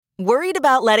Worried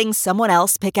about letting someone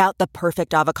else pick out the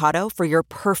perfect avocado for your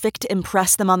perfect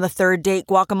impress them on the third date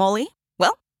guacamole?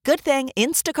 Well, good thing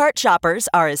Instacart shoppers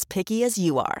are as picky as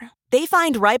you are. They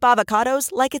find ripe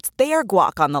avocados like it's their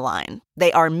guac on the line.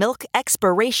 They are milk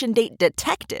expiration date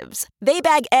detectives. They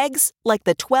bag eggs like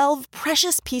the 12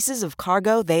 precious pieces of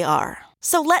cargo they are.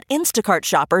 So let Instacart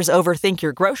shoppers overthink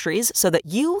your groceries so that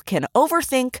you can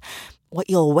overthink what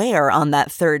you'll wear on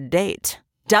that third date.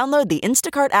 Download the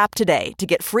Instacart app today to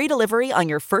get free delivery on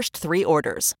your first 3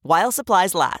 orders, while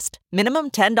supplies last.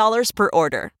 Minimum $10 per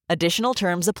order. Additional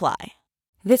terms apply.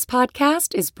 This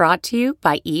podcast is brought to you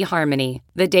by eHarmony,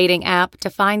 the dating app to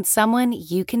find someone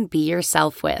you can be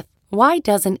yourself with. Why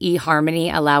doesn't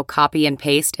eHarmony allow copy and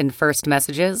paste in first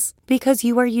messages? Because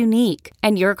you are unique,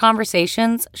 and your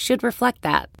conversations should reflect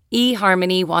that.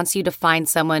 eHarmony wants you to find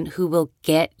someone who will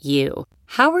get you.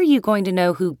 How are you going to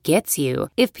know who gets you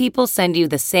if people send you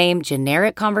the same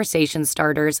generic conversation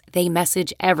starters they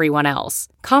message everyone else?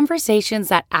 Conversations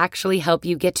that actually help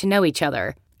you get to know each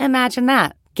other. Imagine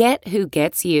that. Get who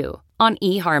gets you on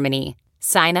eHarmony.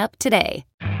 Sign up today.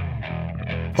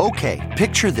 Okay,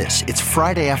 picture this. It's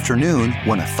Friday afternoon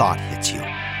when a thought hits you.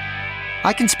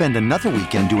 I can spend another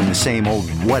weekend doing the same old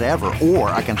whatever, or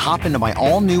I can hop into my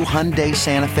all-new Hyundai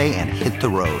Santa Fe and hit the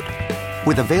road.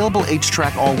 With available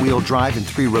H-Track all-wheel drive and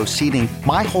 3-row seating,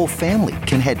 my whole family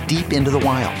can head deep into the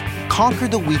wild. Conquer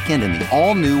the weekend in the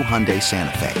all-new Hyundai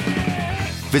Santa Fe.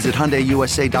 Visit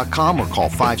HyundaiUSA.com or call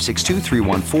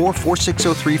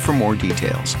 562-314-4603 for more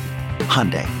details.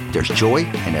 Hyundai, there's joy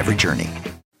in every journey.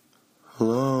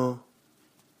 Hello?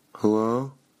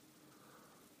 Hello?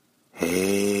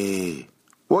 Hey.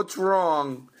 What's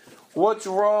wrong? What's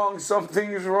wrong?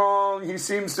 Something's wrong. He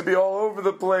seems to be all over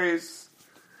the place.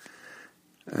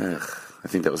 I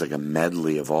think that was like a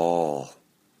medley of all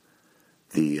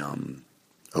the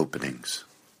openings.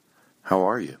 How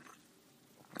are you?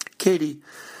 Katie,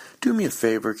 do me a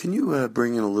favor. Can you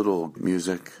bring in a little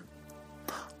music?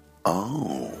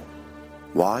 Oh,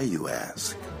 why, you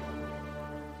ask?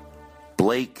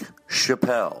 Blake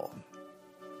Chappelle.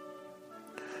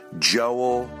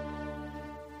 Joel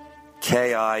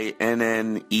Kinnee.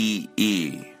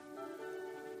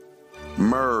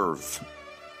 Merv.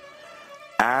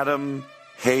 Adam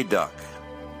Hayduck.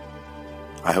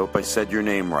 I hope I said your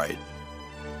name right.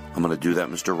 I'm going to do that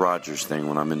Mr. Rogers thing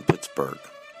when I'm in Pittsburgh.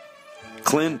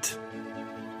 Clint,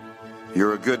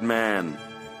 you're a good man.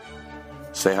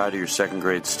 Say hi to your second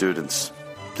grade students.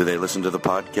 Do they listen to the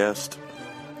podcast?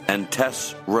 And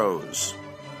Tess Rose.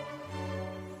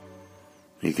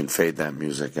 You can fade that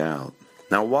music out.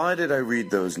 Now, why did I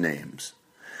read those names?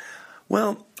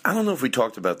 Well, I don't know if we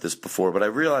talked about this before, but I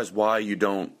realized why you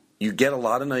get a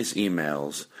lot of nice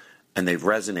emails and they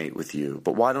resonate with you,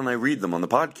 but why don't I read them on the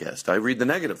podcast? I read the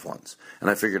negative ones, and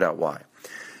I figured out why.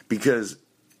 Because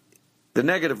the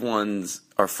negative ones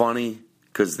are funny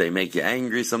because they make you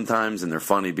angry sometimes, and they're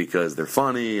funny because they're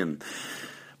funny.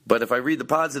 But if I read the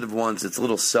positive ones, it's a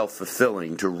little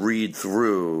self-fulfilling to read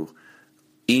through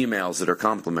emails that are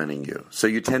complimenting you. So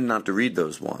you tend not to read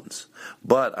those ones.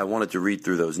 But I wanted to read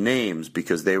through those names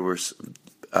because they were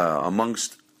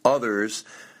amongst others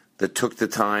that took the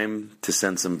time to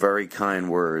send some very kind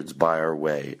words by our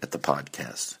way at the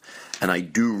podcast. And I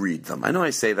do read them. I know I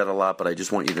say that a lot, but I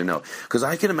just want you to know. Because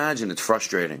I can imagine it's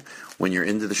frustrating when you're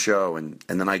into the show and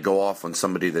then I go off on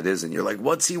somebody that isn't. You're like,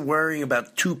 what's he worrying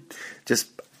about?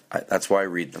 That's why I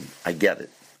read them. I get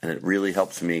it. And it really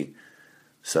helps me.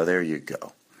 So there you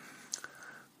go.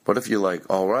 What if you're like,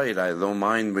 all right, I don't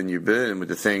mind when you've been with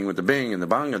the thing with the bing and the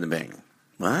bong and the bing.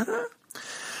 What?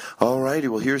 All righty,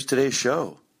 well, here's today's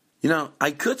show. You know,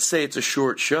 I could say it's a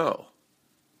short show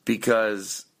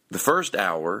because the first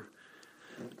hour,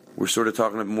 we're sort of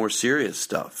talking about more serious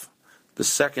stuff. The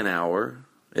second hour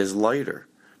is lighter.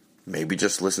 Maybe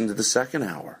just listen to the second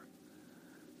hour.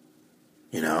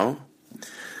 You know?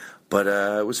 But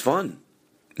it was fun.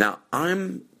 Now,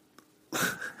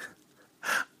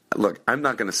 Look, I'm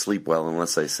not going to sleep well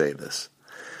unless I say this.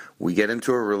 We get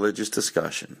into a religious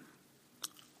discussion.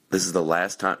 This is the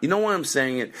last time. You know why I'm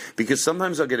saying it? Because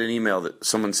sometimes I'll get an email that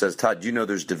someone says, Todd, you know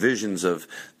there's divisions of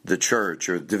the church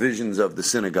or divisions of the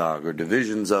synagogue or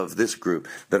divisions of this group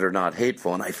that are not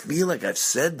hateful. And I feel like I've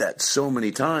said that so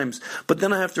many times. But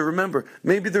then I have to remember,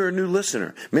 maybe they're a new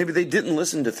listener. Maybe they didn't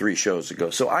listen to 3 shows ago.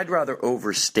 So I'd rather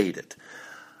overstate it.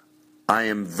 I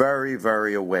am very,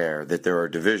 very aware that there are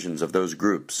divisions of those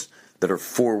groups that are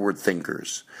forward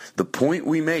thinkers. The point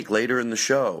we make later in the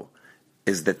show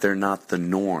is that they're not the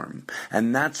norm.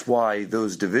 And that's why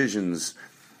those divisions,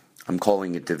 I'm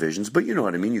calling it divisions, but you know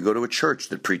what I mean. You go to a church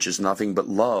that preaches nothing but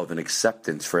love and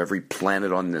acceptance for every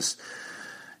planet on this,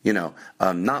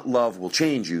 Not love will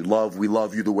change you. We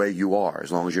love you the way you are,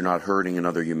 as long as you're not hurting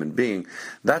another human being.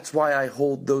 That's why I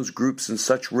hold those groups in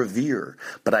such revere.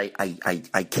 But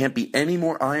I can't be any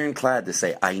more ironclad to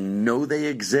say I know they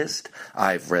exist.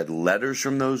 I've read letters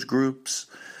from those groups.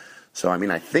 So,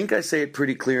 I think I say it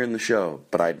pretty clear in the show,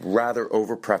 but I'd rather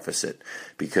over-preface it,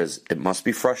 because it must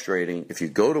be frustrating if you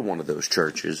go to one of those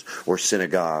churches or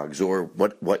synagogues or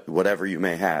whatever you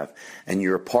may have, and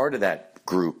you're a part of that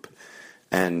group,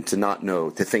 and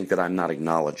to think that I'm not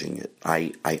acknowledging it.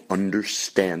 I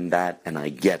understand that, and I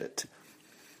get it.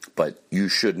 But you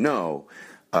should know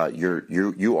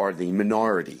you are the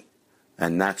minority,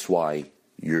 and that's why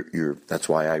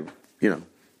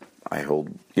I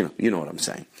hold, you know what I'm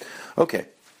saying. Okay.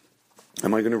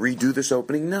 Am I going to redo this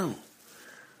opening? No.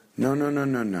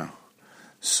 No.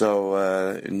 So,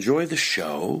 enjoy the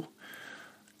show,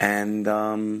 and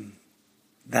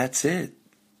that's it.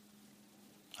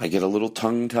 I get a little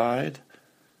tongue-tied.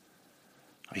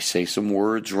 I say some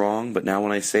words wrong, but now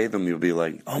when I say them, you'll be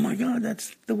like, oh my God,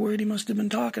 that's the word he must have been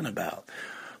talking about.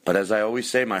 But as I always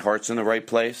say, my heart's in the right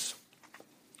place,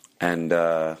 and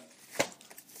there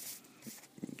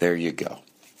you go.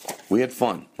 We had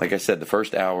fun. Like I said, the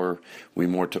first hour, we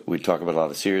talk about a lot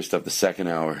of serious stuff. The second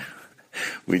hour,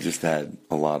 we just had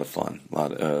a lot of fun.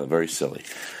 Very silly.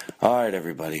 All right,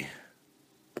 everybody.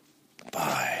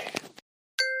 Bye.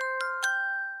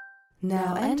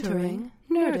 Now entering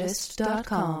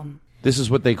Nerdist.com. This is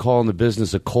what they call in the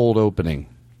business a cold opening.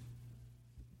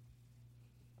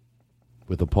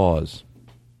 With a pause.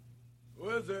 Who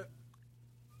is it?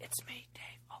 It's me,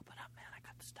 Dave. Open up, man. I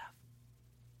got the stuff.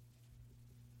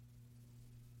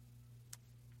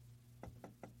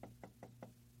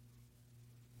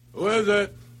 Who is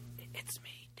it? It's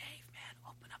me, Dave, man.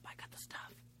 Open up. I got the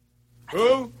stuff.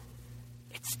 Who?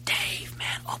 It's Dave,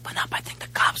 man. Open up. I think the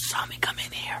cops saw me come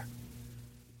in here.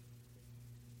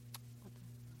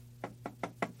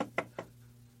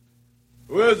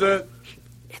 Who is it?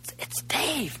 It's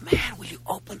Dave, man. Will you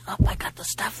open up? I got the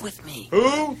stuff with me.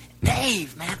 Who?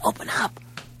 Dave, man. Open up.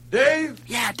 Dave?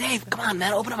 Yeah, Dave. Come on,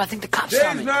 man. Open up. I think the cops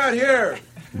saw me. Dave's not here.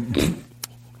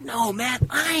 No, man.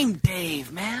 I'm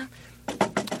Dave, man.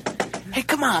 Hey,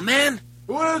 come on, man.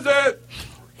 Who is it?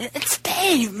 It's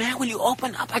Dave, man. Will you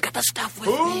open up? I got the stuff with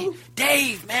Who? me.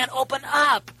 Dave, man. Open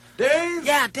up. Dave?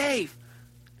 Yeah, Dave.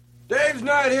 Dave's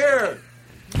not here.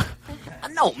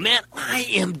 No, man, I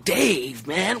am Dave,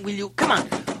 man. Will you, come on,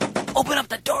 open up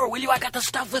the door, will you? I got the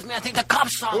stuff with me. I think the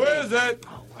cops saw me. Who is it?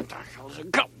 Oh, what the hell is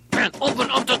it? Come, man,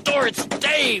 open up the door. It's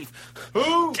Dave.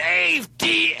 Who? Dave,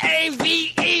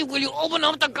 D-A-V-E. Will you open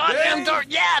up the goddamn Dave? door?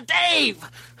 Yeah, Dave.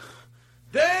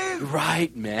 Dave?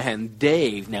 Right, man,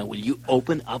 Dave. Now, will you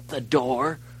open up the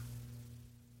door?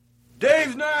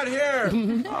 Dave's not here.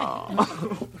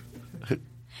 Oh.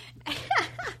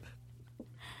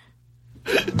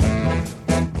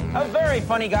 A very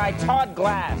funny guy, Todd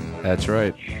Glass. That's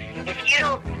right. If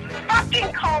you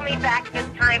fucking call me back this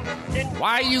time, then...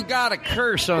 Why you got a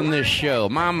curse on this show?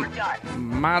 Mom,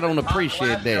 I don't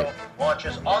appreciate that.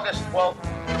 Launches August 12th.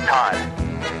 Todd.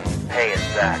 Hey, it's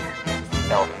Zach.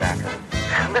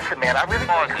 Elfbacker. Listen, man, I really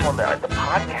want to call the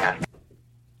podcast.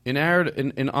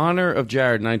 In honor of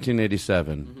Jared,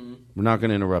 1987, we're not going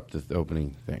to interrupt the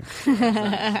opening thing.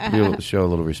 We'll show a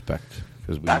little respect.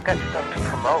 I've got stuff to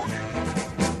promote.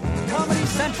 Comedy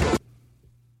Central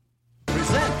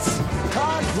presents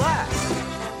Todd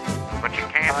Glass. But you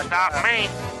can't stop me.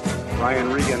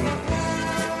 Brian Regan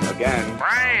again.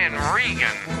 Brian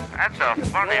Regan. That's a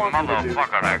funny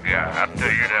motherfucker, that guy. I'll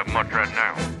tell you that much right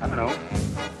now. I don't know.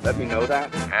 Let me know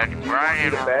that. That's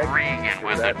Brian Regan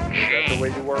with a G. Is that the way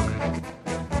you work?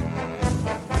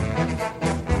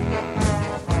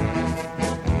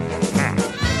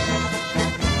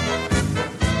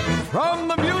 From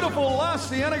the beautiful La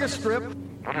Cienega Strip.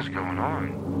 What is going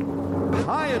on?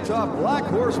 High atop Black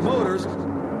Horse Motors.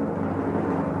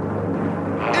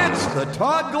 It's the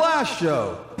Todd Glass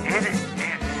Show. It is.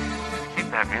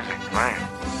 Keep that music playing.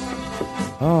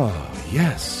 Oh,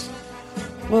 yes.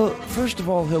 Well, first of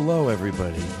all, hello,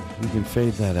 everybody. We can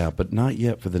fade that out, but not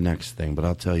yet for the next thing, but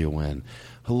I'll tell you when.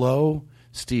 Hello,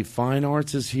 Steve Fine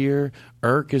Arts is here,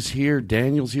 Irk is here,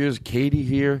 Daniel's here, Katie's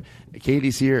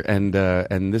here, and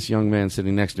this young man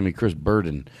sitting next to me, Chris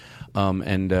Burden. No.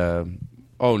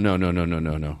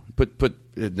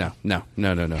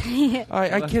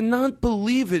 I cannot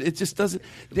believe it. It just doesn't.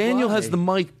 Daniel has the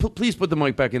mic. Please put the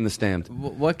mic back in the stand.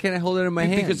 What can I hold it in my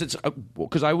hand?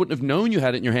 Because I wouldn't have known you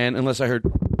had it in your hand unless I heard.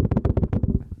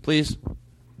 Please.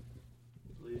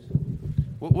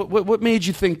 What made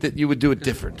you think that you would do it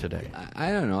different today?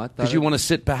 I don't know. I thought because you want to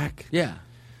sit back. Yeah.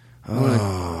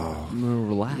 I'm gonna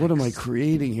relax. What am I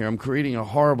creating here? I'm creating a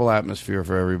horrible atmosphere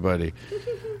for everybody.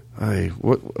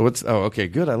 What's? Oh, okay,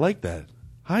 good. I like that.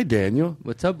 Hi, Daniel.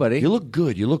 What's up, buddy? You look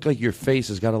good. You look like your face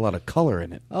has got a lot of color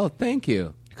in it. Oh, thank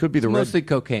you. It could be it's mostly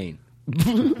cocaine.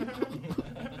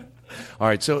 All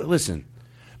right, so listen.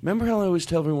 Remember how I always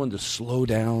tell everyone to slow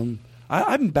down?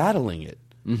 I'm battling it.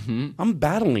 Mm-hmm. I'm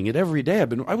battling it every day.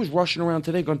 I was rushing around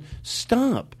today going,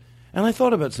 stop. And I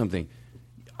thought about something.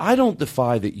 I don't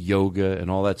defy that yoga and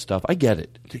all that stuff. I get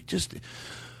it. Just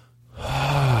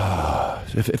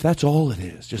if that's all it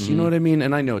is, just you know what I mean.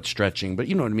 And I know it's stretching, but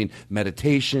you know what I mean.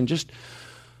 Meditation, just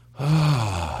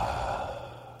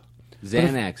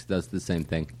Xanax does the same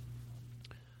thing.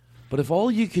 But if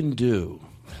all you can do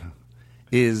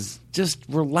is just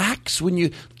relax when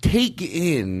you take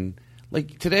in.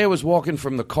 Like today, I was walking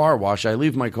from the car wash. I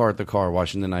leave my car at the car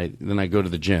wash, and then I go to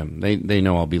the gym. They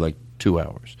know I'll be like 2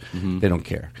 hours. Mm-hmm. They don't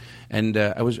care. And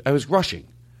I was rushing.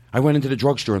 I went into the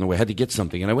drugstore on the way. I had to get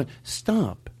something, and I went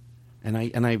stop. And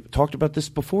I talked about this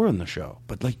before on the show,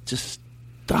 but like just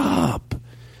stop.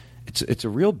 It's a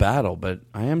real battle, but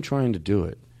I am trying to do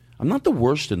it. I'm not the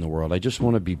worst in the world. I just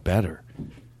want to be better.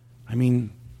 I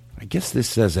mean, I guess this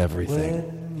says everything.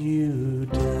 When you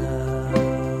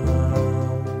download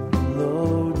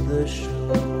the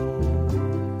show,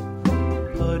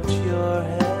 put your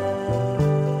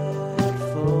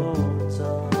headphones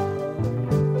on,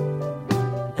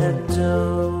 and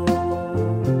don't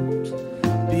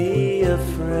be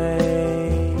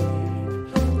afraid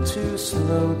to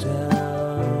slow down.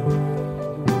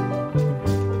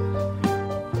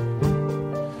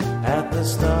 At the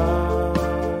start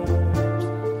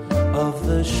of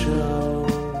the show,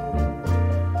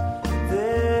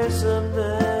 there's a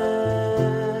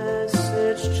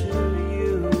message to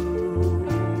you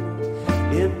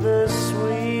in the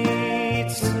sweet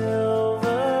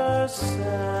silver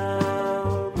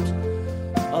sound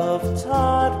of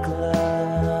Todd Glass.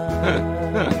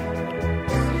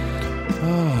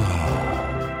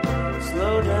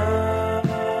 Slow down,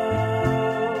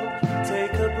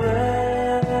 take a breath.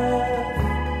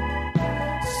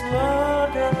 Slow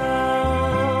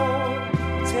down,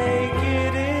 take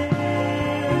it in,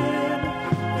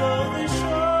 though the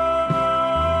show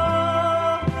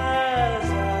has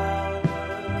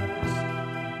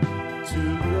hours to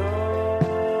go.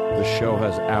 The show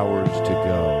has hours to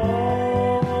go.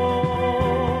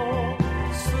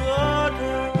 Slow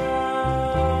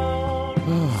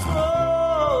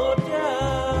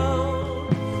down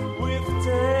with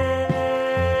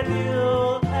Daniel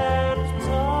and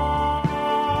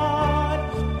Todd,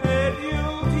 and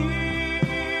you'll hear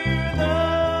the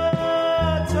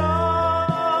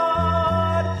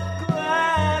Todd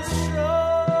Glass Show.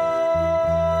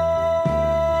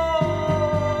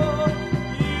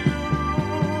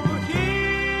 You'll hear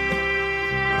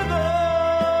the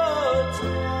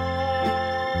Todd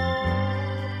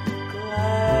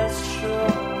Glass Show.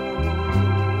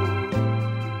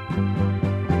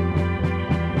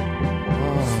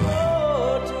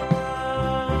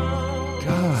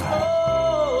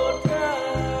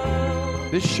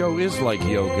 This show is like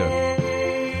yoga.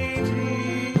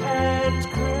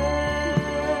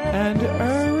 And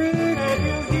Eric.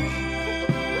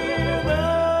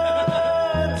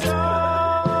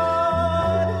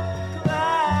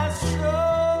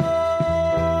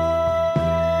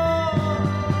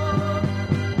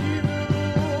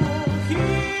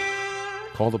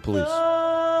 Call the police.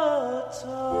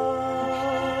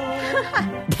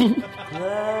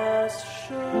 Glass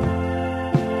Show.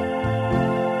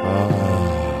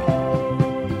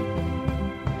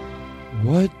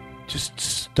 What? Just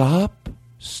stop.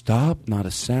 Stop. Not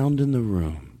a sound in the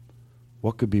room.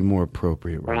 What could be more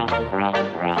appropriate right now?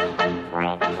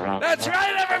 That's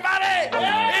right, everybody!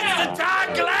 It's the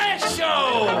Todd Glass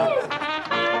Show!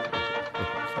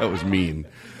 That was mean.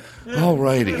 All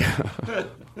righty.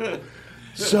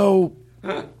 So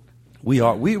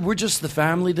we're just the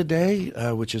family today,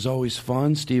 which is always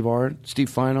fun. Steve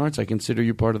Fine Arts, I consider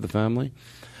you part of the family.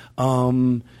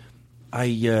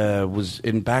 I was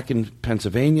back in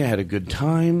Pennsylvania, had a good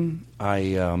time.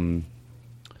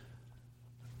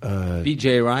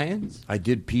 PJ Ryan's? I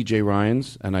did PJ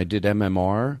Ryan's, and I did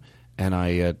MMR.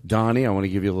 And Donnie, I want to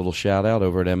give you a little shout out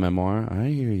over at MMR. I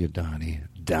hear you, Donnie.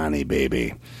 Donnie,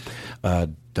 baby.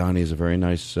 Donnie is a very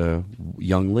nice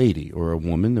young lady or a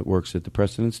woman that works at the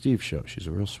Preston and Steve show. She's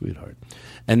a real sweetheart.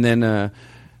 And then,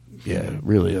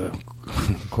 really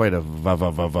quite a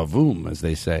va-va-va-va-voom, as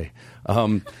they say.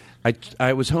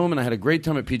 I was home and I had a great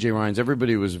time at PJ Ryan's.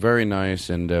 Everybody was very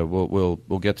nice, and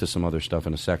we'll get to some other stuff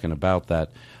in a second about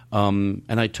that. And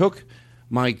I took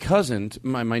my cousin,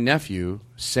 my nephew,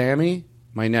 Sammy,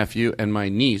 my nephew and my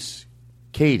niece,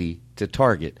 Katie, to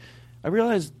Target, I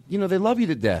realized, they love you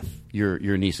to death, your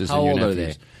nieces How and your old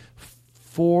nephews. are they?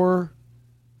 4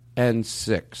 and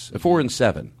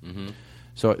 7. Mm-hmm.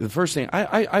 So the first thing,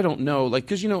 I don't know,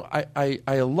 because,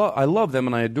 I love them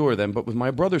and I adore them, but with my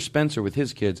brother Spencer, with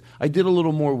his kids, I did a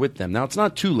little more with them. Now, it's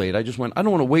not too late. I just went, I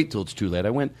don't want to wait till it's too late.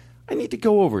 I went, I need to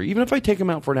go over, even if I take them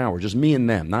out for an hour, just me and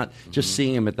them, not just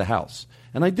seeing them at the house.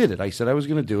 And I did it. I said I was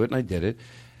going to do it, and I did it.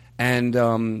 And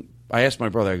I asked my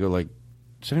brother, I go,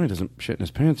 Sammy doesn't shit in his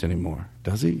pants anymore,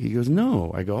 does he? He goes,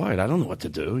 no. I go, all right, I don't know what to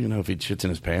do. If he shits in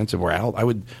his pants, if we're out,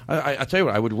 I tell you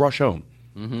what, I would rush home.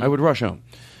 I would rush home.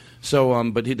 So,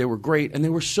 but they were great, and they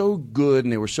were so good,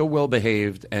 and they were so well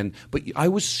behaved, but I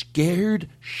was scared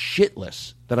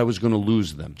shitless that I was going to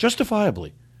lose them,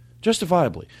 justifiably,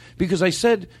 because I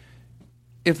said,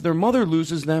 if their mother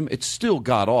loses them, it's still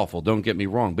god awful. Don't get me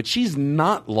wrong, but she's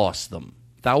not lost them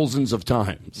thousands of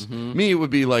times. Mm-hmm. Me, it would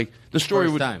be like the story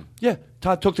First would. time. Yeah,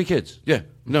 Todd took the kids. Yeah,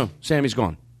 no, Sammy's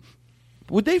gone.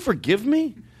 Would they forgive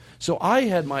me? So I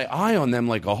had my eye on them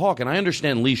like a hawk, and I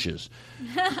understand leashes.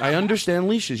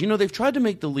 They've tried to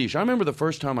make the leash. I remember the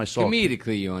first time I saw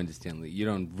Comedically, you understand. You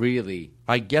don't really.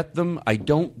 I get them. I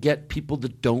don't get people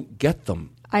that don't get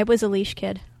them. I was a leash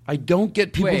kid. I don't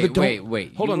get people that don't.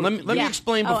 Wait. Hold on. Let me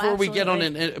explain before we get on.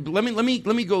 And let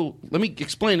me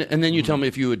explain it, and then you tell me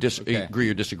if you would agree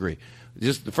or disagree.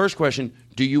 Just the first question: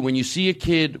 when you see a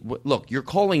kid? Look, you're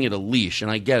calling it a leash, and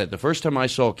I get it. The first time I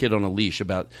saw a kid on a leash,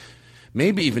 about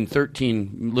maybe even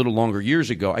 13, little longer years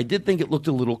ago, I did think it looked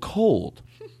a little cold.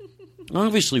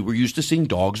 Obviously, we're used to seeing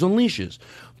dogs on leashes.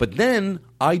 But then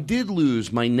I did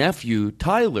lose my nephew,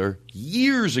 Tyler,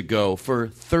 years ago for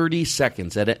 30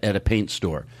 seconds at a paint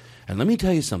store. And let me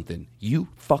tell you something. You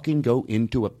fucking go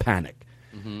into a panic.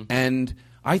 Mm-hmm. And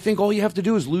I think all you have to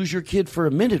do is lose your kid for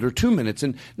a minute or 2 minutes.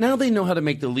 And now they know how to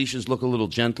make the leashes look a little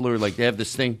gentler. Like they have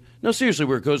this thing. No, seriously,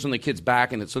 where it goes on the kid's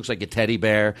back and it looks like a teddy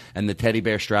bear. And the teddy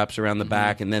bear straps around the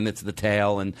back. And then it's the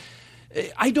tail. And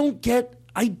I don't get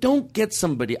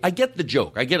somebody. I get the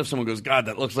joke. I get if someone goes, God,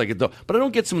 that looks like a dog. But I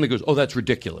don't get someone that goes, oh, that's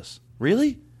ridiculous.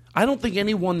 Really? I don't think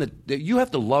anyone that you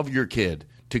have to love your kid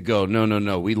to go,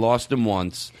 no, we lost him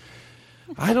once.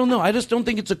 I don't know. I just don't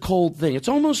think it's a cold thing. It's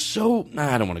almost so.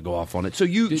 I don't want to go off on it. So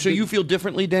you feel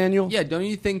differently, Daniel? Yeah. Don't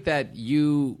you think that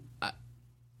you?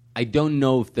 I don't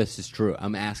know if this is true.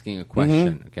 I'm asking a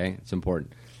question. Mm-hmm. Okay, it's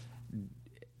important.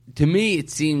 To me, it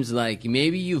seems like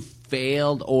maybe you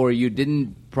failed or you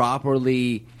didn't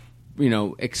properly,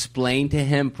 explain to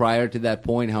him prior to that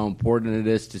point how important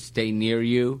it is to stay near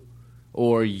you,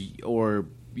 or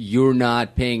you're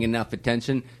not paying enough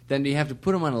attention. Then you have to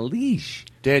put him on a leash.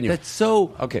 Daniel, that's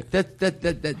so okay.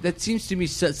 That seems to me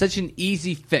such an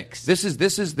easy fix. This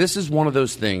is one of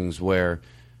those things where.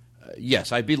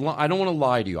 Yes, I don't want to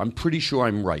lie to you. I'm pretty sure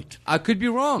I'm right. I could be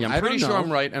wrong. Yeah, I'm pretty sure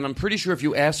I'm right, and I'm pretty sure if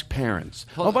you ask parents.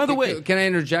 By the way, can I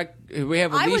interject? We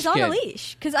have a leash. I was on kid. a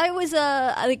leash because I was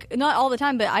not all the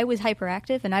time, but I was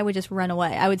hyperactive, and I would just run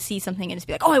away. I would see something and just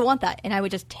be like, "Oh, I want that," and I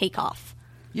would just take off.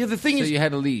 Yeah, the thing so is, you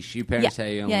had a leash. Your parents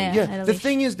had you on yeah, leash. yeah, I had a the leash.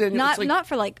 thing is, Daniel, not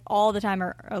for like all the time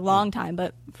or a long time,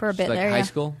 but for a bit like there. High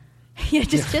school. Yeah,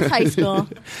 just high school.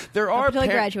 There are until I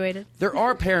graduated. There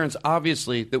are parents,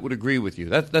 obviously, that would agree with you.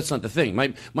 That's not the thing.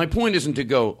 My point isn't to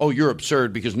go, oh, you're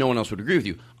absurd because no one else would agree with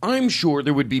you. I'm sure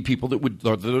there would be people that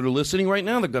are listening right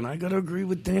now. They're going, I got to agree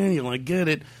with Daniel. I get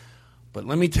it. But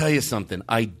let me tell you something.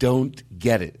 I don't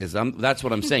get it. That's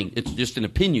what I'm saying. It's just an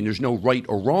opinion. There's no right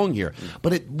or wrong here.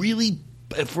 But it really,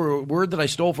 for a word that I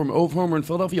stole from Ove Homer in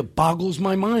Philadelphia, boggles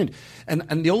my mind.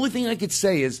 And the only thing I could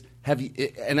say is,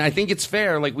 and I think it's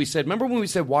fair, like we said, remember when we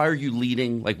said, why are you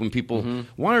leading? Like when people,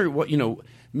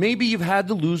 maybe you've had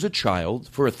to lose a child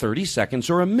for 30 seconds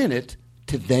or a minute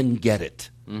to then get it.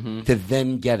 Mm-hmm. To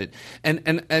then get it.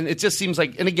 And it just seems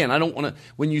like, and again, I don't want to,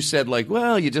 when you said like,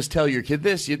 well, you just tell your kid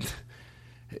this,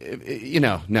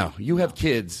 no, you have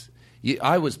kids.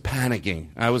 I was panicking.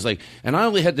 I was like, and I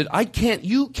only had to,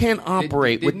 you can't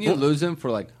operate. Didn't you lose him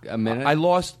for like a minute? I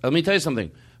lost, let me tell you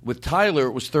something. With Tyler,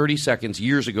 it was 30 seconds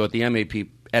years ago at the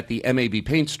MAB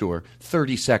paint store,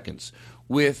 30 seconds.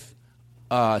 With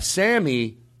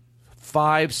Sammy,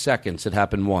 5 seconds. It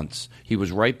happened once. He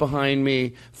was right behind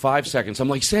me, 5 seconds. I'm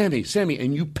like, Sammy,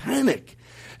 and you panic.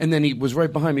 And then he was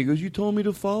right behind me. He goes, you told me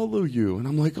to follow you. And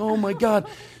I'm like, oh, my God.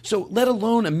 So let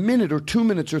alone a minute or 2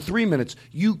 minutes or 3 minutes,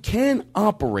 you can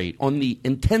operate on the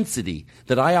intensity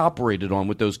that I operated on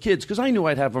with those kids because I knew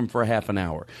I'd have them for a half an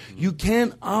hour. You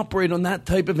can operate on that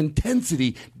type of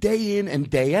intensity day in and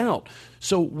day out.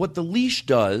 So what the leash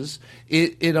does,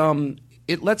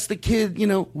 it lets the kid,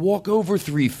 walk over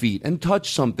 3 feet and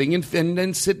touch something and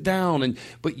then sit down.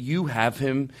 But you have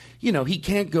him, he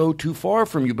can't go too far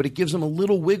from you, but it gives him a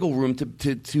little wiggle room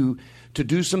to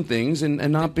do some things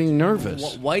and not being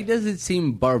nervous. Why does it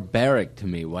seem barbaric to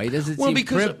me? Why does it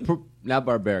seem not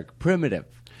barbaric, primitive?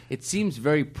 It seems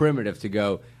very primitive to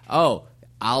go,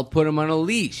 I'll put him on a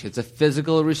leash. It's a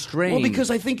physical restraint. Well,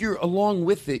 because I think you're along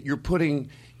with it. You're putting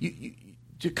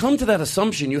to come to that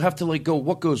assumption, you have to go,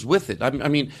 what goes with it? I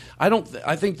mean,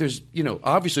 I think there's,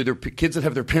 obviously there are kids that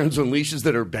have their parents on leashes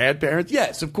that are bad parents.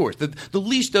 Yes, of course. The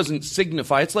leash doesn't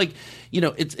signify. It's like,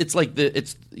 that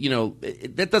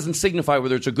doesn't signify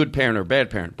whether it's a good parent or a bad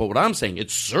parent. But what I'm saying,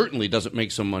 it certainly doesn't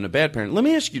make someone a bad parent. Let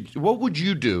me ask you, what would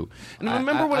you do? And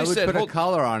remember what I said. I would put a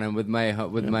collar on him with my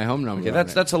home number. Okay,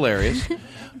 that's hilarious.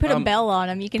 Put a bell on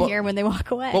him. You can hear him when they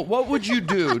walk away. But what would you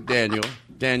do, Daniel,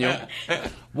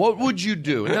 what would you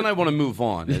do? And then I want to move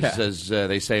on, as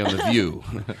they say on The View.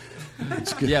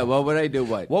 Yeah, what would I do?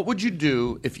 What would you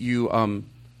do if you...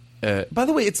 by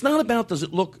the way, it's not about does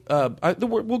it look...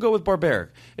 we'll go with barbaric.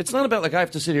 It's not about I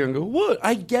have to sit here and go, what?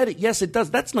 I get it. Yes, it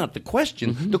does. That's not the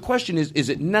question. Mm-hmm. The question is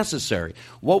it necessary?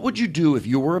 What would you do if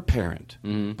you were a parent?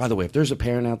 Mm-hmm. By the way, if there's a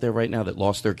parent out there right now that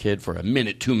lost their kid for a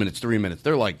minute, 2 minutes, 3 minutes,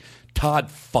 they're like,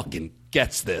 Todd fucking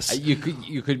gets this. You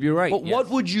could be right. But what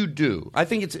would you do? I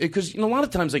think it's because a lot of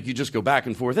times you just go back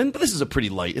and forth, and this is a pretty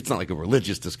light. It's not like a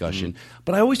religious discussion,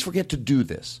 but I always forget to do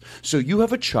this. So you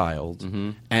have a child,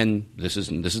 and this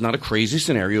is not a crazy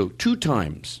scenario. 2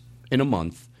 times in a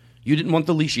month. You didn't want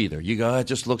the leash either. You go, it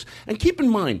just looks. And keep in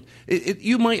mind,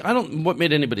 you might. I don't know what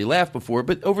made anybody laugh before,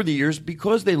 but over the years,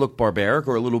 because they look barbaric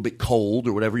or a little bit cold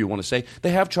or whatever you want to say,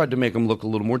 they have tried to make them look a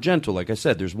little more gentle. Like I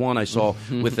said, there's one I saw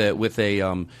with a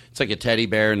it's like a teddy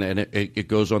bear, and it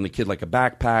goes on the kid like a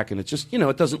backpack, and it's just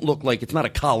it doesn't look like it's not a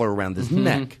collar around his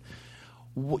neck.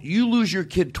 You lose your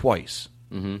kid twice.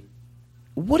 Mm-hmm.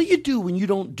 What do you do when you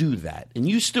don't do that and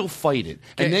you still fight it,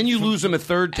 and then you lose them a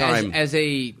third time? As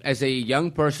a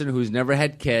young person who's never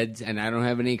had kids and I don't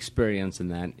have any experience in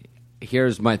that,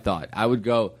 here's my thought. I would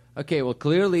go, okay, well,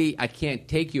 clearly I can't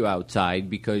take you outside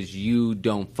because you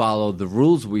don't follow the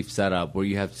rules we've set up where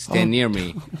you have to stand near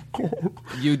me.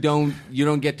 You don't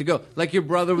get to go. Like your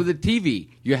brother with the TV.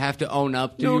 You have to own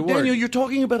up to your work. No, Daniel, you're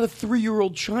talking about a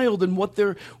 3-year-old child and what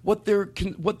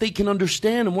they can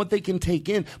understand and what they can take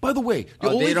in. By the way,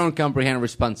 they don't comprehend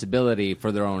responsibility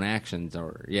for their own actions.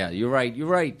 You're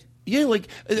right. Yeah,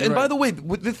 by the way,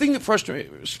 the thing that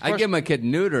frustrates... I get my kid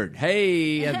neutered.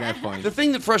 Hey, at that point. The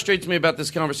thing that frustrates me about this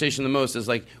conversation the most is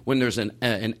when there's an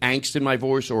angst in my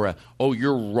voice or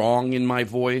you're wrong in my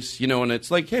voice, and it's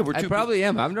like, hey, we're too... I probably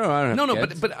am.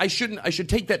 But I should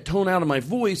take that tone out of my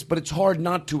voice, but it's hard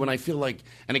not to when I feel like...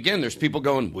 And again, there's people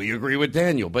going, well, you agree with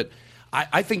Daniel, but...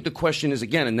 I think the question is,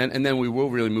 again, and then we will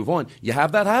really move on. You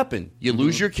have that happen. You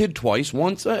lose your kid twice,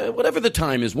 once, whatever the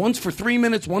time is, once for 3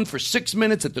 minutes, once for 6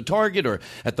 minutes at the Target or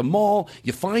at the mall.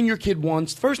 You find your kid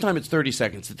once. First time it's 30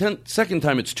 seconds. The second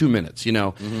time it's 2 minutes,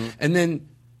 And then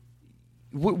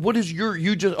what is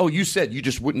you said you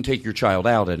just wouldn't take your child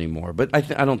out anymore. But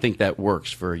I don't think that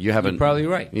works for you. You're probably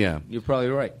right. Yeah. You're probably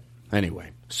right.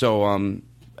 Anyway, so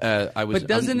I was... But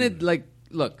doesn't it,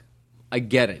 look... I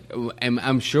get it.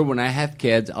 I'm sure when I have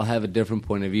kids, I'll have a different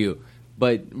point of view.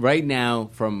 But right now,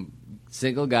 from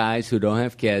single guys who don't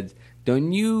have kids,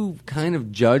 don't you kind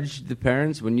of judge the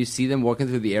parents when you see them walking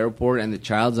through the airport and the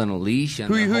child's on a leash?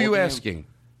 And who are you asking?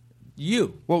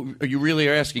 You. Well, are you really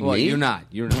asking me? You're not.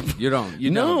 You don't.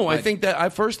 No, I think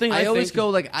that first thing I always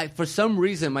go for some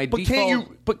reason my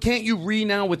default. Can't you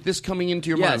now with this coming into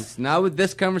your mind? Yes. Now with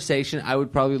this conversation, I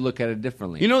would probably look at it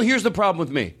differently. Here's the problem with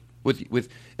me. With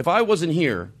if I wasn't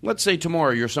here, let's say tomorrow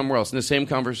you're somewhere else and the same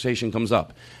conversation comes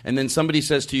up, and then somebody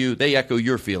says to you, they echo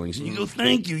your feelings, and you go,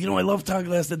 "Thank you, I love Todd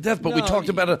Glass to death, but we talked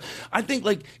about it." I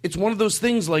think it's one of those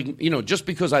things just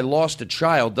because I lost a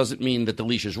child doesn't mean that the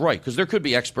leash is right, because there could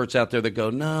be experts out there that go,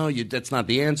 "No, that's not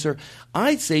the answer."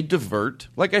 I say divert,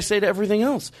 like I say to everything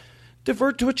else.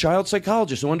 Divert to a child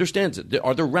psychologist who understands it.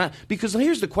 Because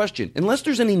here's the question. Unless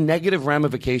there's any negative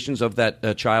ramifications of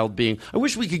that child being... I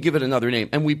wish we could give it another name,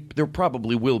 and there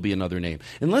probably will be another name.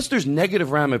 Unless there's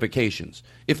negative ramifications,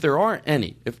 if there are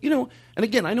any, and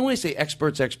again, I know when I say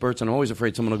experts, I'm always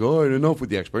afraid someone will go, enough with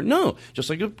the expert. No,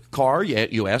 just like a car,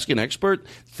 you ask an expert.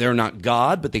 They're not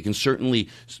God, but they can certainly...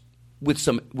 With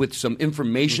some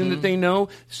information that they know,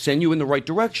 send you in the right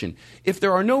direction. If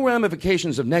there are no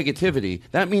ramifications of negativity,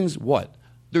 that means what?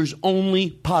 There's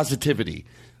only positivity,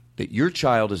 that your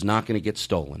child is not going to get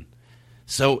stolen.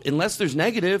 So unless there's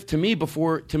negative, to me,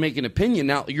 to make an opinion,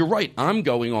 now you're right, I'm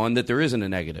going on that there isn't a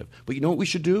negative. But you know what we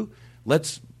should do?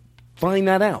 Let's find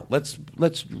that out.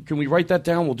 Can we write that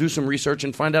down? We'll do some research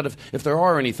and find out if there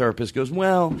are any therapists. He goes,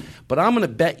 well, but I'm going to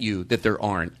bet you that there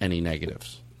aren't any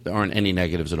negatives. There aren't any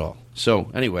negatives at all. So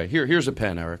anyway, here's a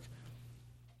pen, Eric.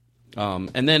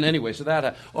 And then anyway, so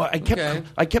that I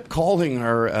kept calling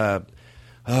her.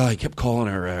 I kept calling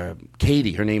her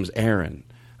Katie. Her name's Erin.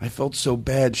 I felt so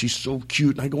bad. She's so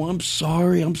cute. And I go, I'm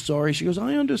sorry. She goes,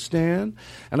 I understand.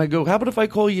 And I go, how about if I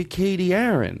call you Katie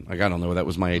Aaron? Like, I don't know. That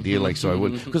was my idea. Like, so I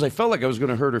wouldn't, because I felt like I was going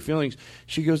to hurt her feelings.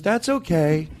 She goes, that's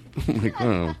okay. I'm like,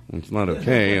 oh, it's not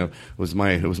okay. It was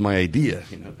my idea.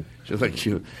 You know. She's like,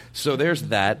 so there's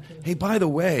that. Hey, by the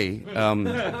way,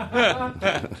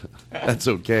 that's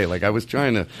okay. Like, I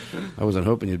wasn't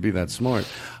hoping you'd be that smart.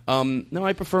 No,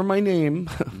 I prefer my name.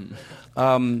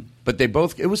 But they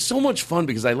both, it was so much fun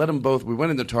because I let them both, we went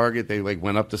into Target, they like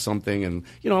went up to something and,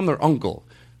 I'm their uncle.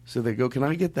 So they go, can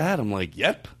I get that? I'm like,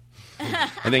 yep.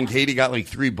 And then Katie got like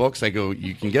 3 books. I go,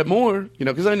 you can get more,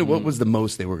 because I knew what was the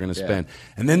most they were going to spend.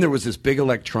 And then there was this big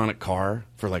electronic car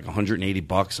for like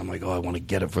 $180. I'm like, oh, I want to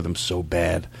get it for them so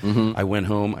bad. Mm-hmm. I went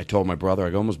home. I told my brother,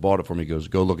 I almost bought it for me. He goes,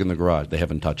 go look in the garage. They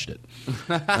haven't touched it.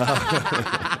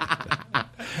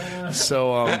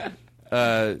 So,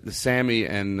 Sammy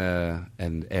and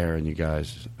Aaron, you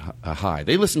guys, hi.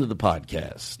 They listen to the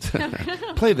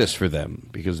podcast. Play this for them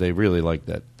because they really like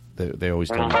that. They always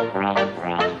tell me.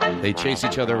 They chase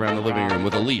each other around the living room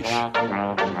with a leash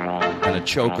and a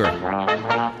choker.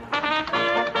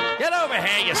 Get over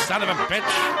here, you son of a bitch.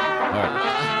 All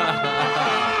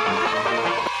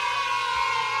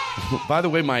right. By the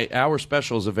way, my hour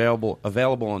special is available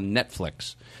on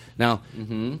Netflix. Now,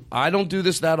 I don't do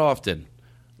this that often.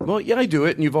 Well, yeah, I do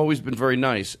it, and you've always been very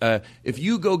nice. If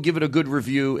you go give it a good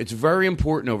review, it's very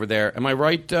important over there. Am I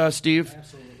right, Steve?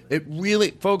 Absolutely. It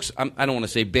really, folks, I don't want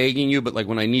to say begging you, but like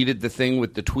when I needed the thing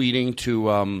with the tweeting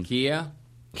to Kia,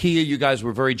 you guys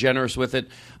were very generous with it.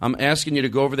 I'm asking you to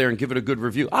go over there and give it a good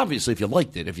review. Obviously, if you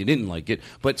liked it, if you didn't like it.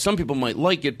 But some people might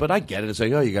like it, but I get it. It's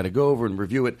like, oh, you got to go over and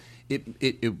review it.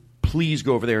 Please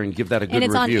go over there and give that a good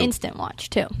review. And it's on Instant Watch,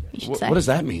 too, you should say. What does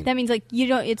that mean? That means, like,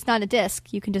 it's not a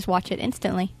disc. You can just watch it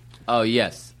instantly. Oh,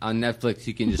 yes. On Netflix,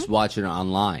 you can just watch it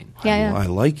online. Yeah. I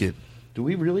like it. Do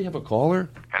we really have a caller?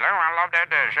 Hello, I love that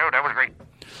show. That was great.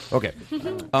 Okay.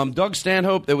 Doug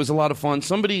Stanhope, it was a lot of fun.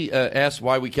 Somebody asked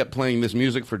why we kept playing this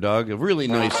music for Doug, a really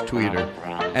nice tweeter.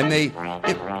 And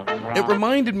it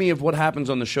reminded me of what happens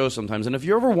on the show sometimes. And if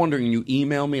you're ever wondering and you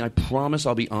email me, I promise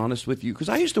I'll be honest with you. Because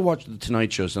I used to watch The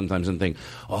Tonight Show sometimes and think,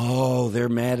 oh, they're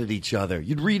mad at each other.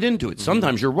 You'd read into it.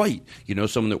 Sometimes you're right.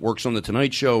 Someone that works on The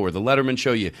Tonight Show or The Letterman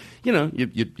Show, you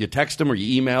text them or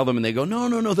you email them and they go,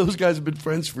 no, those guys have been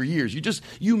friends for years.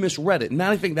 You misread it. And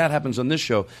I think that happens on this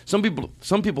show. Some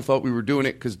people thought we were doing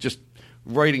it because just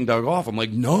writing Doug off. I'm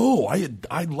like, no,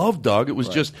 I love Doug. It was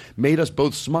just made us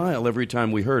both smile every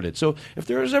time we heard it. So if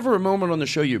there is ever a moment on the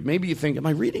show maybe you think, am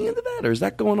I reading into that or is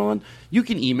that going on? You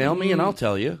can email me and I'll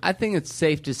tell you. I think it's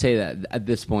safe to say that at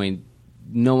this point,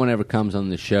 no one ever comes on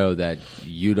the show that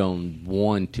you don't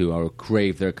want to or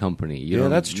crave their company. You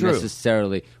don't that's true.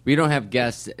 Necessarily. We don't have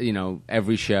guests,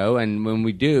 every show, and when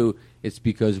we do, it's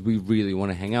because we really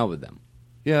want to hang out with them.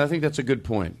 Yeah, I think that's a good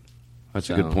point. That's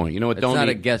a good point. You know what? It's not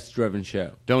a guest-driven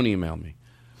show. Don't email me.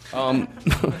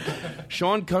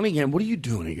 Sean Cunningham, what are you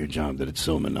doing at your job that it's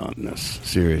so monotonous?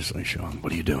 Seriously, Sean,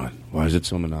 what are you doing? Why is it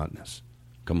so monotonous?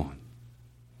 Come on.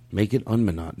 Make it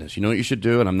unmonotonous. You know what you should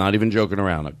do? And I'm not even joking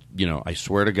around. I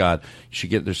swear to God, you should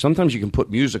get. There's sometimes you can put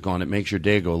music on. It makes your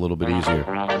day go a little bit easier.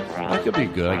 That could be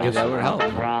good. I guess that would help.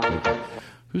 Okay.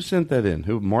 Who sent that in?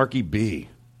 Who? Marky B.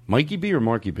 Mikey B or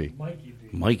Marky B? Mikey B.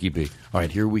 Mikey B. All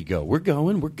right, here we go. We're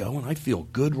going. I feel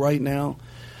good right now.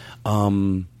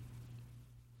 Hold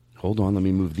on. Let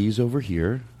me move these over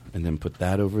here and then put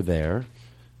that over there.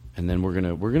 And then we're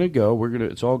gonna go.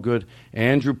 It's all good.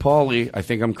 Andrew Pauly, I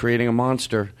think I'm creating a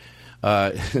monster.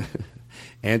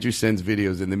 Andrew sends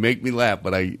videos and they make me laugh,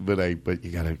 but you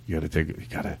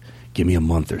gotta give me a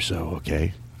month or so,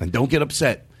 okay? And don't get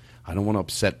upset. I don't want to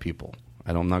upset people.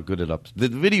 I'm not good at the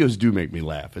videos do make me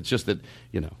laugh. It's just that,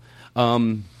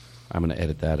 I'm going to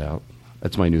edit that out.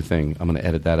 That's my new thing. I'm going to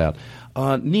edit that out.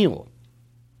 Neil,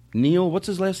 what's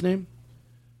his last name?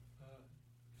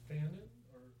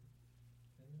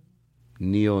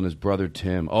 Neil and his brother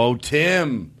Tim. Oh,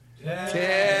 Tim.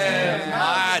 Tim.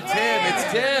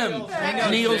 It's Tim.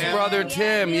 Neil's brother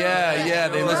Tim. Yeah.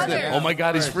 They listen to. Oh my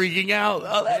God, he's freaking out.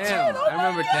 Oh, that's Tim. I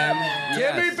remember Tim.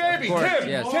 Give me, baby.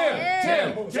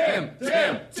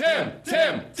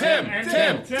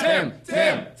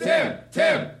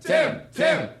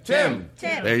 Tim.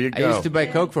 There you go. I used to buy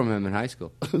Coke from him in high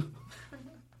school.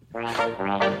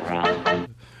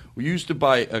 We used to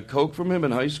buy a Coke from him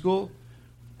in high school.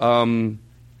 Where's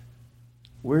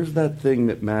that thing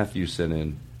that Matthew sent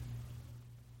in?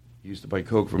 He used to buy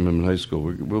Coke from him in high school.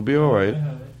 We'll be all right.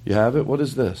 You have it? What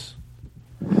is this?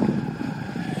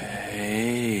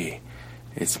 Hey,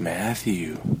 it's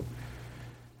Matthew.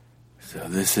 So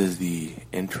this is the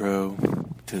intro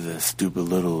to the stupid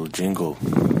little jingle.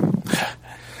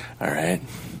 All right.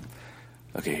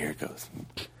 Okay, here it goes.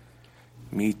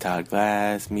 Me Todd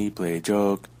Glass, me play a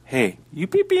joke. Hey, you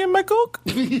pee-pee in my Coke?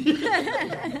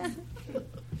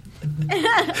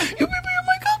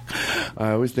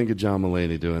 I always think of John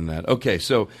Mulaney doing that. Okay,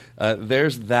 so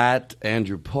there's that.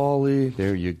 Andrew Pauly,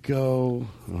 there you go.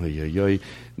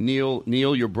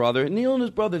 Neil, your brother. Neil and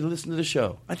his brother listen to the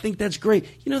show. I think that's great.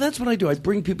 You know, that's what I do. I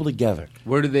bring people together.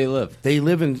 Where do they live? They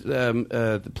live in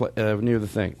near the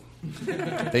thing.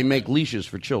 They make leashes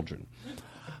for children.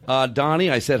 Donnie,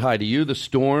 I said hi to you. The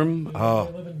Storm. I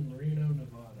live in Reno,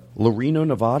 Nevada. Reno,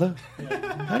 Nevada?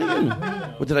 How do you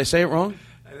know? What, did I say it wrong?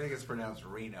 I think it's pronounced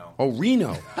Reno. Oh,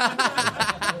 Reno.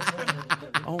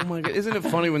 Oh, my God. Isn't it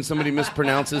funny when somebody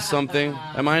mispronounces something?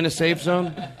 Am I in a safe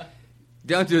zone?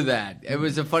 Don't do that. It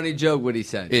was a funny joke what he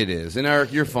said. It is. And,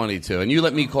 Eric, you're funny, too. And you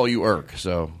let me call you Irk,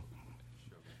 so...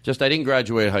 Just, I didn't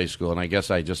graduate high school, and I guess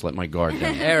I just let my guard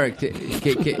down. Eric,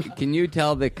 can you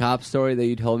tell the cop story that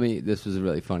you told me? This was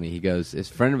really funny. He goes, his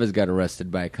friend of his got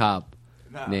arrested by a cop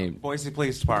named... Boise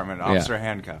Police Department, Officer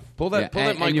Handcuff. Pull that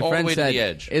mic all the way to the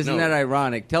edge. Isn't that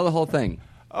ironic? Tell the whole thing.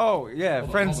 Oh, yeah,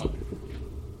 friends...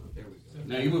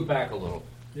 Now you move back a little.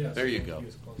 Yes. There you go.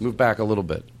 Move back a little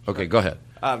bit. Okay, go ahead.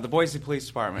 The Boise Police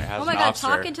Department has Oh my an God, officer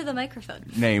talk into the microphone.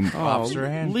 named Officer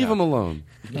Handcuff. Leave him alone.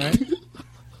 Right?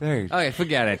 There. Okay,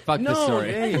 forget it. Fuck the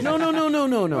story. No.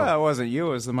 Well, it wasn't you.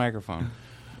 It was the microphone.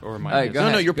 Or my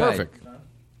No, you're perfect.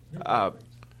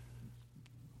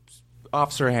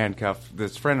 Officer Handcuff,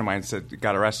 this friend of mine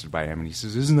got arrested by him, and he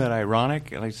says, "Isn't that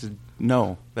ironic?" And I said,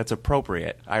 "No, that's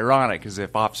appropriate. Ironic is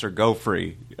if Officer Go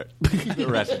Free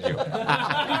arrested you."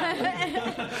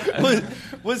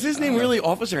 Was his name really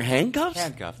Officer Handcuffs?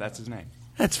 Handcuff, that's his name.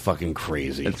 That's fucking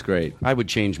crazy. That's great. I would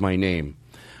change my name.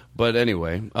 But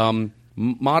anyway,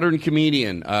 Modern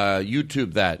Comedian,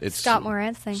 YouTube that. It's Scott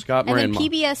Moran's thing. Scott Moran. And then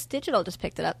PBS Digital just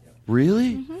picked it up.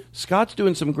 Really? Mm-hmm. Scott's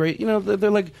doing some great, they're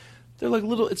like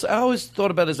little, I always thought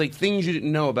about it as like things you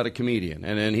didn't know about a comedian.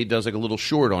 And then he does like a little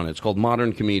short on it. It's called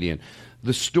Modern Comedian.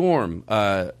 The Storm,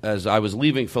 as I was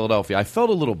leaving Philadelphia, I felt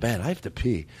a little bad. I have to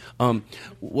pee. While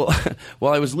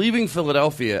I was leaving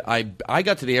Philadelphia, I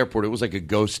got to the airport. It was like a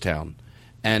ghost town.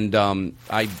 And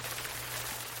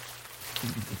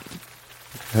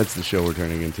that's the show we're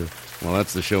turning into. Well,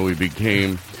 that's the show we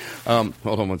became. Hold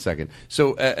on one second.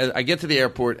 So I get to the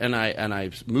airport, and I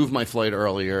move my flight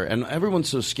earlier, and everyone's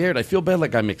so scared. I feel bad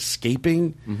like I'm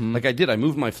escaping. Mm-hmm. Like I did. I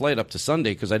moved my flight up to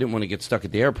Sunday because I didn't want to get stuck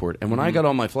at the airport. And when I got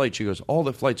on my flight, she goes, all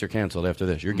the flights are canceled after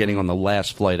this. You're getting on the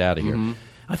last flight out of here.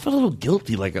 I felt a little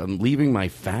guilty, like I'm leaving my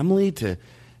family to...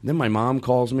 Then my mom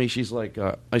calls me. She's like,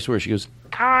 I swear, she goes,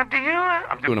 Todd, do you...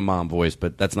 I'm doing a mom voice,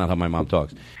 but that's not how my mom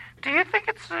talks. Do you think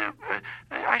it's...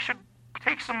 I should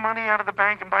take some money out of the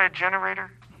bank and buy a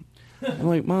generator? I'm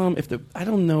like, Mom, I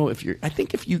don't know if you're... I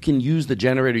think if you can use the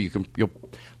generator, you'll...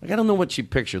 Like, I don't know what she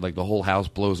pictured. Like, the whole house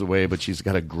blows away, but she's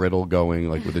got a griddle going,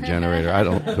 like, with a generator. I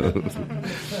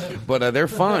don't... But they're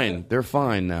fine. They're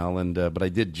fine now. And but I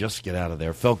did just get out of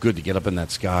there. Felt good to get up in that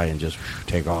sky and just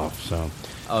take off, so...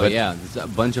 Yeah, there's a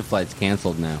bunch of flights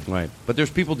canceled now. Right, but there's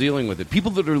people dealing with it.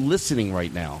 People that are listening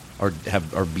right now are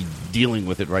dealing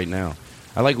with it right now.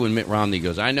 I like when Mitt Romney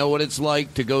goes, "I know what it's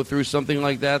like to go through something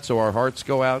like that, so our hearts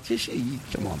go out."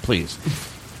 Come on, please.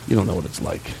 You don't know what it's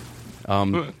like.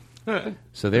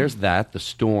 So there's that. The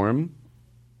Storm.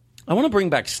 I want to bring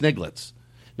back Sniglets.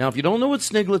 Now, if you don't know what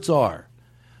Sniglets are,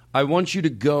 I want you to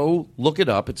go look it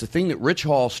up. It's a thing that Rich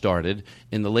Hall started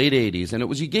in the late 80s, and it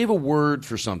was he gave a word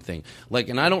for something. Like,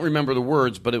 and I don't remember the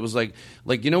words, but it was like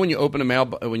you know when you open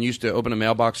when you used to open a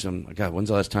mailbox, and God, when's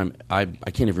the last time I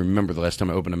can't even remember the last time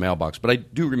I opened a mailbox, but I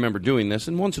do remember doing this,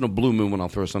 and once in a blue moon when I'll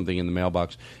throw something in the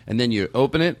mailbox, and then you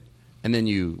open it, and then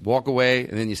you walk away,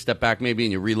 and then you step back maybe,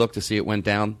 and you relook to see it went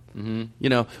down. Mm-hmm. You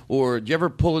know, or do you ever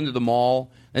pull into the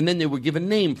mall? And then they would give a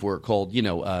name for it called,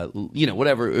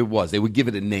 whatever it was. They would give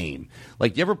it a name.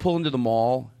 Like, do you ever pull into the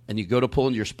mall and you go to pull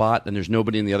into your spot and there's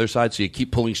nobody on the other side, so you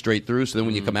keep pulling straight through, so then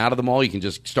when you come out of the mall, you can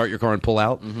just start your car and pull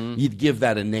out? You'd give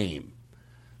that a name.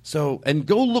 So, and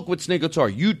go look what sniglets are.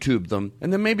 YouTube them,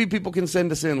 and then maybe people can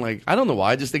send us in. Like, I don't know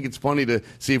why. I just think it's funny to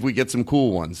see if we get some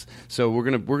cool ones. So we're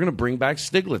gonna bring back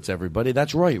sniglets, everybody.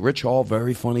 That's right. Rich Hall,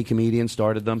 very funny comedian,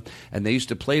 started them, and they used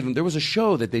to play them. There was a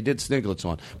show that they did sniglets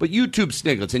on. But YouTube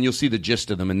sniglets, and you'll see the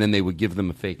gist of them, and then they would give them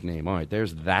a fake name. All right,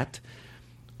 there's that.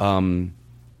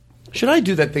 Should I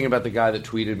do that thing about the guy that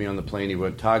tweeted me on the plane? He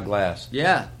wrote Todd Glass.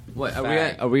 Yeah. What,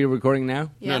 are we recording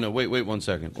now? Yeah. No, wait 1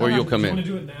 second. Or you'll come in. Do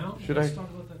you want to do it now? Should Let's I? talk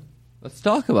about that. Let's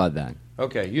talk about that.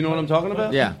 Okay, you know what I'm talking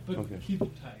about? Yeah. But Okay. keep it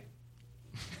tight.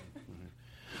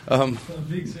 I'm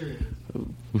being serious.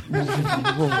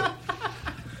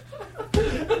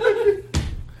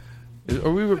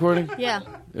 Are we recording? Yeah.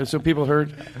 So people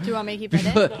heard? Do you want me to keep it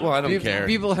in? Well, I don't care.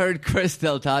 People heard Chris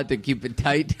tell Todd to keep it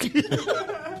tight.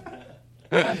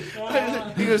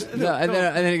 He goes, no, and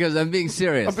then he goes, I'm being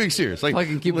serious. I'm being serious. Like,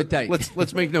 fucking keep it tight.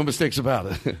 Let's make no mistakes about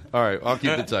it. All right, I'll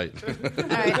keep it tight.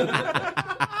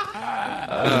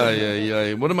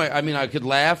 Yeah. What am I? I mean, I could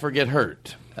laugh or get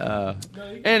hurt.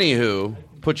 Anywho,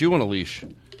 put you on a leash.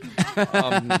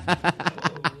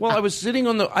 Well, I was sitting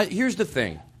on the. Here's the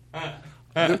thing.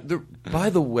 By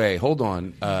the way, hold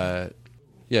on.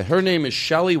 Yeah, her name is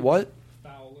Shelley. What?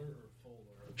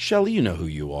 Shelley, you know who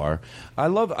you are. I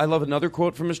love another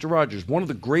quote from Mr. Rogers. One of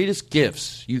the greatest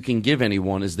gifts you can give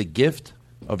anyone is the gift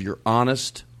of your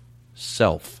honest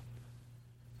self.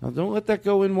 Now, don't let that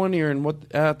go in one ear and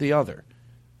out the other.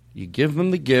 You give them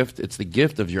the gift. It's the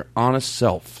gift of your honest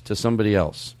self to somebody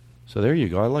else. So there you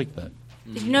go. I like that.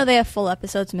 Did you know they have full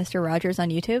episodes of Mr. Rogers on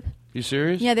YouTube? You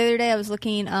serious? Yeah, the other day I was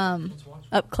looking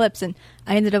up clips, and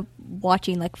I ended up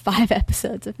watching like 5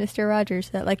 episodes of Mr.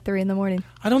 Rogers at like 3 in the morning.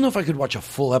 I don't know if I could watch a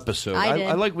full episode.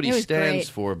 I like what he stands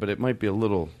for, but it might be a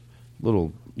little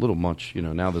much. You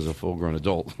know, now there's a full-grown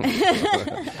adult,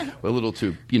 a little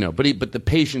too. You know, but the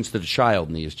patience that a child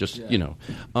needs, just you know.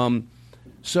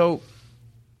 So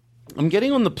I'm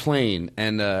getting on the plane,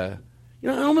 and I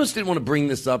almost didn't want to bring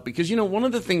this up because one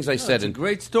of the things I said. It's a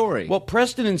great story. Well,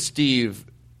 Preston and Steve,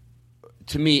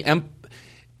 to me,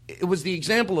 it was the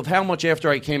example of how much after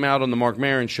I came out on the Marc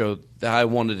Maron show that I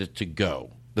wanted it to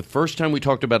go. The first time we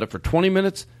talked about it for 20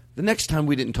 minutes, the next time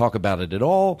we didn't talk about it at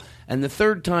all, and the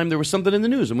third time there was something in the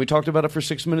news and we talked about it for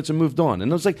 6 minutes and moved on.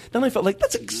 And then I felt like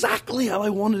that's exactly how I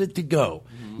wanted it to go.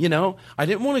 Mm-hmm. I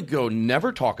didn't want to go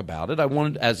never talk about it. I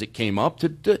wanted, as it came up,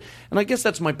 to and I guess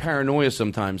that's my paranoia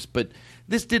sometimes, but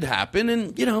this did happen,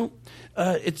 and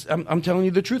I'm telling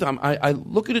you the truth. I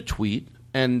look at a tweet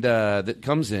and that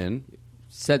comes in.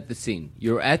 Set the scene.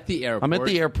 You're at the airport. I'm at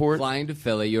the airport. Flying to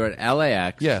Philly. You're at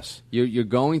LAX. Yes. You're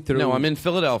going through. No, I'm in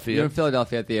Philadelphia. You're in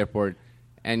Philadelphia at the airport,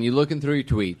 and you're looking through your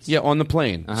tweets. Yeah, on the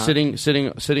plane,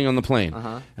 sitting on the plane,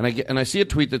 and I see a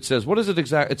tweet that says, "What is it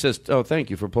exactly?" It says, "Oh, thank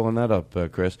you for pulling that up,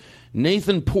 Chris."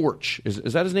 Nathan Porch is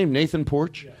that his name? Nathan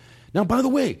Porch. Yeah. Now, by the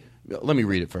way, let me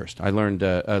read it first. I learned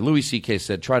Louis C.K.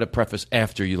 said, "Try to preface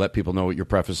after you let people know what you're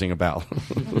prefacing about."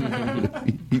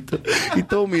 He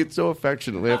told me it so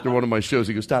affectionately after one of my shows.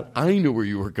 He goes, "Todd, I knew where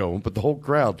you were going, but the whole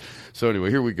crowd." So anyway,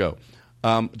 here we go.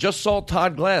 Just saw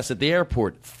Todd Glass at the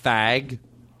airport. Fag.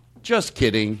 Just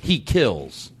kidding. He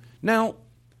kills. Now,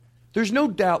 there's no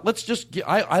doubt. Let's just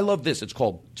I love this. It's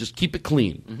called just keep it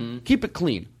clean. Mm-hmm. Keep it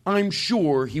clean. I'm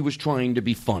sure he was trying to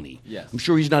be funny. Yes. I'm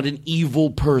sure he's not an evil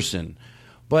person.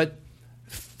 But,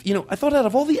 I thought out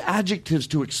of all the adjectives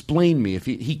to explain me if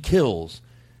he kills,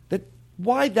 that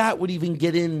why that would even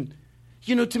get in.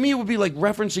 To me it would be like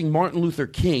referencing Martin Luther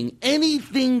King.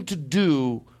 Anything to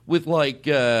do with, like,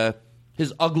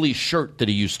 his ugly shirt that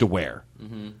he used to wear.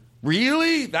 Mm-hmm.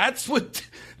 Really? That's what.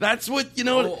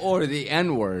 Or the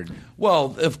N-word.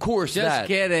 Well, of course. Just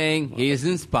kidding. He's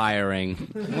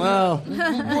inspiring. Well,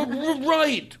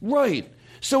 right.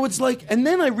 So it's like, and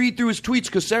then I read through his tweets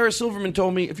because Sarah Silverman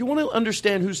told me if you want to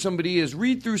understand who somebody is,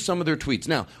 read through some of their tweets.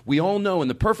 Now, we all know in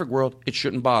the perfect world it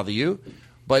shouldn't bother you,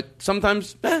 but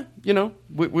sometimes, we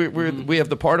have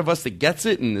the part of us that gets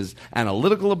it and is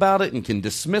analytical about it and can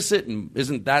dismiss it and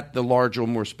isn't that the larger,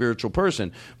 more spiritual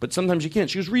person. But sometimes you can't.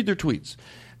 She goes, read their tweets.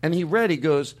 And he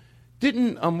goes,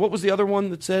 what was the other one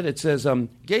that said? It says,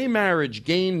 gay marriage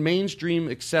gained mainstream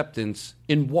acceptance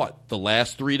in what, the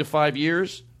last 3 to 5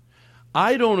 years?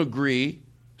 I don't agree,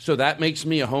 so that makes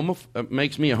me a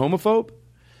homophobe?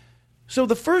 So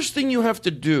the first thing you have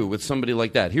to do with somebody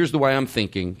like that, here's the way I'm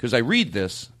thinking, because I read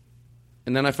this,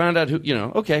 and then I found out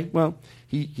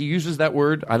he uses that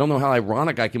word. I don't know how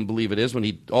ironic I can believe it is when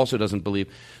he also doesn't believe.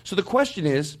 So the question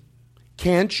is,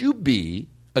 can't you be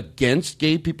against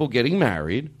gay people getting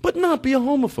married, but not be a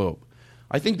homophobe?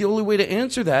 I think the only way to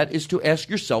answer that is to ask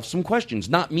yourself some questions,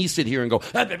 not me sit here and go,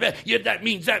 that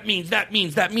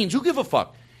means. Who give a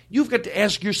fuck? You've got to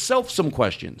ask yourself some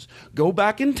questions. Go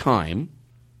back in time.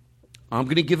 I'm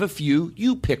going to give a few.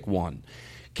 You pick one.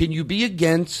 Can you be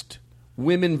against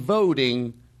women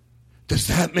voting? Does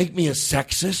that make me a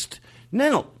sexist?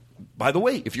 Now, by the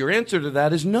way, if your answer to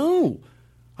that is no,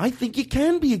 I think you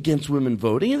can be against women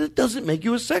voting and it doesn't make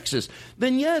you a sexist,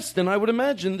 then yes, then I would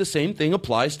imagine the same thing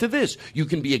applies to this. You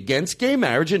can be against gay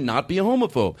marriage and not be a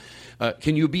homophobe.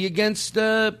 Can you be against,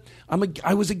 I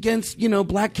was against,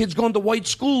 black kids going to white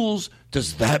schools.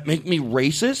 Does that make me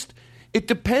racist? It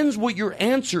depends what your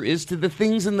answer is to the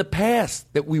things in the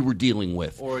past that we were dealing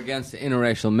with. Or against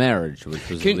interracial marriage, which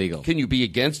was illegal. Can you be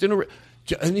against interracial?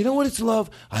 And you know what? It's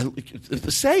love.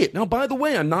 Say it. Now, by the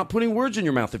way, I'm not putting words in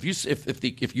your mouth. If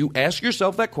you ask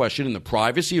yourself that question in the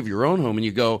privacy of your own home and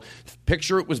you go,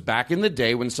 picture it was back in the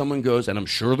day when someone goes, and I'm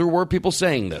sure there were people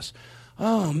saying this,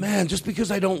 oh, man, just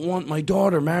because I don't want my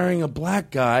daughter marrying a black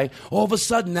guy, all of a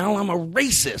sudden now I'm a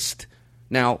racist.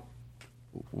 Now,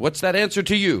 what's that answer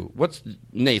to you? What's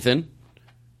Nathan?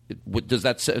 Does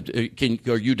that say,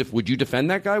 would you defend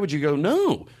that guy? Would you go,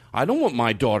 no, I don't want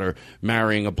my daughter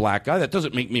marrying a black guy. That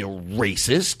doesn't make me a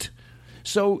racist.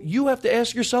 So you have to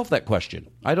ask yourself that question.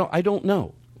 I don't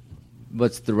know.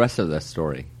 What's the rest of that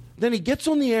story? Then he gets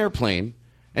on the airplane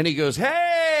and he goes,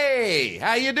 hey,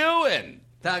 how you doing?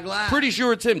 Todd Glass. Pretty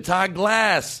sure it's him, Todd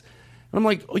Glass. And I'm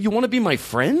like, oh, you want to be my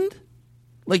friend?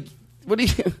 Like, what do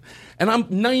you... And I'm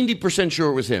 90% sure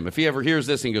it was him. If he ever hears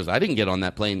this and goes, I didn't get on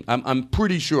that plane, I'm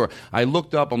pretty sure. I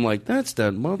looked up, I'm like, that's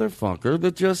that motherfucker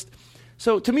that just...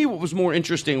 So to me, what was more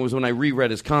interesting was when I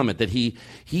reread his comment that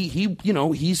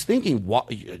he's thinking,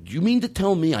 what, you mean to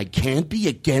tell me I can't be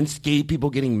against gay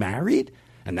people getting married?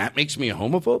 And that makes me a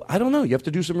homophobe? I don't know. You have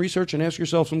to do some research and ask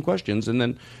yourself some questions and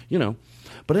then,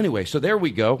 But anyway, so there we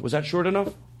go. Was that short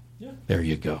enough? Yeah. There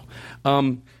you go.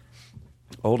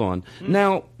 Hold on.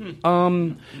 Now,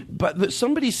 but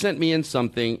somebody sent me in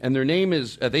something, and their name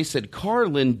is, they said,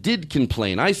 Carlin did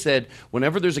complain. I said,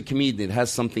 whenever there's a comedian that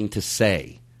has something to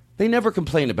say, they never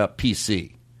complain about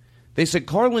PC. They said,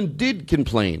 Carlin did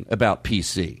complain about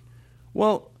PC.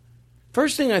 Well,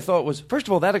 first thing I thought was, first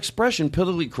of all, that expression,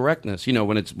 politically correctness,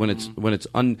 when it's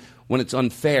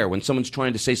unfair, when someone's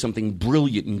trying to say something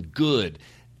brilliant and good,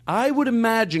 I would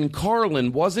imagine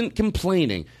Carlin wasn't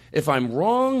complaining. If I'm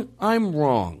wrong, I'm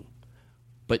wrong.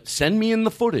 But send me in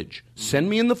the footage. Send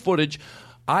me in the footage.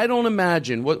 I don't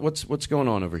imagine what's going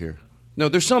on over here. No,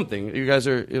 there's something. You guys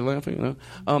are laughing.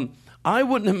 No? I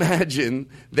wouldn't imagine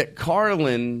that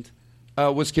Carlin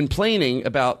was complaining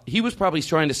about. He was probably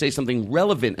trying to say something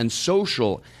relevant and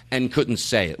social and couldn't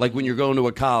say it. Like when you're going to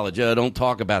a college, don't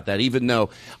talk about that. Even though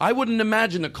I wouldn't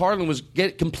imagine that Carlin was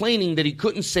complaining that he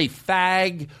couldn't say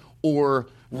fag or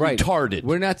retarded.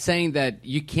 We're not saying that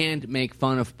you can't make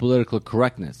fun of political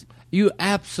correctness. You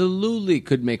absolutely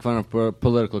could make fun of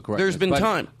political correctness. There's been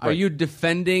time. Are you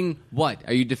defending what?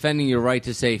 Are you defending your right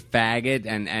to say faggot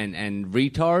and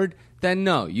retard? Then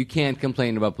no, you can't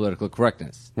complain about political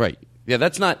correctness. Right. Yeah,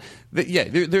 that's not. Yeah,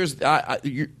 there's.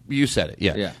 You said it.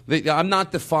 Yeah. I'm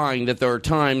not defying that there are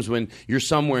times when you're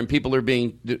somewhere and people are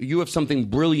being. You have something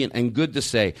brilliant and good to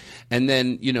say, and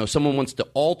then someone wants to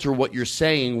alter what you're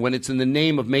saying when it's in the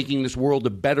name of making this world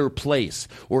a better place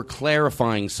or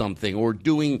clarifying something or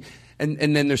doing.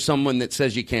 And then there's someone that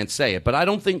says you can't say it. But I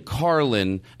don't think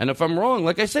Carlin, and if I'm wrong,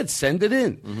 like I said, send it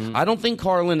in. Mm-hmm. I don't think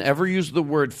Carlin ever used the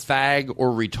word fag or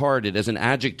retarded as an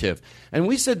adjective. And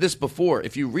we said this before.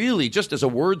 If you really, just as a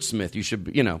wordsmith, you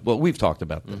should, well, we've talked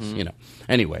about this, Mm-hmm.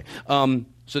 Anyway,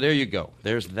 so there you go.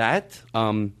 There's that.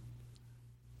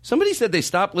 Somebody said they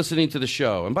stopped listening to the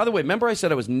show. And by the way, remember I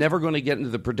said I was never going to get into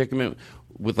the predicament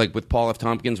with Paul F.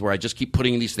 Tompkins where I just keep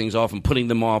putting these things off and putting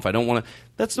them off. I don't want to.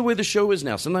 That's the way the show is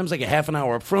now. Sometimes like a half an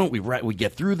hour up front, we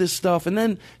get through this stuff. And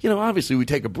then, obviously we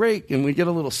take a break and we get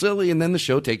a little silly and then the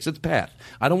show takes its path.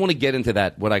 I don't want to get into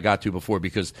that, what I got to before,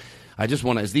 because I just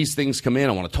want to, as these things come in,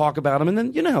 I want to talk about them. And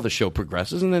then, how the show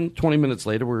progresses. And then 20 minutes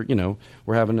later, we're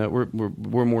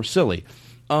more silly.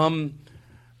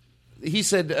 He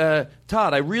said,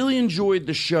 Todd, I really enjoyed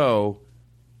the show.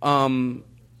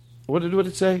 What did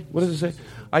it say? What does it say?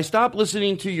 I stopped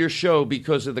listening to your show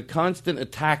because of the constant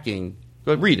attacking.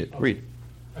 Go ahead, read it.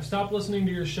 I stopped listening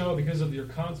to your show because of your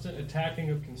constant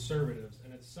attacking of conservatives,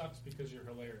 and it sucks because you're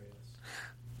hilarious.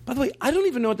 By the way, I don't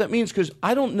even know what that means because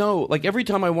I don't know. Like every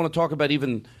time I want to talk about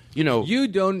even, You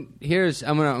don't.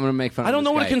 I'm gonna make fun of this guy. I don't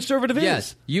know what a conservative is.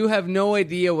 Yes, you have no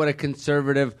idea what a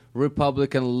conservative,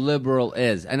 Republican, liberal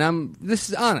is. And this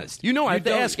is honest. I have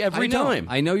to ask every time.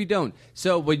 I know you don't.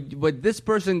 So what this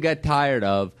person got tired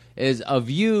of is of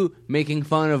you making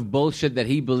fun of bullshit that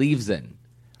he believes in.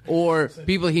 Or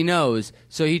people he knows,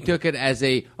 so he took it as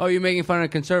you're making fun of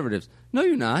conservatives. No,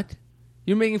 you're not.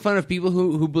 You're making fun of people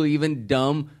who believe in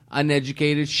dumb,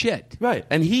 uneducated shit. Right.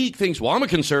 And he thinks, well, I'm a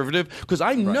conservative because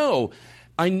I know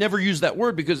I never use that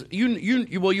word because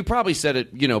you probably said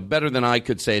it, better than I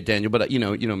could say it, Daniel, but you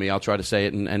know me, I'll try to say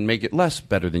it and make it less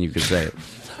better than you could say it.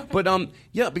 But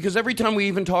because every time we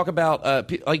even talk about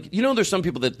there's some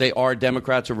people that they are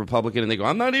Democrats or Republican and they go,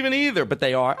 I'm not even either, but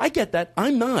they are. I get that.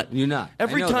 I'm not. You're not.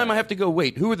 Every time I have to go,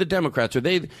 wait, who are the Democrats? Are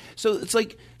they? So it's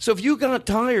like, so if you got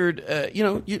tired,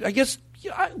 I guess,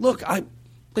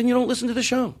 then you don't listen to the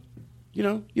show. You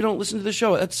don't listen to the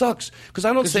show. That sucks because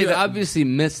I don't say that. You obviously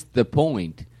missed the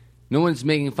point. No one's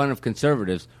making fun of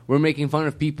conservatives. We're making fun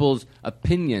of people's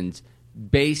opinions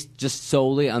based just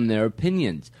solely on their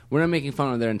opinions. We're not making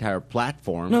fun of their entire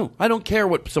platform. No, I don't care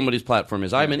what somebody's platform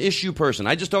is. I'm an issue person.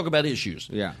 I just talk about issues.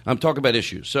 Yeah. I'm talking about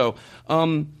issues. So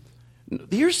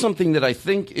here's something that I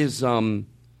think is,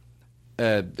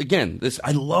 again,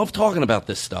 I love talking about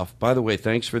this stuff. By the way,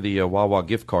 thanks for the Wawa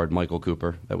gift card, Michael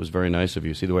Cooper. That was very nice of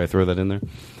you. See the way I throw that in there?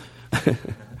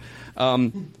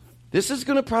 This is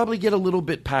going to probably get a little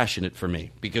bit passionate for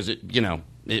me because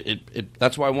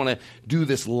that's why I want to do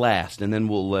this last, and then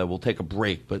we'll take a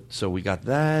break. But so we got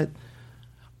that.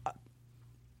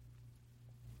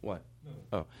 What?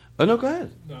 No. Oh no, go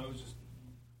ahead. No, I was just.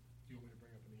 Do you want me to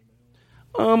bring up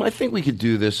an email? I think we could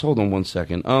do this. Hold on one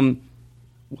second.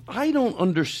 I don't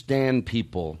understand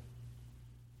people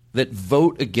that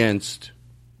vote against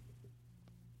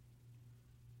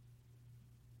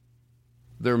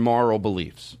their moral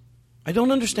beliefs. I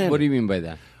don't understand. What do you mean by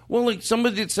that? Well, like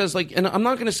somebody that says, and I'm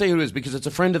not going to say who it is because it's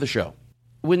a friend of the show.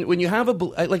 When you have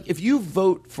if you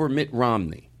vote for Mitt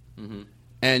Romney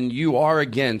and you are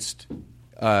against,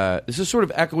 this is sort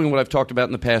of echoing what I've talked about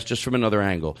in the past, just from another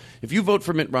angle. If you vote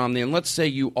for Mitt Romney, and let's say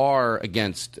you are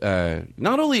against,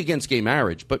 not only against gay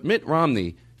marriage, but Mitt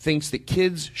Romney thinks that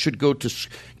kids should go to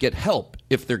get help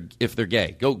if they're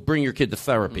gay. Go bring your kid to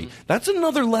therapy. That's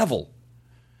another level.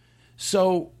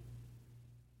 So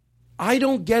I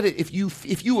don't get it.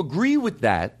 If you agree with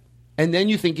that, and then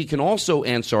you think he can also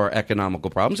answer our economical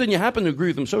problems, and you happen to agree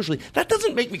with him socially, that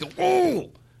doesn't make me go,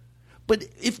 oh. But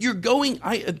if you're going,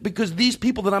 because these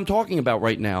people that I'm talking about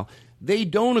right now, they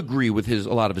don't agree with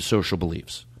a lot of his social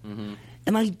beliefs.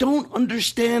 And I don't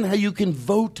understand how you can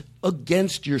vote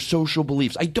against your social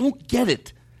beliefs. I don't get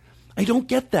it. I don't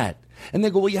get that. And they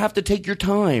go, well, you have to take your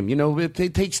time.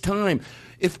 It takes time.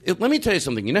 Let me tell you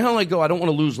something. You know how I go, I don't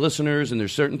want to lose listeners, and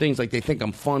there's certain things like they think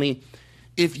I'm funny.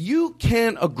 If you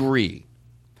can't agree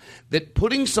that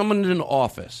putting someone in an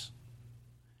office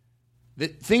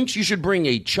that thinks you should bring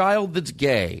a child that's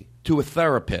gay to a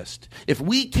therapist, if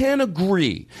we can't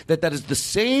agree that that is the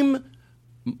same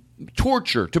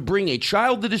torture to bring a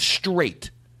child that is straight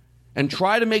and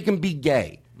try to make him be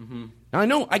gay.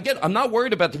 Now, I'm not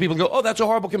worried about the people who go, oh, that's a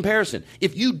horrible comparison.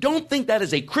 If you don't think that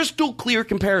is a crystal clear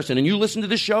comparison and you listen to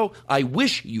this show, I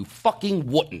wish you fucking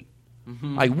wouldn't.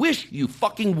 I wish you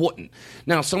fucking wouldn't.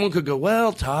 Now, someone could go,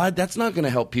 well, Todd, that's not going to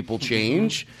help people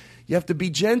change. You have to be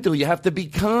gentle. You have to be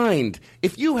kind.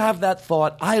 If you have that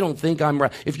thought, I don't think I'm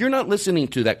right. If you're not listening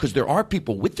to that, because there are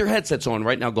people with their headsets on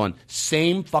right now going,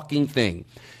 same fucking thing.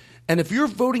 And if you're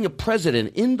voting a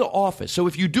president into office, so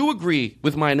if you do agree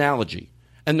with my analogy,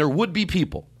 and there would be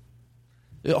people.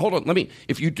 Hold on,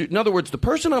 in other words, the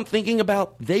person I'm thinking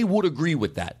about, they would agree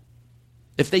with that.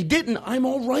 If they didn't, I'm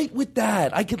all right with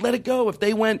that. I could let it go if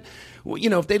they went,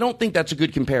 if they don't think that's a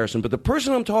good comparison. But the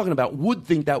person I'm talking about would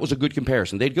think that was a good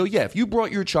comparison. They'd go, yeah, if you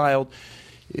brought your child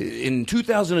in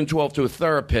 2012 to a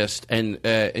therapist and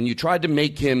you tried to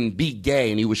make him be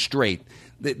gay and he was straight,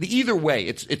 either way,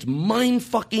 it's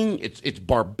mind-fucking, it's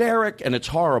barbaric, and it's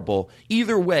horrible.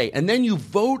 Either way. And then you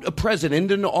vote a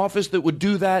president into office that would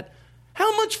do that.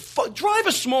 How much drive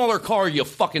a smaller car, you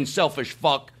fucking selfish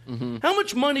fuck. How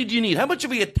much money do you need? How much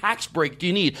of a tax break do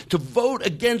you need to vote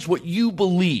against what you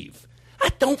believe? I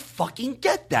don't fucking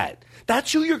get that.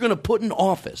 That's who you're going to put in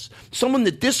office. Someone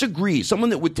that disagrees.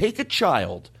 Someone that would take a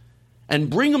child and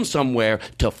bring him somewhere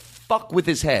to fuck with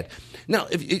his head. Now,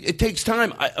 if it takes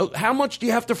time. How much do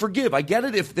you have to forgive? I get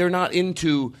it if they're not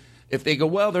if they go,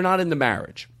 well, they're not into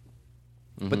marriage.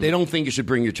 But they don't think you should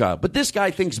bring your child. But this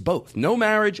guy thinks both. No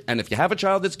marriage, and if you have a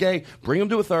child that's gay, bring him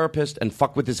to a therapist and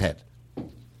fuck with his head.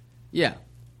 Yeah.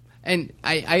 And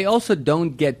I also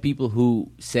don't get people who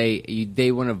say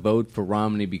they want to vote for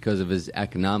Romney because of his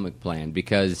economic plan,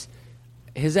 because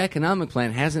his economic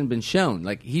plan hasn't been shown.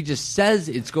 Like, he just says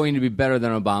it's going to be better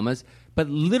than Obama's, but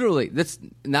literally, that's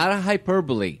not a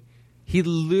hyperbole. He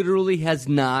literally has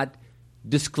not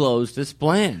disclosed this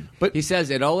plan. But he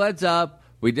says it all adds up.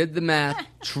 We did the math.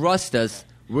 Trust us.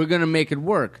 We're going to make it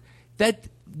work. That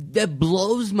that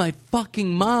blows my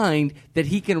fucking mind that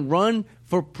he can run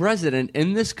for president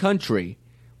in this country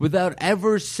without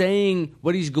ever saying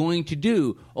what he's going to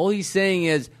do. All he's saying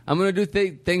is, I'm going to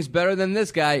do things better than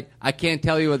this guy. I can't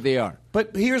tell you what they are.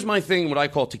 But here's my thing, what I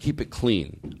call to keep it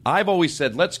clean. I've always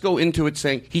said, let's go into it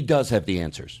saying he does have the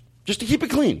answers. Just to keep it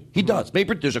clean. He does.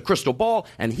 Maybe there's a crystal ball,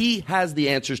 and he has the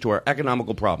answers to our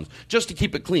economical problems. Just to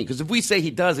keep it clean. Because if we say he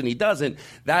does and he doesn't,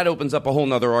 that opens up a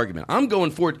whole other argument. I'm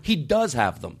going for it. He does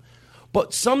have them.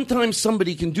 But sometimes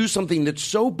somebody can do something that's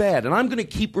so bad, and I'm going to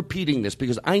keep repeating this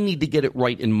because I need to get it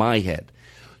right in my head.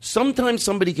 Sometimes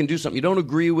somebody can do something you don't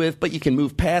agree with, but you can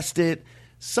move past it.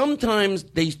 Sometimes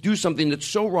they do something that's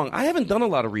so wrong. I haven't done a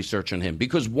lot of research on him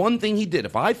because one thing he did,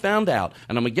 if I found out,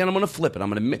 and I'm going to flip it. I'm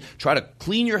going to try to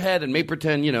clean your head and make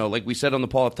pretend, like we said on the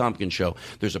Paul F. Tompkins show.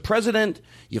 There's a president.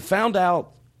 You found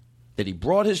out that he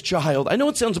brought his child. I know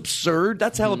it sounds absurd.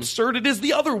 That's how absurd it is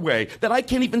the other way, that I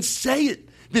can't even say it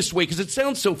this way because it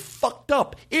sounds so fucked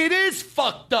up. It is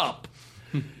fucked up.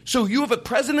 So you have a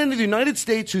president of the United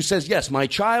States who says, yes, my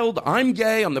child, I'm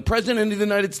gay, I'm the president of the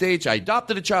United States, I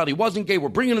adopted a child, he wasn't gay, we're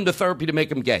bringing him to therapy to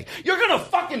make him gay. You're going to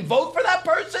fucking vote for that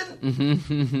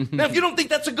person? Now, if you don't think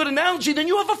that's a good analogy, then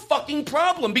you have a fucking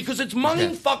problem because it's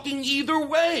money fucking either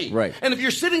way. Right. And if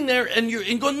you're sitting there and you're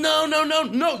going,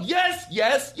 no,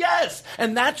 yes,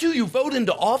 and that's who you vote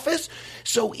into office,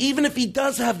 so even if he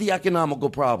does have the economical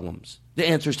problems, the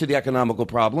answers to the economical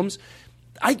problems,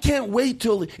 I can't wait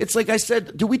till it's like I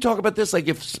said. Do we talk about this? Like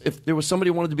if there was somebody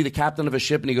who wanted to be the captain of a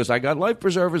ship and he goes, I got life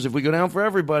preservers if we go down for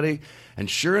everybody. And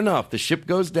sure enough, the ship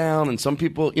goes down and some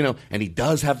people, and he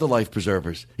does have the life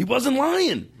preservers. He wasn't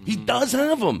lying. He does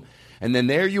have them. And then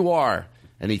there you are.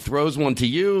 And he throws one to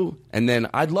you. And then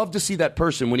I'd love to see that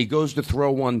person when he goes to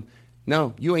throw one.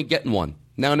 No, you ain't getting one.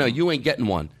 No, you ain't getting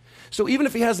one. So even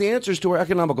if he has the answers to our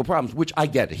economical problems, which I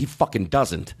get it, he fucking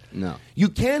doesn't. No. You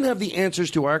can't have the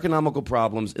answers to our economical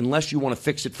problems unless you want to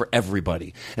fix it for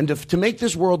everybody. And to make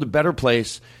this world a better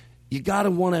place, you got to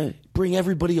want to bring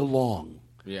everybody along.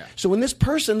 Yeah. So when this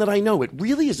person that I know, it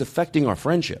really is affecting our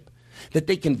friendship, that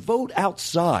they can vote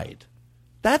outside.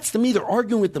 That's to me, they're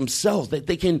arguing with themselves, that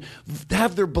they can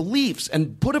have their beliefs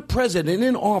and put a president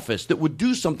in office that would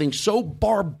do something so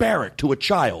barbaric to a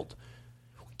child.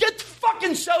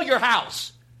 Fucking sell your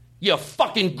house, you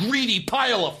fucking greedy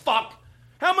pile of fuck.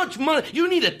 How much money? You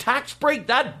need a tax break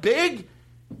that big?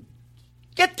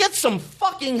 Get some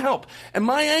fucking help. And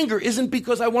my anger isn't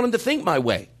because I want him to think my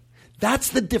way. That's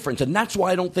the difference, and that's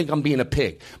why I don't think I'm being a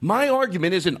pig. My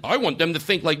argument isn't I want them to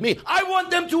think like me. I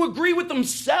want them to agree with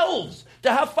themselves,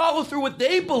 to have follow through what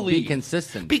they believe. Be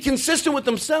consistent. Be consistent with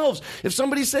themselves. If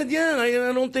somebody said, I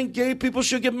don't think gay people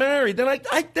should get married, then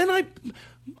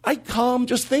I calm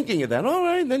just thinking of that. All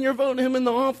right, then you're voting him in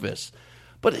the office.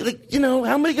 But,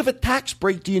 how big of a tax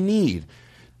break do you need?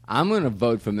 I'm going to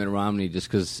vote for Mitt Romney just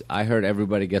because I heard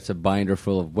everybody gets a binder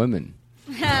full of women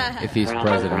if he's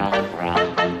president.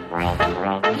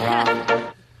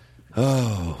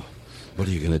 Oh, what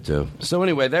are you going to do? So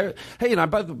anyway,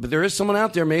 there is someone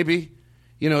out there maybe.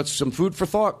 It's some food for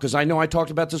thought because I know I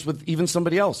talked about this with even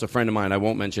somebody else, a friend of mine. I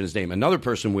won't mention his name. Another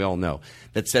person we all know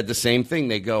that said the same thing.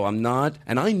 They go, I'm not.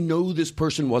 And I know this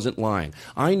person wasn't lying.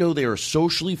 I know they are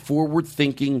socially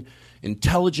forward-thinking,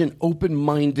 intelligent,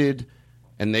 open-minded,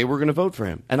 and they were going to vote for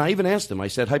him. And I even asked them. I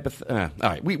said, all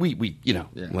right,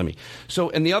 let me.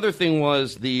 So, and the other thing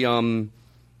was we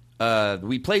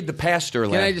played the pastor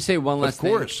last. Can I just say one last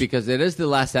thing? Because it is the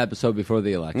last episode before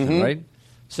the election, right?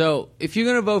 So if you're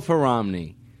going to vote for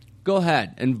Romney, go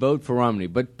ahead and vote for Romney.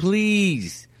 But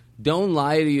please don't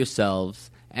lie to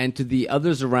yourselves and to the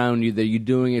others around you that you're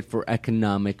doing it for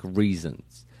economic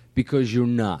reasons. Because you're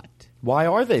not. Why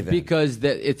are they then? Because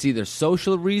it's either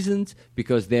social reasons,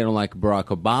 because they don't like Barack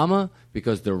Obama,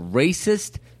 because they're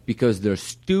racist, because they're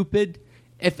stupid.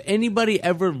 If anybody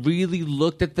ever really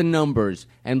looked at the numbers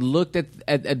and looked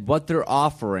at what they're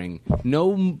offering,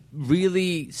 no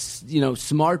really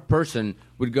smart person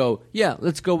would go, yeah,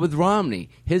 let's go with Romney.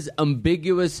 His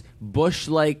ambiguous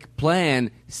Bush-like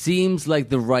plan seems like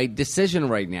the right decision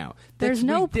right now. There's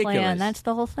no plan. That's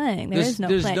the whole thing. There's no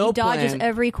plan. He dodges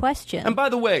every question. And by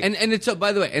the way, and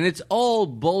it's all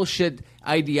bullshit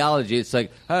ideology. It's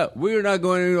like, we're not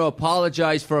going to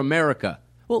apologize for America.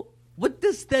 What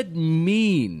does that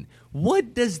mean?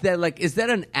 What does that, is that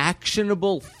an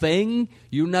actionable thing?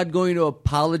 You're not going to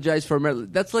apologize for America?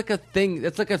 That's like a thing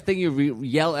you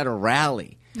yell at a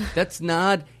rally. That's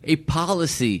not a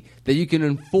policy that you can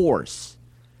enforce.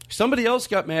 Somebody else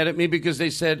got mad at me because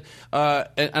they said,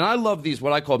 and I love these,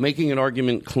 what I call making an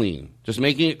argument clean. Just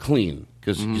making it clean.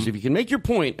 Because if you can make your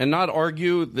point and not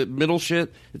argue the middle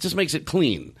shit, it just makes it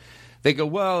clean. They go,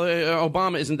 well,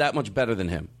 Obama isn't that much better than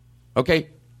him. Okay,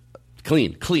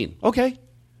 clean. Okay,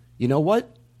 you know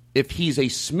what? If he's a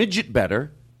smidget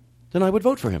better, then I would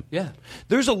vote for him. Yeah.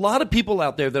 There's a lot of people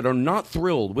out there that are not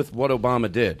thrilled with what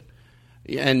Obama did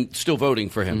and still voting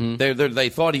for him. They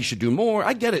thought he should do more.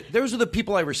 I get it. Those are the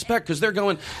people I respect because they're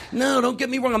going, no, don't get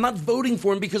me wrong. I'm not voting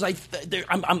for him because I'm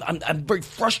very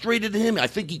frustrated at him. I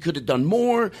think he could have done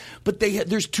more. But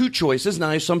there's two choices.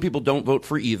 Now, some people don't vote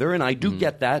for either, and I do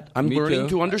get that. I'm Me learning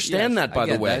too. to understand Yes, that, by I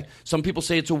the get way. that. Some people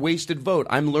say it's a wasted vote.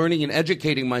 I'm learning and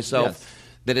educating myself. Yes.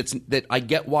 That I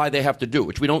get why they have to do it,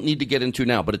 which we don't need to get into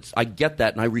now. But I get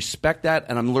that, and I respect that,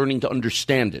 and I'm learning to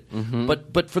understand it.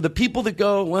 But for the people that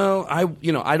go, well, I'm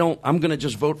going to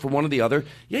just vote for one or the other.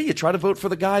 Yeah, you try to vote for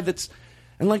the guy that's,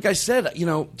 and like I said,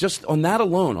 just on that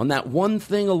alone, on that one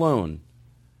thing alone,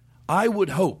 I would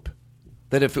hope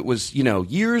that if it was,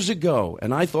 years ago,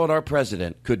 and I thought our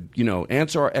president could,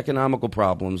 answer our economical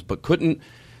problems, but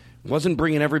wasn't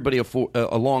bringing everybody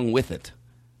along with it.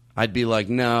 I'd be like,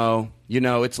 no,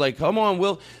 it's like, come on,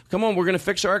 we're going to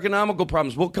fix our economical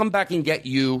problems. We'll come back and get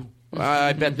you.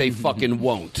 I bet they fucking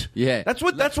won't. Yeah. That's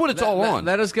what it's all on.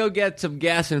 Let us go get some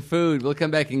gas and food. We'll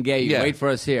come back and get you. Yeah. Wait for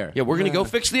us here. Yeah, we're going to go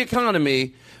fix the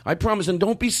economy. I promise, and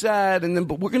don't be sad.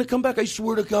 But we're going to come back. I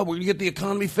swear to God, we're going to get the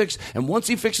economy fixed. And once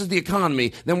he fixes the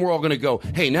economy, then we're all going to go,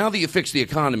 hey, now that you fixed the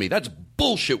economy, that's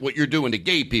bullshit what you're doing to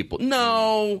gay people.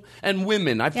 No, and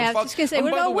women. I was just going to say,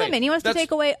 what about women? He wants to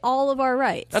take away all of our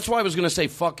rights. That's why I was going to say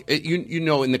fuck.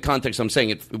 In the context I'm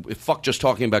saying it, fuck just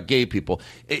talking about gay people.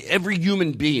 Every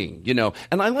human being,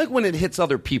 And I like when it hits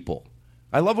other people.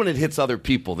 I love when it hits other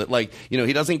people that,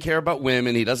 he doesn't care about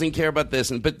women, he doesn't care about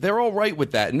this, but they're all right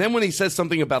with that. And then when he says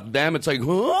something about them, it's like,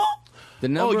 huh? The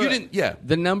number, you didn't, yeah.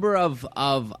 The number of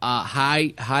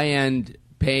high-end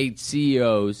paid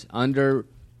CEOs under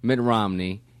Mitt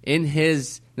Romney in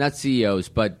his, not CEOs,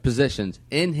 but positions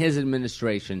in his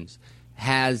administrations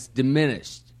has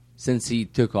diminished since he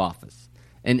took office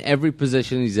in every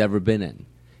position he's ever been in.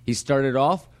 He started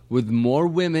off with more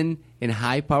women in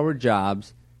high-powered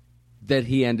jobs that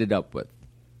he ended up with.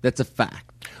 That's a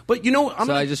fact. But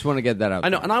I just want to get that out. I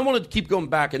know, and I want to keep going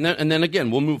back, and then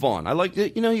again we'll move on. I like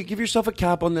that. You give yourself a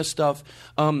cap on this stuff.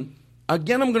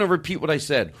 Again, I'm going to repeat what I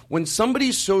said. When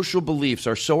somebody's social beliefs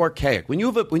are so archaic,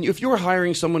 if you're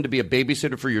hiring someone to be a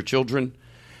babysitter for your children,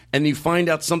 and you find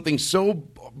out something so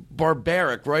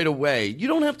barbaric right away, you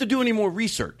don't have to do any more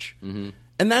research.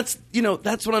 And that's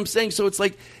what I'm saying. So it's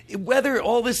like, whether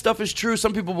all this stuff is true,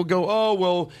 some people will go, oh,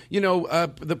 well,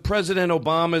 the President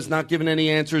Obama is not giving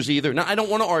any answers either. Now, I don't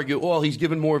want to argue, well, he's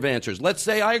given more of answers. Let's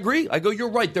say I agree. I go,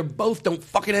 you're right. They're both don't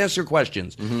fucking answer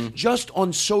questions. Just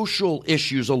on social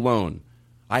issues alone,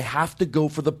 I have to go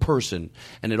for the person.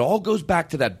 And it all goes back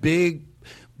to that big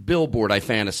billboard I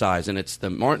fantasize. And it's the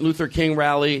Martin Luther King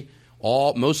rally,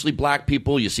 mostly black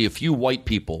people. You see a few white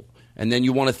people. And then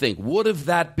you want to think, would have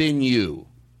that been you?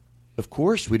 Of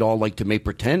course, we'd all like to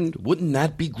pretend. Wouldn't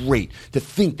that be great to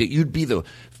think that you'd be the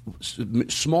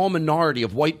small minority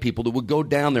of white people that would go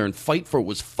down there and fight for what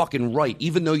was fucking right,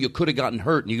 even though you could have gotten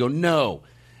hurt? And you go, no.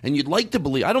 And you'd like to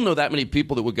believe, I don't know that many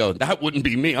people that would go, that wouldn't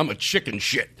be me. I'm a chicken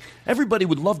shit. Everybody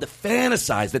would love to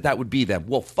fantasize that would be them.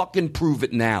 Well, fucking prove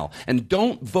it now. And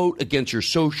don't vote against your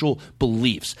social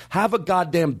beliefs. Have a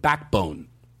goddamn backbone.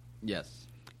 Yes.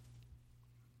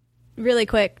 Really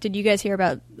quick, did you guys hear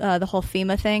about the whole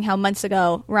FEMA thing? How months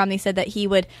ago Romney said that he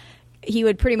would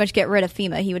pretty much get rid of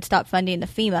FEMA. He would stop funding the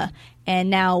FEMA. And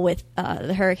now with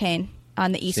the hurricane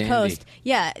on the East Sandy. Coast,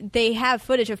 they have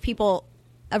footage of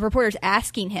reporters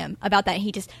asking him about that. And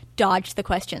he just dodged the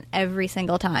question every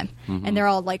single time. And they're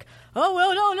all like, oh,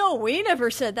 well, no, we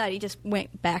never said that. He just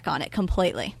went back on it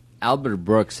completely. Albert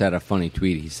Brooks had a funny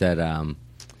tweet. He said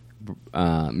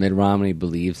Mitt Romney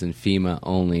believes in FEMA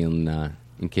only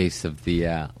in case of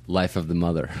the life of the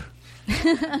mother.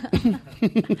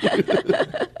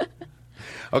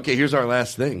 Okay, here's our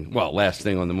last thing. Well, last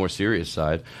thing on the more serious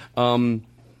side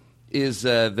is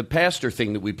the pastor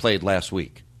thing that we played last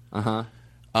week. Let's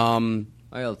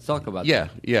talk about that.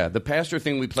 Yeah. The pastor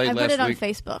thing we played last week. I put it on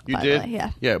Facebook, You by did? the way,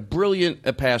 yeah. Yeah, brilliant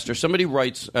pastor. Somebody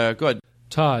writes, go ahead.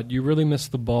 Todd, you really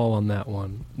missed the ball on that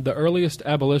one. The earliest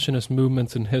abolitionist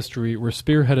movements in history were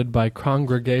spearheaded by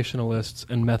Congregationalists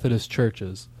and Methodist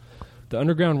churches. The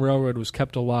Underground Railroad was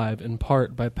kept alive in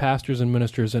part by pastors and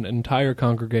ministers and entire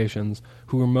congregations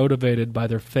who were motivated by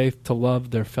their faith to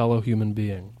love their fellow human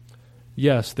being.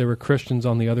 Yes, there were Christians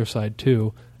on the other side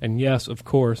too, and yes, of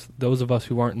course, those of us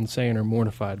who aren't insane are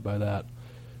mortified by that.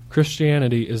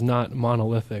 Christianity is not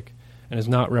monolithic and is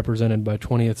not represented by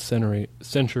 20th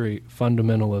century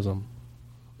fundamentalism.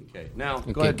 Okay, now,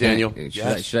 go ahead, Daniel.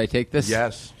 Should I take this?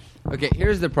 Yes. Okay,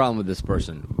 here's the problem with this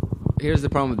person. Here's the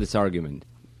problem with this argument.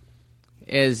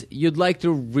 Is you'd like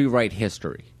to rewrite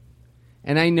history.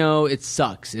 And I know it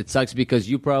sucks. It sucks because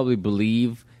you probably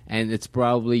believe, and it's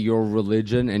probably your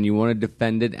religion, and you want to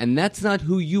defend it, and that's not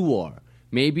who you are.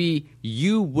 Maybe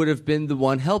you would have been the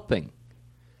one helping.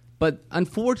 But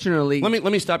unfortunately... Let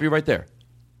me stop you right there.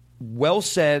 Well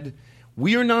said.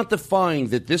 We are not defying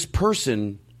that this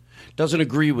person doesn't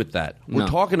agree with that. We're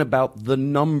talking about the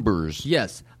numbers.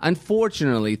 Yes.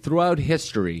 Unfortunately, throughout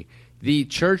history, the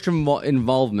church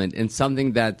involvement in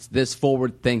something that's this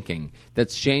forward-thinking,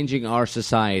 that's changing our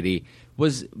society,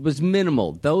 was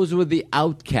minimal. Those were the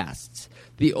outcasts.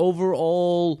 The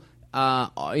overall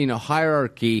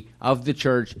hierarchy of the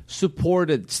church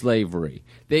supported slavery.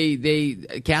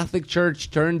 Catholic Church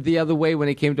turned the other way when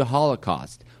it came to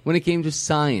Holocaust, when it came to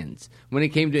science, when it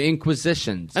came to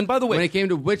inquisitions. And by the way, when it came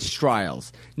to witch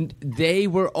trials, they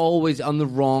were always on the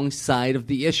wrong side of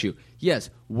the issue. Yes,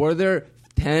 were there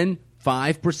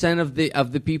 5%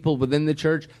 of the people within the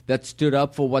church that stood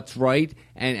up for what's right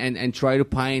and try to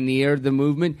pioneer the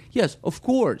movement? Yes, of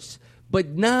course. But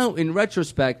now, in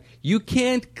retrospect, you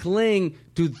can't cling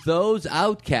to those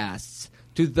outcasts,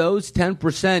 to those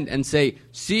 10%, and say,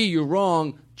 see, you're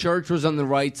wrong, church was on the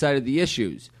right side of the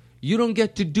issues. You don't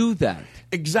get to do that.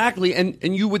 Exactly, and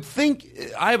you would think,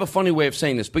 I have a funny way of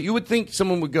saying this, but you would think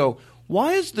someone would go,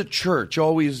 why is the church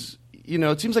always...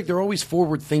 it seems like they're always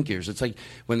forward thinkers. It's like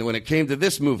when it came to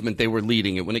this movement, they were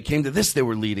leading it. When it came to this, they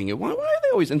were leading it. Why are they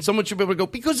always? And someone should be able to go,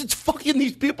 because it's fucking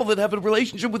these people that have a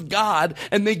relationship with God,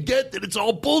 and they get that it's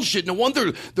all bullshit. No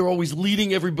wonder they're always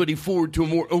leading everybody forward to a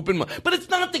more open mind. But it's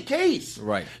not the case.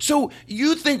 Right. So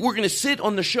you think we're going to sit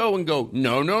on the show and go,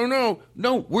 no.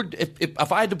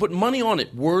 If I had to put money on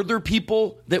it, were there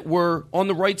people that were on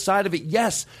the right side of it?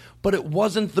 Yes. But it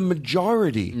wasn't the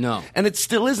majority. No. And it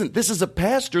still isn't. This is a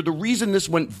pastor. The reason this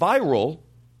went viral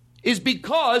is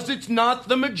because it's not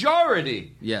the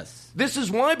majority. Yes. This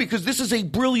is why, because this is a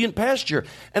brilliant pastor.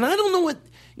 And I don't know what,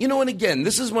 and again,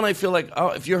 this is when I feel like,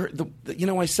 if you're,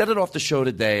 I said it off the show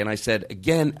today, and I said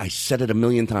it a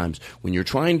million times. When you're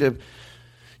trying to,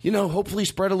 hopefully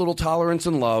spread a little tolerance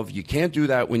and love, you can't do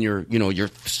that when you're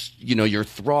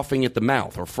frothing at the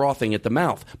mouth or frothing at the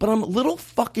mouth. But I'm a little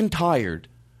fucking tired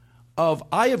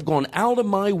I have gone out of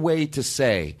my way to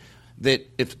say that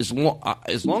as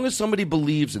long as somebody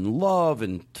believes in love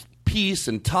and peace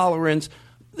and tolerance,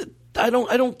 I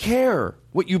don't care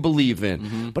what you believe in.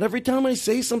 Mm-hmm. But every time I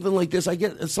say something like this, I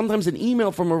get sometimes an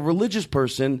email from a religious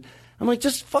person. I'm like,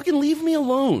 just fucking leave me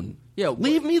alone. Yeah,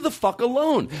 leave me the fuck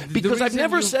alone. Because I've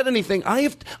never said anything.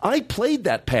 I played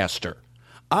that pastor.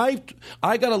 I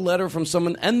got a letter from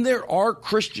someone, and there are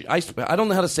Christian. I don't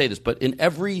know how to say this, but in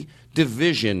every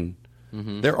division.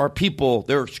 Mm-hmm. There are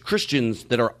Christians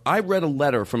that are, I read a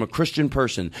letter from a Christian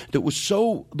person that was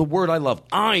the word I love,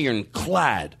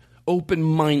 ironclad,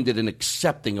 open-minded and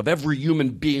accepting of every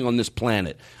human being on this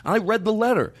planet. I read the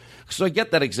letter, so I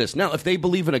get that exists. Now, if they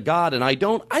believe in a God and I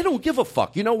don't give a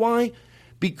fuck. You know why?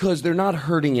 Because they're not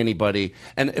hurting anybody.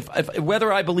 And if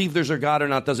whether I believe there's a God or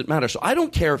not doesn't matter. So I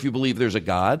don't care if you believe there's a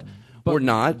God or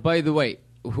not. By the way,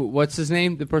 what's his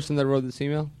name, the person that wrote this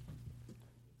email?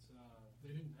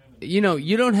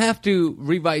 You don't have to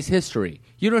revise history.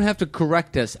 You don't have to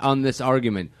correct us on this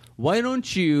argument. Why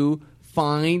don't you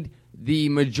find the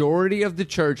majority of the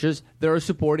churches that are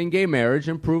supporting gay marriage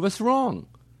and prove us wrong?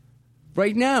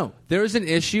 Right now. There is an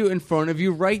issue in front of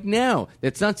you right now.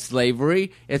 It's not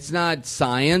slavery. It's not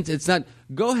science. It's not...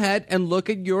 Go ahead and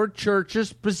look at your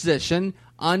church's position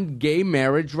on gay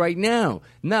marriage right now.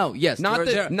 Now, yes, there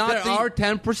are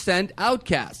 10%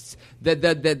 outcasts.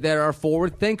 That are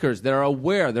forward thinkers, that are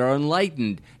aware, that are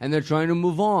enlightened, and they're trying to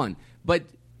move on. But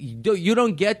you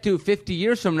don't get to 50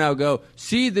 years from now go,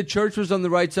 see, the church was on the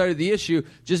right side of the issue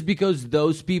just because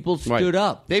those people stood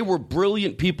up. They were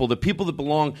brilliant people. The people that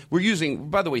belong, we're using,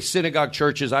 by the way, synagogue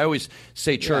churches. I always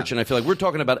say church, and I feel like we're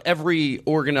talking about every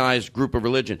organized group of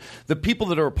religion. The people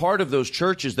that are a part of those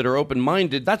churches that are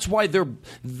open-minded, that's why they're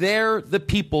the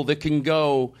people that can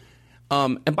go...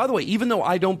 and by the way, even though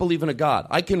I don't believe in a God,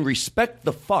 I can respect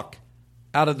the fuck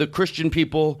out of the Christian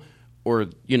people or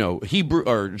Hebrew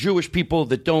or Jewish people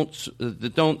that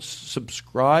don't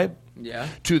subscribe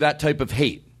to that type of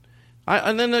hate.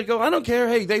 And then they go, I don't care.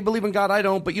 Hey, they believe in God, I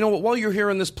don't. But you know what? While you're here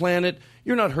on this planet,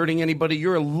 You're not hurting anybody.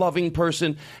 You're a loving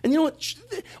person. And you know what?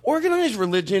 Organized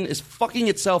religion is fucking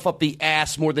itself up the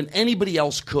ass more than anybody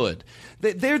else could.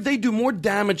 They do more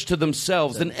damage to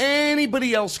themselves than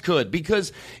anybody else could,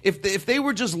 because if they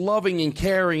were just loving and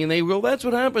caring, and they go, that's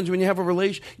what happens when you have a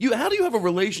relation. How do you have a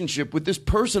relationship with this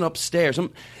person upstairs,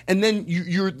 and then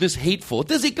you're this hateful?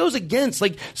 It goes against,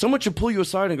 like, someone should pull you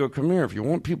aside and go, come here, if you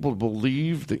want people to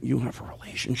believe that you have a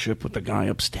relationship with the guy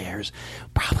upstairs,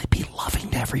 probably be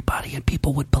loving to everybody, and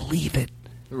people would believe it.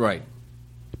 Right.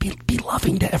 Be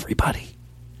loving to everybody.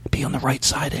 Be on the right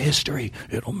side of history.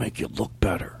 It'll make you look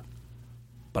better.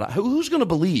 But who's going to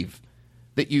believe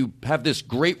that you have this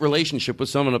great relationship with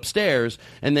someone upstairs,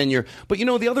 and then you're... But,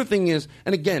 the other thing is,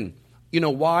 and again,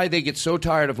 why they get so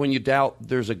tired of when you doubt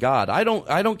there's a God. I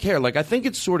don't care. Like, I think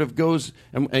it sort of goes...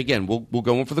 And again, we'll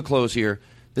go in for the close here.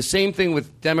 The same thing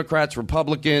with Democrats,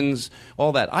 Republicans,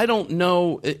 all that. I don't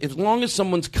know. As long as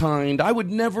someone's kind, I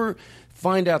would never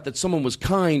find out that someone was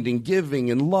kind and giving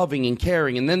and loving and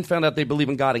caring, and then found out they believe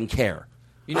in God and care.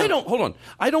 I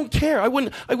don't care. I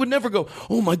would never go,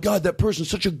 oh my God, that person's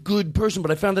such a good person,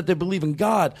 but I found out they believe in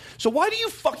God. So why do you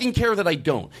fucking care that I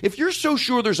don't? If you're so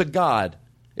sure there's a God,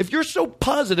 if you're so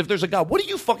positive there's a God, what do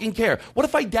you fucking care? What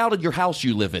if I doubted your house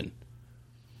you live in?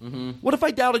 Mm-hmm. What if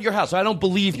I doubted your house? I don't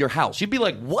believe your house. You'd be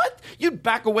like, what? You'd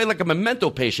back away like a memento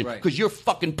patient because you're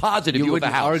fucking positive you have a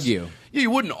house. Argue. Yeah,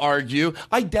 you wouldn't argue.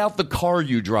 I doubt the car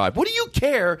you drive. What do you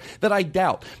care that I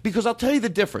doubt? Because I'll tell you the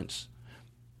difference.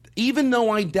 Even though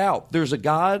I doubt there's a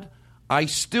God, I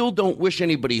still don't wish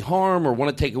anybody harm or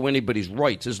want to take away anybody's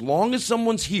rights. As long as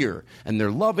someone's here and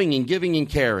they're loving and giving and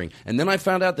caring, and then I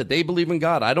found out that they believe in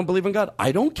God, I don't believe in God,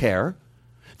 I don't care.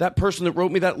 That person that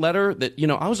wrote me that letter, that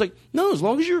I was like, no, as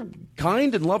long as you're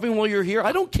kind and loving while you're here,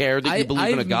 I don't care that you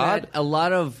believe in a God. I've met a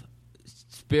lot of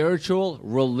spiritual,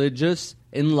 religious,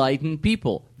 enlightened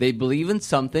people. They believe in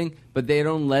something, but they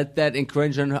don't let that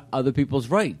encroach on other people's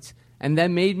rights. And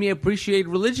that made me appreciate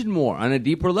religion more on a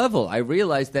deeper level. I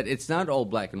realized that it's not all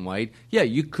black and white. Yeah,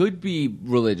 you could be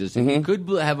religious, and you could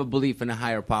have a belief in a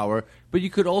higher power, but you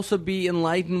could also be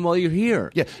enlightened while you're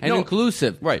here. Yeah, and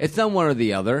inclusive. Right. It's not one or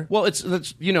the other. Well, that's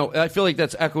I feel like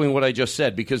that's echoing what I just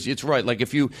said, because it's right. Like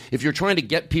if you're trying to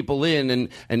get people in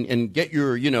and get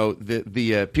your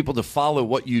the people to follow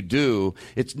what you do,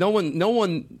 it's no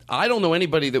one. I don't know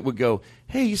anybody that would go,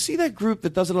 hey, you see that group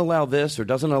that doesn't allow this or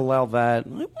doesn't allow that? I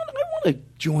want to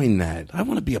join that. I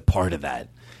want to be a part of that.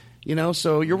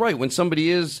 So you're right. When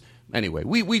somebody is anyway, and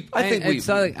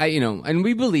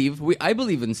we believe. I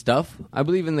believe in stuff. I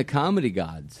believe in the comedy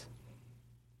gods.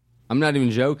 I'm not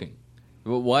even joking.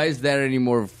 But why is that any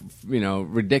more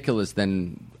ridiculous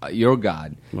than your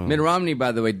God? Well, Mitt Romney,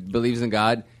 by the way, believes in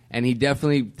God, and he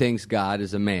definitely thinks God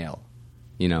is a male.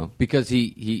 Because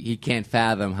he can't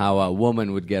fathom how a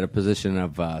woman would get a position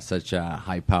of such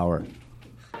high power.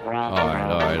 All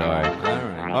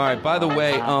right. By the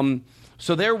way,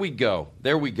 so there we go.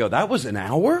 That was an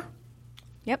hour?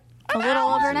 Yep. A little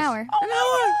over an hour.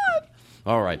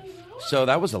 All right. So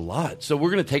that was a lot. So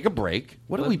we're going to take a break.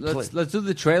 What do we play? Let's do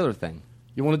the trailer thing.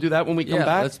 You want to do that when we come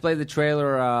back? Let's play the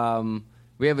trailer.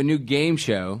 We have a new game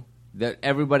show that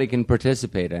everybody can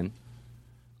participate in.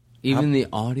 Even the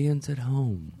audience at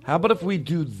home. How about if we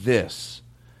do this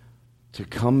to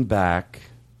come back?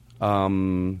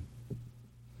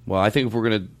 Well, I think if we're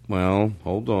going to... Well,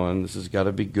 hold on. This has got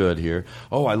to be good here.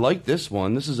 Oh, I like this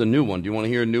one. This is a new one. Do you want to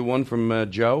hear a new one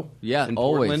from Joe? Yeah, in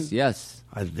always. Portland? Yes.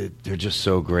 They're just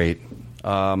so great.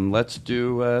 Let's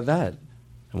do that,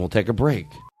 and we'll take a break.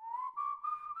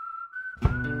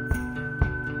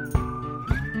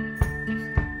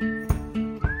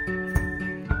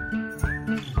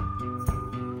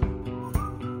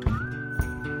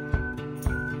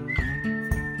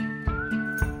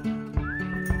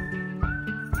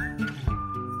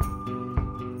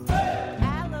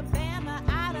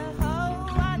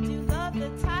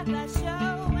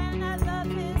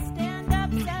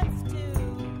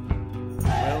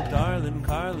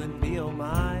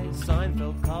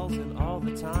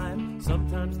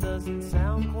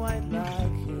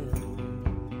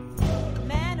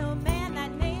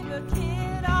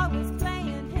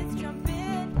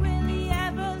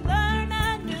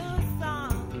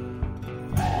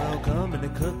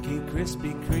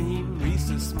 Krispy Kreme,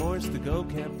 Reese's S'mores to go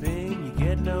camping. You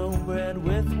get no bread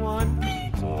with one.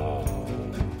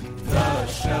 The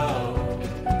show,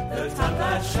 the Todd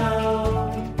Glass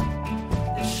Show.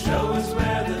 The show is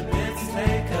where the bits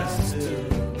take us to.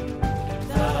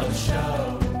 The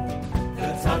show,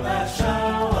 the Todd Glass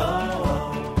Show.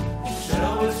 The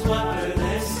show is what we're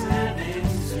listening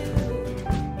to.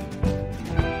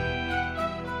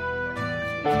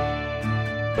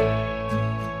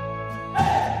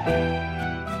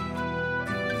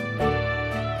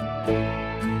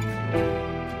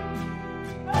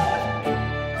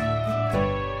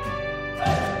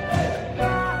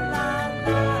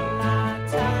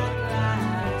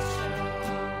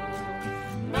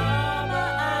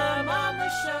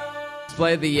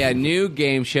 play the new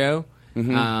game show.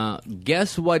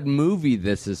 Guess what movie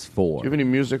this is for? Do you have any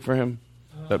music for him?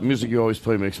 That music you always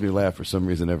play makes me laugh for some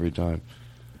reason every time.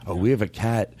 Oh, we have a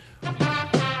cat.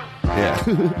 Yeah.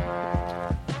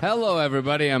 Hello,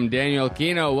 everybody. I'm Daniel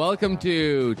Kino. Welcome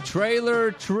to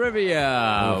Trailer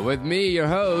Trivia with me, your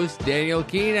host, Daniel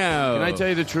Kino. Can I tell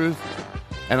you the truth?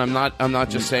 And I'm not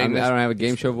just saying this. I don't have a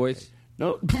game show voice?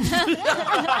 No.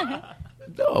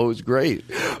 No, it's great.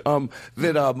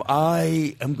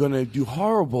 I am going to do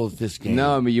horrible at this game.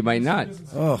 No, I mean, you might not.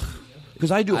 Ugh.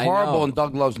 Because I do horrible in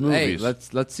Doug Loves Movies. Hey,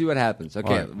 let's see what happens.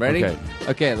 Okay, right, ready?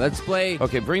 Okay. Let's play.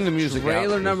 Okay, bring the music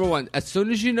Trailer out. number 1. As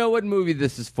soon as you know what movie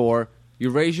this is for, you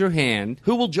raise your hand.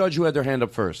 Who will judge who had their hand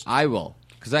up first? I will,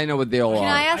 because I know what they all Can are.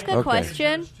 I ask a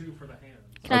question?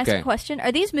 Can I ask a question?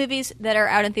 Are these movies that are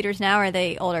out in theaters now, or are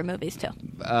they older movies too?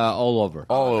 All over.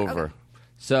 All over. Okay.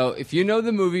 So if you know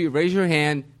the movie, raise your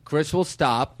hand. Chris will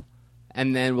stop,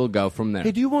 and then we'll go from there.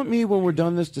 Hey, do you want me, when we're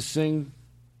done this, to sing?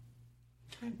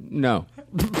 No.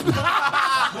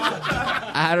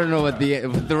 I don't know what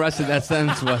the rest of that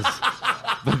sentence was,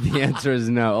 but the answer is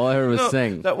no. All I heard was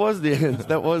sing. That was the end.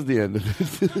 That was the end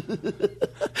of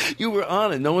it. You were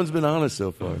on it. No one's been honest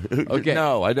so far. Okay.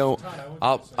 No, I don't.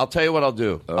 I'll tell you what I'll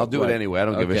do. I'll do it anyway. I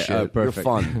don't give a shit. You're perfect.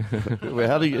 fun. Wait,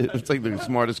 how do you? It's like the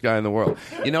smartest guy in the world.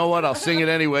 You know what? I'll sing it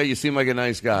anyway. You seem like a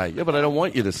nice guy. Yeah, but I don't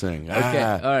want you to sing. Okay.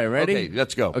 All right. Ready? Okay,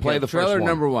 let's go. Okay, Play the trailer first one.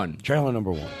 number 1. Trailer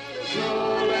number 1.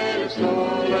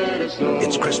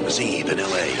 It's Christmas Eve in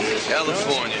L.A.,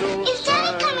 California. Is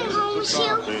Daddy coming home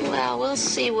soon? Well, we'll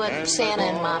see what Santa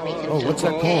and Mommy can do. Oh, what's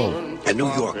that called? And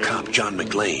New York cop John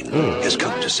McClane has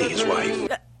come to see his wife.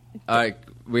 All right.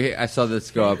 I saw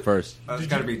this go up first. It's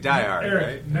got to be Die Hard, Eric,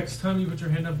 right? next time you put your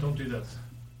hand up, don't do this.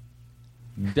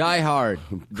 Die Hard.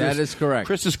 That is correct.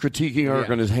 Chris is critiquing Eric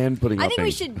on his hand putting I up. think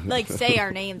we should say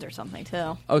our names or something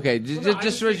too. Okay,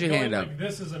 just raise your hand up. Like,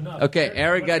 this is enough. Okay,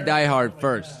 Eric got Die Hard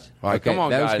first. All right, okay, come on,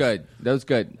 that guys. was good. That was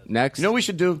good. Next. You know what we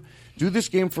should do? Do this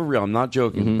game for real. I'm not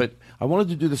joking, but I wanted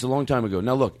to do this a long time ago.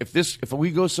 Now, look, if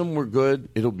we go somewhere good,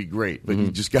 it'll be great, but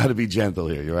you just got to be gentle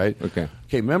here, you right? Okay.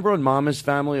 Okay, remember on Mama's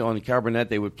Family on Cabernet,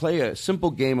 they would play a simple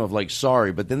game of, like,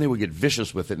 sorry, but then they would get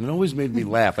vicious with it, and it always made me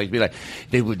laugh. Like,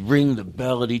 they would ring the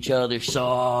bell at each other,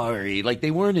 sorry. Like,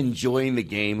 they weren't enjoying the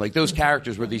game. Like, those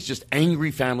characters were these just angry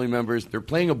family members. They're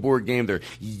playing a board game. They're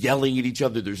yelling at each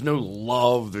other. There's no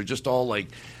love. They're just all, like...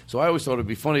 So I always thought it would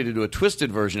be funny to do a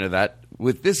twisted version of that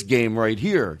with this game right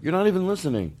here. You're not even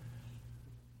listening.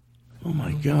 Oh,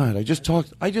 my God. I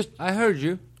heard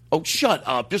you. Oh, shut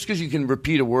up. Just because you can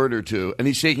repeat a word or two. And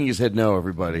he's shaking his head no,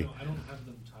 everybody.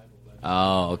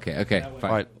 Oh, okay, fine.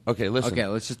 All right, okay, listen. Okay,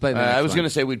 let's just play the next I was one. going to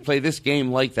say we'd play this game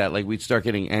like that. Like, we'd start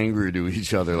getting angry to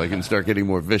each other, like, and start getting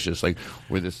more vicious. Like,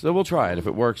 with this. So we'll try it. If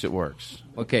it works, it works.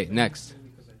 Okay, next.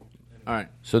 All right.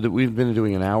 So that we've been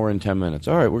doing an hour and 10 minutes.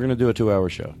 All right, we're going to do a 2-hour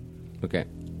show. Okay.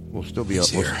 We'll still be up.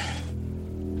 Here.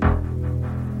 I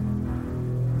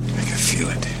can feel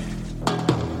it.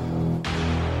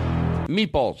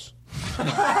 Meatballs.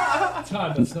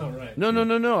 Todd, that's not right.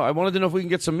 No. I wanted to know if we can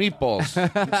get some meatballs.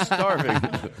 I'm starving.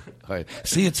 All right.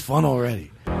 See, it's fun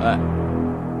already.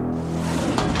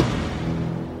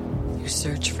 You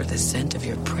search for the scent of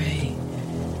your prey,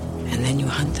 and then you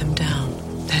hunt them down.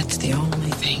 That's the only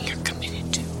thing you're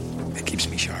committed to. It keeps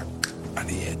me sharp, on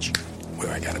the edge,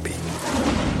 where I gotta be.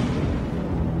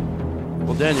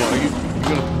 Well, Daniel, are you going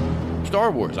to... Star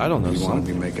Wars, I don't know. You want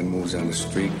to be making moves on the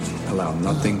street, allow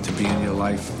nothing to be in your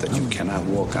life that you cannot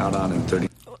walk out on in 30...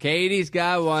 Katie's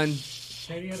got one.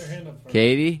 Katie had her hand up first.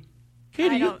 Katie?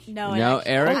 I don't know. No,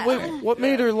 Eric? Oh, wait, what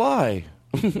made her lie?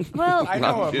 Well, I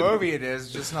know what movie it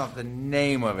is, just not the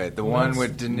name of it. The one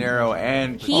with De Niro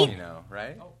and Heat? Pacino,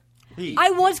 right? Heat.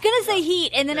 I was gonna say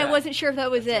Heat, and then I wasn't sure if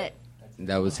that was it.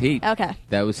 That was Heat. Okay.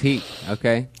 That was Heat.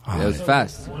 Okay. That was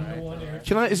fast.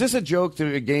 Is this a joke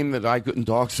to a game that I couldn't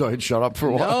talk, so I'd shut up for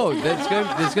a while? No, there's going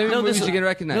to be movies you can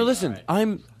recognize. No, listen,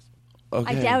 I'm...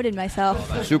 Okay. I doubted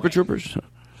myself. Super Troopers?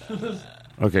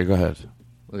 Okay, go ahead.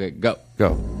 Okay, go.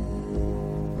 Go.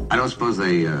 I don't suppose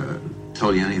they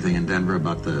told you anything in Denver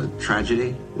about the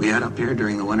tragedy we had up here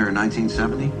during the winter of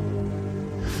 1970?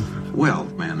 Well,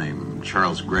 a man named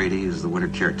Charles Grady is the winter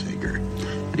caretaker.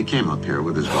 And he came up here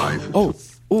with his wife. Oh.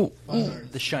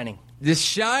 The Shining. The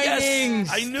Shining, Yes,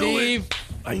 I knew Steve. it.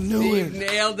 I knew Steve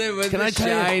it. nailed it with Can The I tell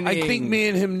Shining. you, I think me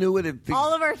and him knew it.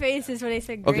 All of our faces when they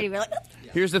said Grady, Okay. we're like,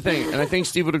 Here's the thing, and I think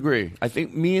Steve would agree. I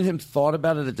think me and him thought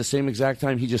about it at the same exact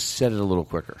time. He just said it a little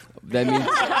quicker. That means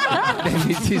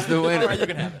he's the winner.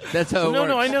 That's how it works.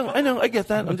 No, I know. I get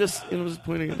that. I'm just, just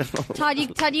pointing it out. Todd,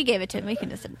 you gave it to him. We can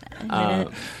just admit it.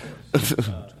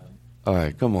 All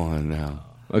right, come on now.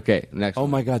 Okay, next. Oh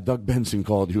my God, Doug Benson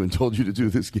called you and told you to do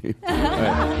this game.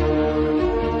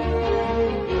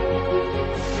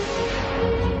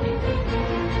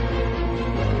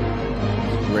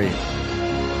 Great.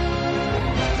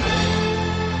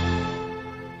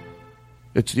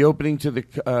 It's the opening to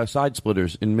the Side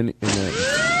Splitters in Bei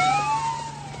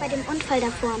dem Unfall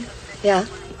davor. Ja?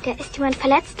 Da ist jemand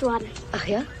verletzt worden. Ach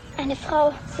ja? Eine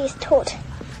Frau, sie ist tot.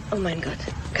 Oh mein Gott.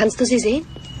 Kannst du sie sehen?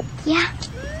 Ja.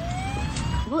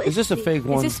 Wo Is this a fake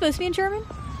one? Is this supposed to be in German?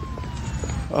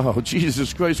 Oh,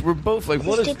 Jesus Christ. We're both like, Sie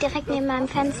what is... steht direkt neben meinem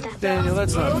Fenster. Daniel,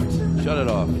 that's not... Shut it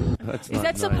off. That's Is not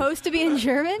that nice. supposed to be in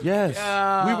German? Yes.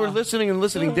 We were listening and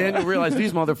listening. Daniel realized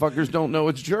these motherfuckers don't know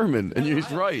it's German. And he's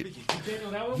right.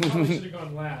 Daniel, that one probably should have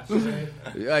gone last,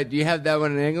 right? Do you have that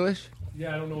one in English?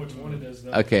 Yeah, I don't know which one it is,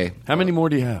 though. Okay. How many more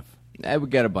do you have? We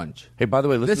got a bunch. Hey, by the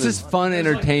way, listen This is fun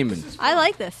entertainment. I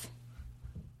like this.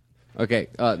 Okay,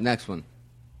 next one.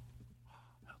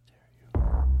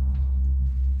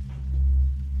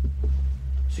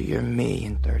 So you're me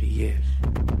in 30 years.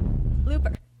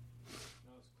 Looper.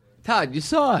 Todd, you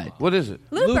saw it. What is it?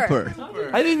 Looper.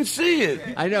 I didn't see it.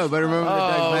 I know, but remember the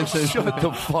Doug Benson. Shut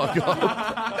the fuck up.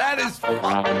 That is...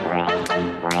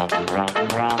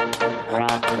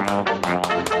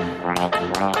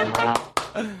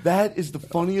 That is the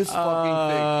funniest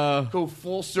fucking thing. Go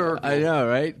full circle. I know,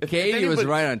 right? Katie was anybody-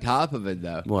 right on top of it,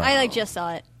 though. Wow. I just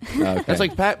saw it. Okay. That's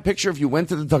like, Pat, picture if you went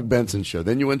to the Doug Benson show,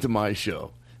 then you went to my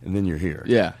show, and then you're here.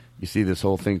 Yeah. You see this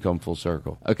whole thing come full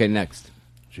circle. Okay, next.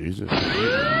 Jesus. The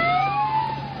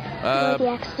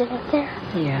accident up there.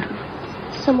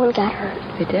 Yeah. Someone got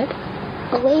hurt. They did?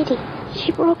 A lady.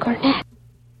 She broke her neck.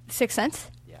 Sixth Sense?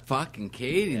 Fucking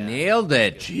Katie nailed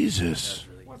it. Jesus.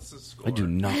 I do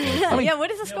not like Yeah, what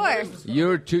is the score?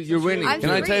 You're winning. I'm Can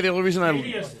I tell you the only reason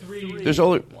Katie has three. There's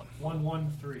only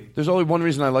 1-1-3. there's only one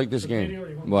reason I like this game.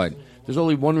 What? There's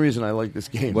only one reason I like this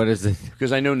game. What is it?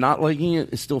 Because I know not liking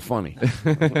it is still funny.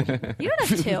 You don't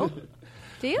have two.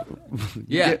 Do you?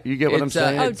 Yeah. You get what I'm It's,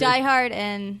 saying? Oh, Die Hard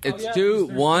and... It's 2,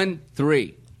 1,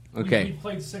 3. We Okay.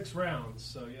 played 6 rounds,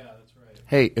 so yeah, that's right.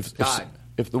 Hey,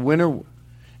 if the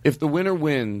winner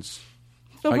wins,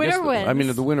 The I winner guess wins. I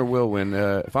mean, the winner will win.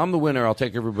 If I'm the winner, I'll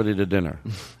take everybody to dinner.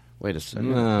 Wait a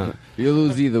second. No, you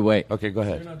lose either way. Okay, go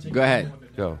ahead. Go ahead.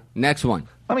 Go. Next one.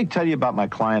 Let me tell you about my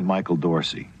client, Michael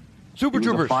Dorsey. Super He was a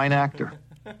Troopers. fine actor.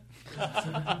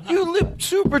 You lip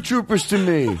Super Troopers to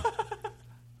me.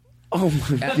 Oh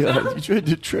my God! You tried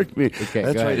to trick me. Okay,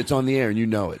 That's go right. ahead. It's on the air, and you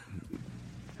know it.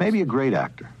 Maybe a great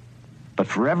actor. But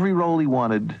for every role he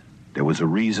wanted, there was a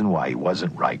reason why he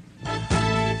wasn't right.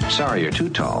 Sorry, you're too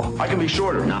tall. I can be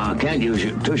shorter. No, can't use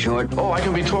you. Too short. Oh, I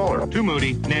can be taller. Too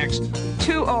moody. Next.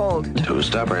 Too old. Too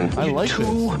stubborn. I like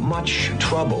Too much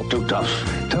trouble. Too tough.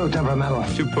 Too temperamental.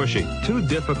 Too pushy. Too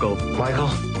difficult. Michael,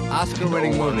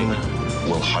 Oscar-winning movie.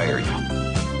 we'll hire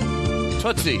you.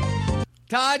 Tootsie.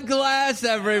 Todd Glass,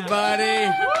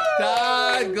 everybody.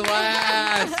 Todd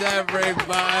Glass,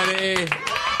 everybody.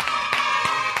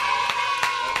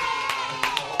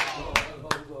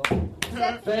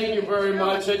 Thank you very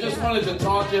much. I just wanted to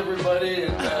talk to everybody,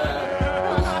 and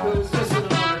it was just an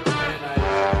honor, man.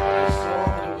 I saw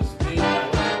that it was me. I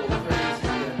went a little crazy,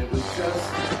 and it was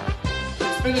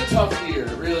it's been a tough year.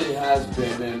 It really has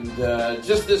been, and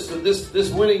just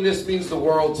this winning this means the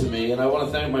world to me. And I want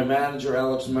to thank my manager,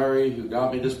 Alex Murray, who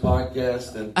got me this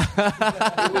podcast, and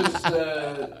it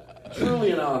was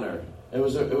truly an honor. It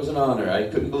was an honor. I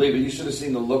couldn't believe it. You should have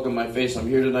seen the look on my face. I'm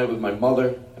here tonight with my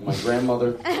mother and my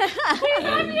grandmother. We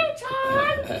love you,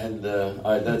 Todd. And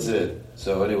all right, that's it.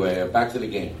 So anyway, back to the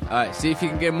game. All right, see if you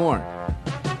can get more.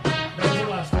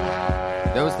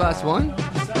 That was the last one?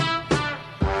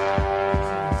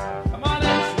 Come on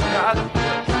in, Scott.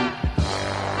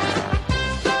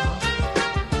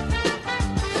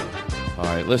 All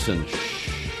right, listen. Shh.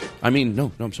 I mean,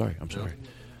 no, I'm sorry.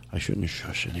 I shouldn't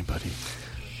shush anybody.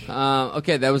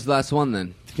 Okay, that was the last one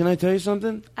then. Can I tell you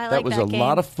something? I like that was that a game.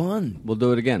 lot of fun. We'll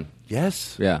do it again.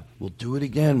 Yes? Yeah. We'll do it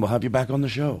again. We'll have you back on the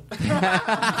show.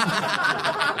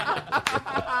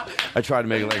 I try to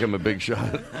make it like I'm a big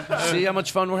shot. See how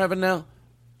much fun we're having now?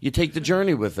 You take the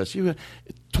journey with us.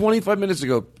 25 minutes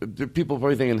ago, people were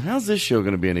probably thinking, how's this show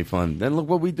going to be any fun? Then look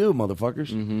what we do, motherfuckers.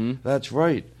 Mm-hmm. That's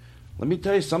right. Let me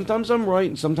tell you, sometimes I'm right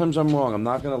and sometimes I'm wrong. I'm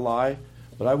not going to lie,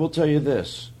 but I will tell you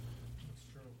this.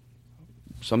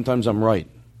 Sometimes I'm right.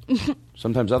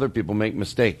 Sometimes other people make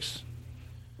mistakes.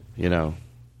 You know.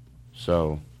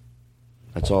 So,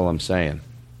 that's all I'm saying.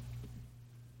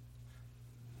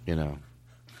 You know.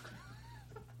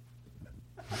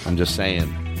 I'm just saying.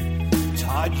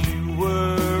 Todd, you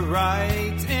were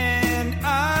right and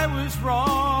I was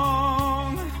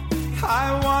wrong.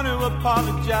 I want to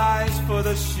apologize for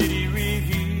the shitty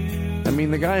review. I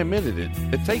mean, the guy admitted it.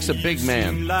 It takes a big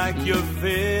man. Like you're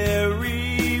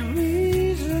very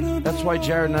reasonable. That's why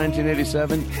Jared,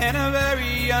 1987, And a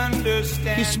very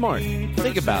understanding. he's smart.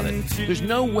 Think about it. There's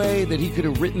no way that he could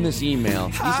have written this email.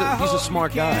 He's a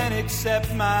smart guy.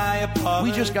 Accept my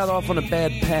apology. We just got off on a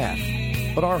bad path,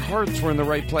 but our hearts were in the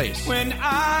right place. When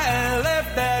I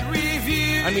left that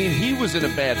review, I mean, he was in a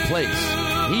bad place.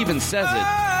 He even says it.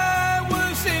 I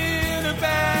was in a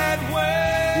bad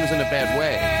way. He was in a bad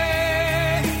way.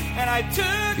 And I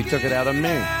took He took it out on me.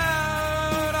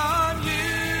 out on you.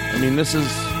 I mean, this is,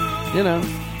 you know.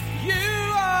 You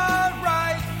are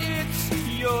right, it's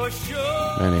your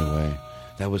show. Anyway,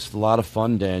 that was a lot of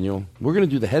fun, Daniel. We're going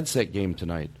to do the headset game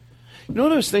tonight. You know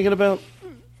what I was thinking about?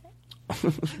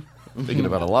 I'm thinking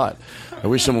about a lot. I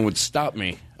wish someone would stop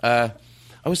me.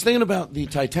 I was thinking about the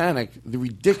Titanic, the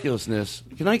ridiculousness.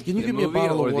 Can you give me a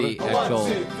bottle of water? The actual...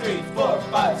 1, 2, 3, 4,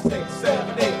 5, 6,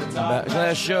 7, 8. Todd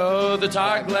Glass Show, the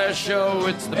Todd Glass Show.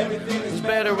 It's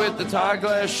better with the Todd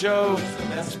Glass Show.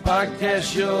 It's the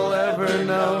podcast you'll ever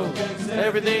know.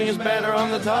 Everything is better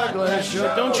on the Todd Glass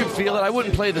Show. Don't you feel it? I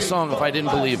wouldn't play the song if I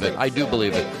didn't believe it. I do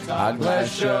believe it. Todd Glass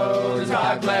Show, the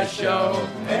Todd Glass Show.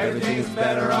 Everything's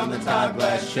better on the Todd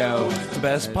Glass Show. It's the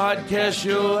best podcast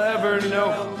you'll ever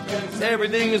know.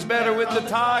 Everything is better with the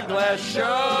Todd Glass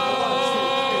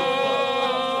Show.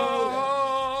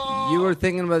 You were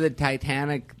thinking about the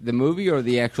Titanic, the movie, or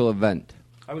the actual event?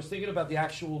 I was thinking about the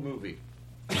actual movie.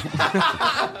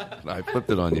 I flipped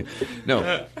it on you.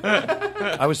 No.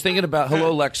 I was thinking about...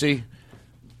 Hello, Lexi.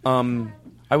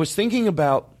 I was thinking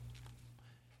about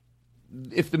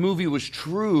if the movie was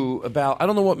true about... I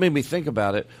don't know what made me think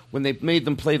about it when they made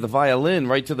them play the violin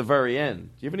right to the very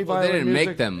end. Do you have any violin They didn't music?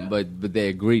 make them, but they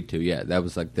agreed to, yeah. That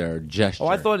was like their gesture. Oh,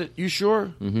 I thought it... You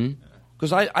sure? Mm-hmm.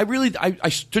 Because I really,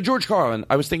 to George Carlin,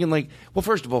 I was thinking like, well,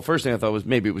 first of all, first thing I thought was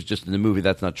maybe it was just in the movie.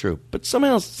 That's not true. But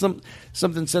somehow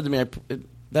something said to me,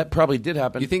 that probably did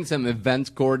happen. You think some events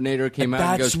coordinator came out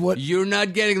and goes, you're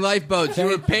not getting lifeboats. You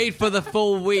were paid for the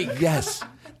full week. Yes.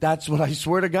 That's what I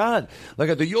swear to God.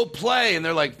 Like, you'll play, and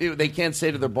they're like, they can't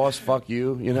say to their boss, fuck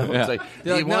you. You know? Yeah. It's like,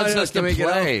 They're he like, wants no, us to make it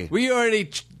play. out. We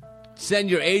already send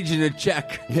your agent a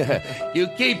check. Yeah. You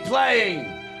keep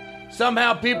playing.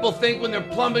 Somehow people think when they're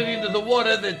plummeting into the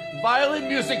water that violin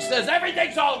music says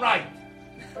everything's all right.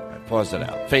 Pause it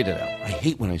out. Fade it out. I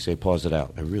hate when I say pause it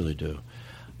out. I really do.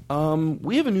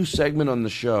 We have a new segment on the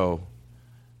show.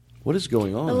 What is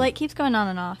going on? The light keeps going on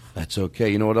and off. That's okay.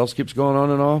 You know what else keeps going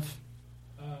on and off?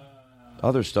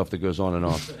 Other stuff that goes on and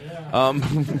off.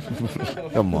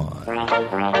 Come on.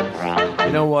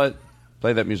 You know what?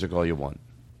 Play that music all you want.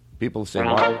 People say,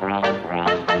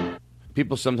 why?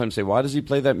 People sometimes say, why does he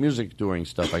play that music during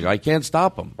stuff? I go, I can't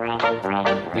stop him.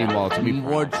 Meanwhile, it's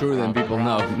more true than people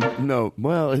know. No.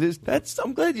 Well, it is.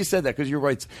 I'm glad you said that because you're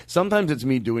right. Sometimes it's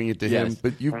me doing it to him,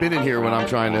 but you've been in here when I'm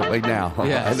trying to, like now.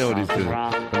 Yes. I know what he's doing.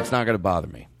 But it's not going to bother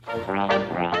me.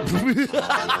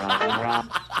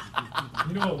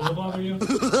 You know what will bother you?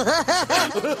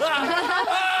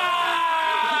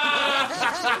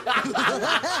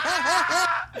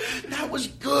 That was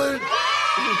good.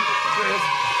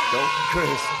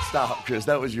 Chris, stop, Chris.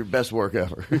 That was your best work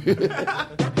ever.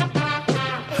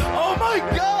 Oh, my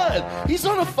God. He's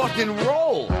on a fucking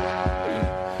roll.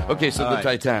 Okay, so All the right.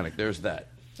 Titanic. There's that.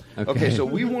 Okay. Okay, so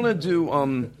we want to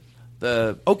do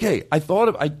the... Okay, I thought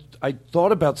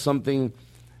about something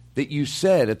that you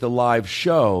said at the live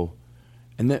show,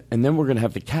 and then we're going to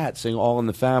have the cat sing All in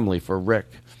the Family for Rick.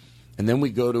 And then we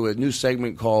go to a new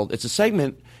segment called... It's a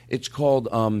segment... It's called,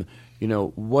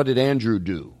 What Did Andrew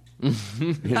Do?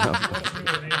 You know?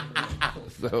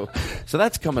 So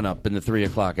that's coming up in the 3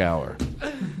 o'clock hour.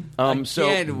 I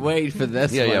can't wait for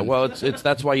this Yeah, one. yeah. Well, it's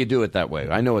that's why you do it that way.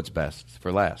 I know it's best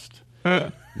for last.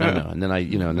 No. And then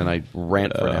I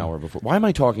rant for an hour before. Why am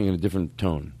I talking in a different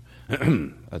tone?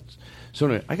 So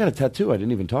anyway, I got a tattoo. I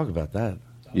didn't even talk about that.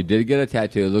 You did get a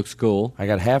tattoo. It looks cool. I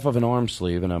got half of an arm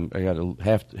sleeve, and I got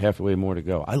halfway more to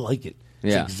go. I like it.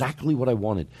 It's Yeah. exactly what I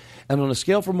wanted. And on a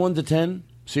scale from 1 to 10,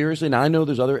 seriously, now I know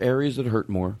there's other areas that hurt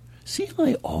more. See how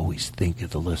I always think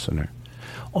of the listener.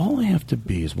 All I have to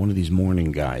be is one of these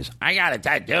morning guys. I got a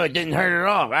tattoo. It didn't hurt at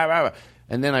all.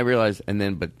 And then I realize,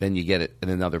 but then you get it in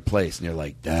another place, and you're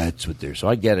like, that's what they're. So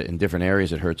I get it in different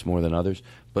areas. It hurts more than others.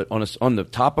 But on the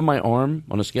top of my arm,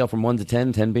 on a scale from 1 to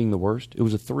 10, 10 being the worst, it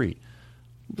was a 3. It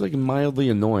was like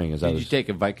mildly annoying. Did you take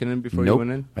a Vicodin before Nope, you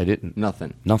went in? I didn't.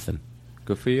 Nothing.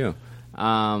 Good for you.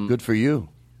 Good for you.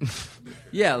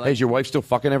 Yeah. Like, Hey, is your wife still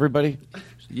fucking everybody?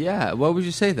 Yeah. What would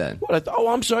you say then? What?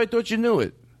 I'm sorry. I thought you knew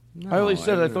it. No, I always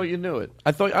said I didn't. thought you knew it.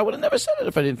 I thought I would have never said it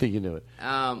if I didn't think you knew it.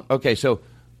 Um, Okay, so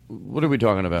What are we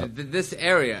talking about? This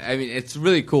area, I mean, it's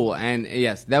really cool, and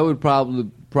yes, that would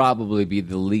probably be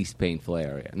the least painful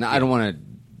area. Now, I don't want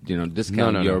to,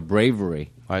 discount your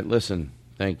bravery. All right, listen.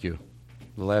 Thank you.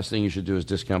 The last thing you should do is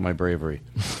discount my bravery.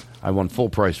 I want full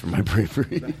price for my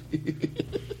bravery.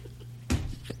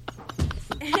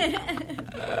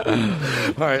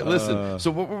 All right, listen.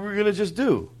 So what were we going to just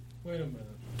do? Wait a minute.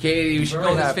 Katie, you should Very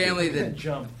call this happy. family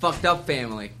the fucked up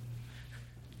family.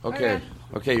 Okay.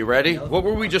 Okay, you ready? What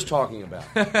were we just talking about?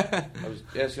 I was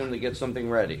asking him to get something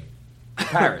ready.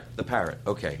 The parrot.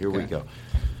 Okay, here we go.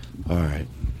 All right.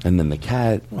 And then the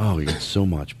cat. Oh, we got so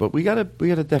much. But we got a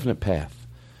definite path.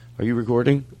 Are you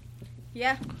recording?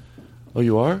 Yeah. Oh,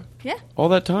 you are? Yeah. All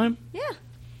that time? Yeah.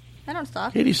 I don't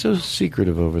stop. Katie's so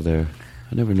secretive over there.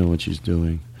 I never know what she's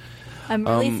doing. I'm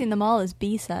releasing them all as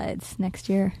B-sides next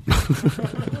year.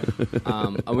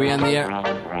 Are we on the air?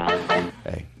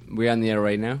 Hey. We on the air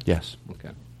right now? Yes. Okay.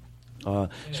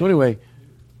 So anyway,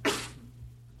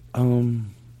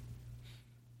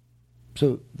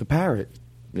 so the parrot.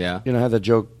 Yeah. I had that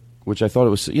joke, which I thought it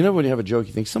was. When you have a joke,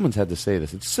 you think someone's had to say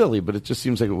this. It's silly, but it just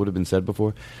seems like it would have been said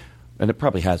before, and it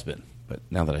probably has been. But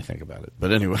now that I think about it,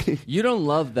 but anyway, you don't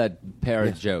love that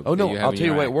parrot joke. Oh no, that you have I'll in tell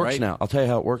you your why it act, works right? now. I'll tell you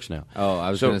how it works now. Oh, I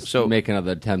was going to make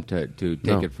another attempt to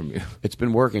take it from you. It's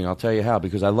been working. I'll tell you how,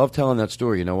 because I love telling that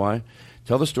story. You know why?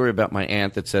 Tell the story about my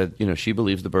aunt that said, she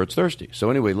believes the bird's thirsty.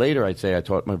 So anyway, later I'd say I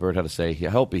taught my bird how to say,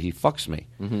 help, he fucks me.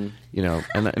 Mm-hmm.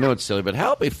 And I know it's silly, but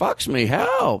help, he fucks me.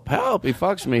 Help, he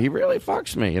fucks me. He really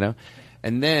fucks me,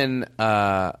 And then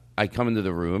I come into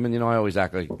the room, and, I always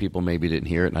act like people maybe didn't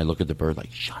hear it, and I look at the bird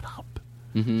like, shut up.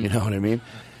 Mm-hmm. You know what I mean?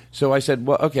 So I said,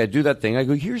 well, okay, I do that thing. I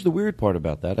go, here's the weird part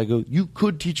about that. I go, you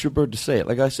could teach your bird to say it.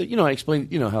 Like I said, I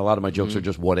explained, how a lot of my jokes are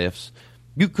just what ifs.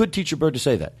 You could teach your bird to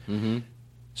say that. Mm-hmm.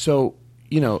 So,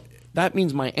 that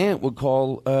means my aunt would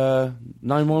call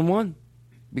 911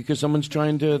 because someone's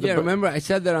trying to... Remember I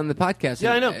said that on the podcast.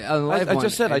 Yeah, I know. On the live I one.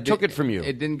 just said I took it from you.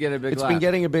 It didn't get a big It's laugh. been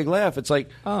getting a big laugh. It's like,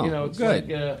 Oh, it's good.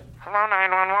 like... Hello,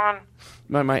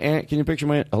 911. My aunt, can you picture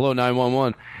my aunt? Hello,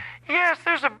 911. Yes,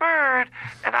 there's a bird,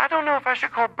 and I don't know if I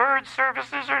should call bird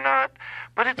services or not,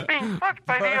 but it's being fucked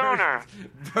by the owner.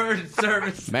 Bird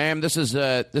service. Ma'am, this is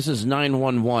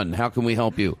 911. How can we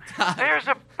help you? There's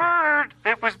a bird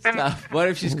that was been... What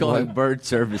if she's calling bird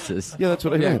services? Yeah, that's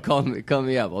what I meant. Call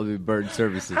me up. I'll be bird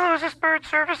services. Hello, is this bird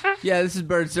services? Yeah, this is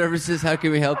bird services. How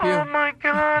can we help you? Oh, my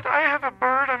God. I have a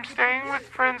bird. I'm staying with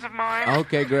friends of mine.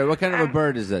 Okay, great. What kind of a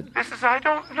bird is it? I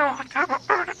don't know what type of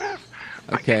bird it is.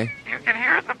 Okay. You can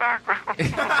hear it in the background.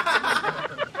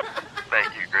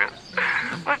 Thank you, Chris.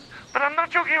 But I'm not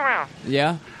joking around.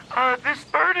 Yeah? This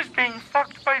bird is being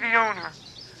fucked by the owner.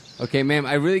 Okay, ma'am,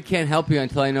 I really can't help you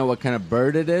until I know what kind of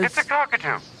bird it is. It's a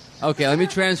cockatoo. Okay, let me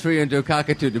transfer you into a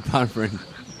cockatoo department.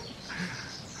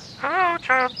 Hello,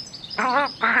 child. Hello,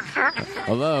 bird services.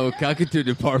 Hello, cockatoo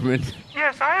department.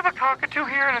 Yes, I have a cockatoo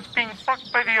here, and it's being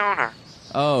fucked by the owner.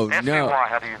 Oh, Ask me no. why.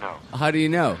 How do you know? How do you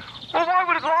know? Well, why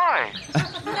would it lie?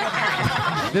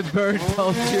 The bird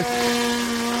told you.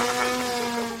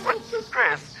 What?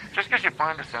 Chris, just because you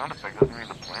find a sound effect doesn't mean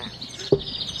it's playing.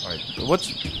 All right.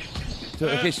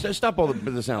 Okay, stop all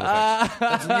the sound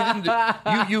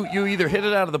effects. You either hit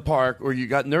it out of the park or you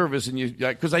got nervous and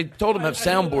because I told him to have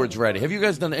soundboards ready. Have you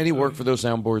guys done any work for those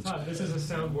soundboards? This is a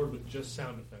soundboard with just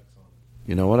sound effects on it.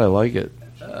 You know what? I like it.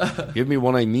 Give me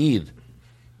one I need.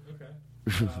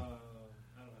 Okay.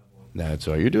 That's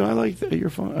all you're doing. I like that. You're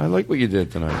fine. I like what you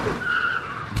did tonight.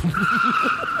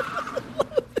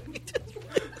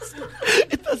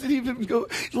 It doesn't even go.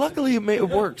 Luckily, it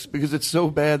works because it's so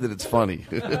bad that it's funny.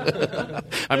 I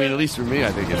mean, at least for me,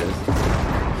 I think it is.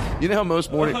 You know how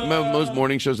most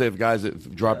morning shows they have guys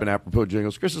that drop in apropos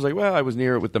jingles. Chris is like, well, I was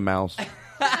near it with the mouse.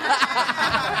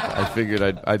 I figured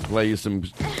I'd play you some.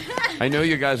 I know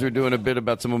you guys were doing a bit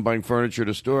about someone buying furniture at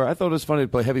a store. I thought it was funny to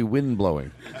play heavy wind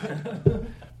blowing.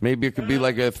 Maybe it could be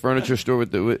like a furniture store in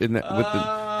the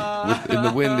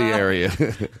windy area,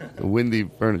 a windy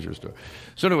furniture store.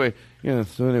 So anyway,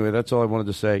 that's all I wanted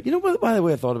to say. You know what? By the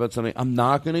way, I thought about something. I'm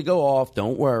not going to go off.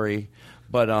 Don't worry.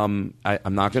 But I'm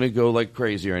not going to go like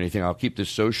crazy or anything. I'll keep this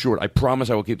so short. I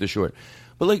promise I will keep this short.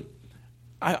 But like,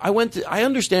 I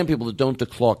understand people that don't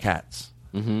declaw cats.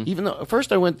 Mm-hmm. Even though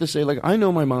first I went to say, like, I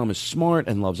know my mom is smart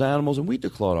and loves animals, and we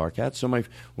declawed our cats. So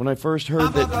when I first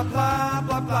heard that,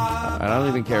 I don't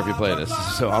even care if you play this.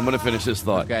 So I'm going to finish this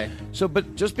thought. Okay. So,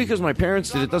 but just because my parents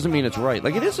did it doesn't mean it's right.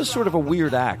 Like, it is a sort of a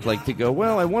weird act, like to go,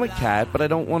 well, I want a cat, but I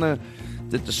don't want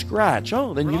to scratch.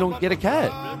 Oh, then you don't get a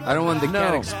cat. I don't want the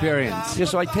cat experience. Yeah,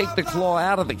 so I take the claw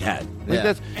out of the cat.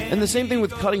 Like and the same thing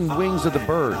with cutting wings of the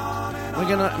bird.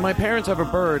 Like, my parents have a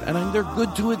bird, and they're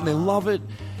good to it, and they love it.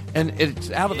 and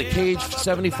it's out of the cage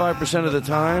 75% of the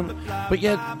time, but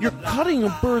yet you're cutting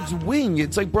a bird's wing.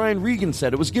 It's like Brian Regan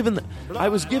said. I was given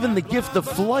the gift of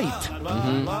flight.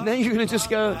 Mm-hmm. Now you're going to just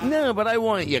go, no, but I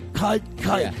want you cut.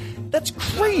 Yeah. That's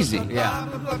crazy. Yeah.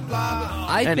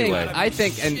 Anyway. I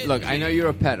think, and look, I know you're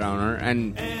a pet owner,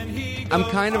 and I'm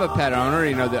kind of a pet owner.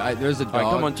 You know, there's a dog. All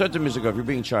right, come on, turn the music off. You're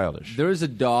being childish. There's a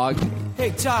dog.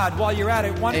 Hey, Todd, while you're at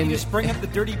it, why don't you just bring up the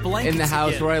dirty blankets In the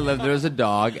house again? where I live, there's a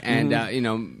dog, and, you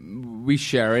know, we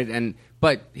share it.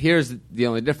 But here's the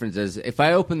only difference is if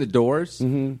I open the doors,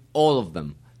 all of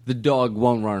them, the dog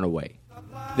won't run away.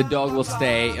 The dog will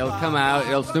stay. It'll come out.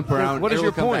 It'll snoop around. What is it will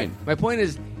your come point? back. My point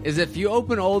is if you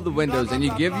open all the windows and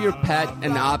you give your pet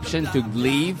an option to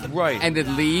leave, and it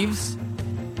leaves,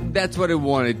 that's what it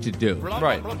wanted to do.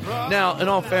 Right. Now, in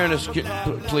all fairness,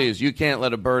 please, you can't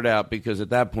let a bird out because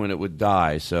at that point it would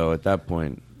die. So at that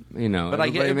point, you know, but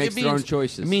everybody makes their own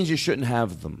choices. It means you shouldn't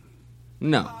have them.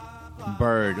 No.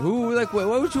 Bird. Who, like, why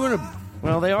would you want a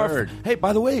Well, they are. bird? Hey,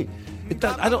 by the way,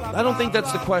 I don't think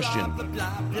that's the question.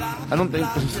 I don't think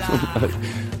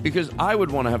because I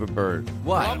would want to have a bird.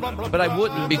 Why? But I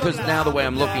wouldn't because now the way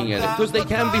I'm looking at it, because they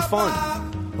can be fun.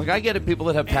 Like I get it, people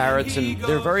that have parrots and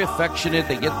they're very affectionate.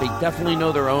 They definitely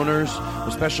know their owners,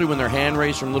 especially when they're hand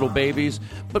raised from little babies.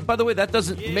 But by the way, that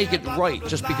doesn't make it right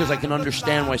just because I can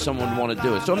understand why someone would want to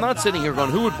do it. So I'm not sitting here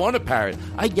going, who would want a parrot?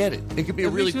 I get it. It could be a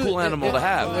really cool animal to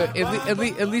have.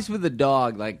 At least with a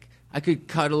dog, like I could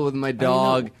cuddle with my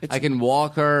dog. I can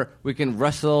walk her. We can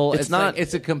wrestle. It's not-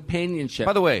 it's a companionship.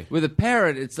 By the way, with a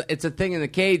parrot, it's a thing in the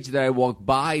cage that I walk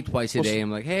by twice a day. I'm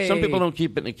like, hey. Some people don't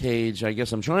keep it in a cage. I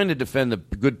guess I'm trying to defend the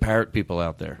good parrot people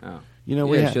out there. Oh. You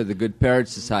know, yeah, sure, the Good Parrot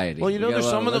Society. Well, you know, We got there's a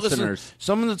lot someone of that listeners.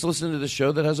 someone that's listening to the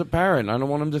show that has a parrot. And I don't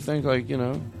want them to think like, you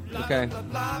know. Okay.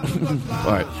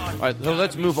 All right. So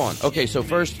let's move on. Okay. So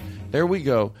first, there we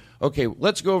go. Okay,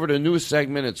 let's go over to a new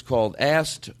segment. It's called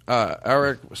Asked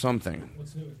Eric Something.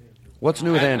 What's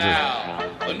new with Andrew? Now,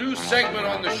 a new segment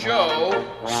on the show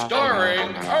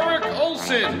starring Eric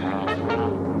Olson.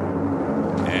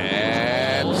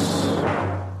 It's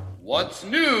What's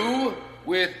New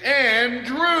with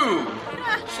Andrew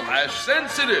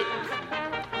 /sensitive.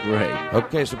 Right.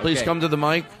 Okay, so please Okay. come to the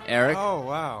mic. Eric? Oh,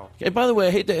 wow. Okay, by the way, I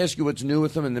hate to ask you what's new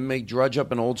with them and then make drudge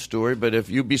up an old story, but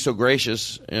if you'd be so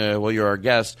gracious, while you're our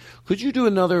guest, could you do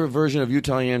another version of you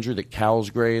telling Andrew that cows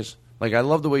graze? Like, I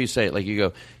love the way you say it. Like, he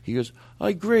goes,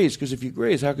 I graze, because if you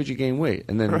graze, how could you gain weight?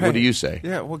 And then what do you say?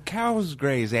 Yeah, well, cows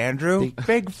graze, Andrew.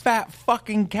 Big, fat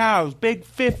fucking cows. Big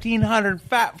 1,500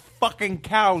 fat fucking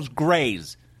cows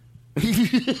graze.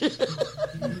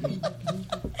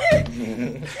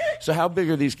 So how big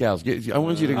are these cows? I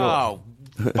want you to go. Oh,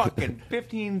 fucking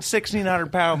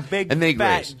 1,600 pound big, And they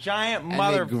fat, graze. giant And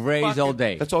mother. they graze all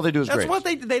day. That's all they do is That's graze. what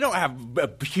they don't have a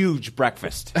huge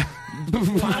breakfast.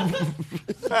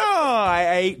 I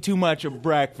ate too much of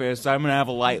breakfast. I'm gonna have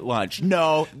a light lunch.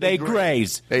 No, they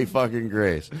graze. They fucking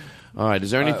graze. All right.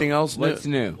 Is there anything else? What's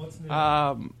new? Do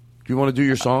you want to do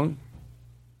your song?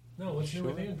 No, what's new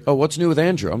with Andrew? Oh, what's new with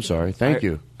Andrew? I'm sorry. Thank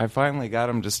you. I finally got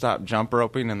him to stop jump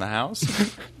roping in the house.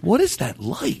 What is that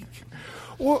like?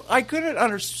 Well, I couldn't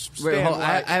understand. Wait, hold,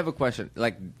 why. I have a question.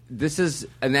 Like, this is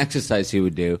an exercise he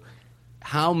would do.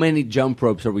 How many jump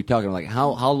ropes are we talking? Like,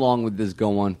 how long would this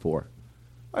go on for?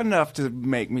 Enough to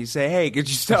make me say, "Hey, could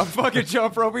you stop fucking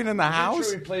jump roping in the house?" Make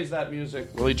sure he plays that music.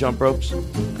 Will he jump ropes? He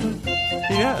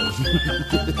does.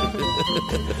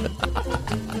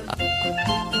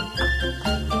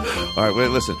 All right, wait.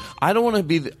 Listen, I don't want to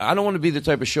be the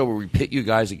type of show where we pit you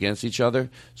guys against each other.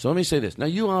 So let me say this. Now,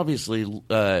 you obviously,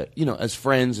 as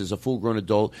friends, as a full-grown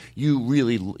adult,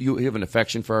 you have an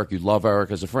affection for Eric. You love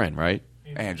Eric as a friend, right?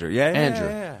 Andrew, yeah, Andrew,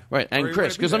 right? And Where you Chris, wanna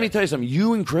be because let me there. tell you something.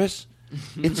 You and Chris,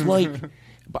 it's like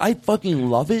I fucking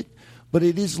love it. But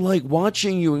it is like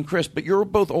watching you and Chris. But you're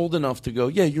both old enough to go,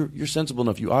 yeah, you're sensible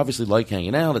enough. You obviously like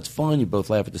hanging out. It's fun. You both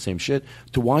laugh at the same shit.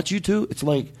 To watch you two, it's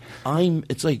like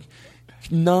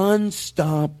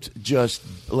non-stop, just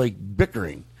like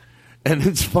bickering, and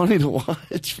it's funny to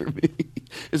watch for me.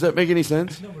 Does that make any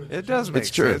sense? It does make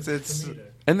it's true. sense. It's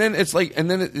and then it's like, and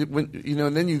then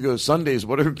and then you go Sundays.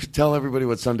 Tell everybody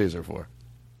what Sundays are for.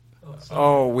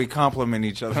 we compliment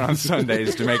each other on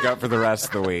Sundays to make up for the rest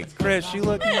of the week. Chris, you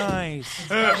look nice.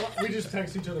 We just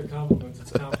text each other compliments.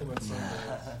 It's Compliment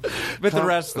Sunday. But the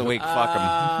rest of the week,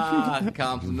 fuck them.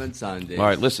 Compliment Sunday. All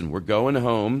right, listen, we're going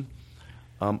home.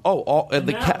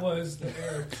 The cat was the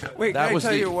Eric. Wait, That can I was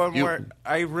tell the- you one you- more?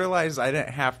 I realized I didn't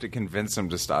have to convince him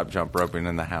to stop jump roping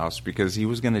in the house because he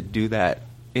was going to do that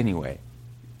anyway.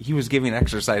 he was giving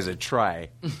exercise a try.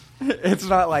 It's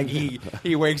not like he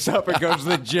wakes up and goes to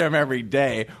the gym every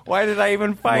day. Why did I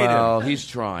even fight him? Well, he's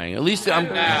trying. At least I'm.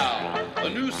 Now, a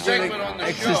new segment on the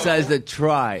Exercise show. a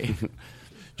try. Do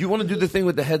you want to do the thing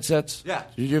with the headsets? Yeah.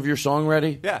 Did you have your song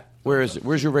ready? Yeah. Where is it?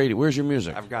 Where's your radio? Where's your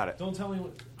music? I've got it. Don't tell me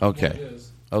what Okay. it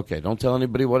is. Okay. Don't tell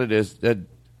anybody what it is.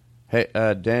 Hey,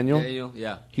 Daniel. Daniel,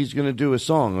 yeah. He's going to do a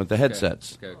song with the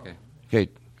headsets. Okay.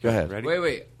 Okay. Go ahead. Ready?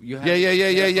 Wait. You have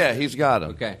Yeah. He's got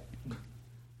them. Okay.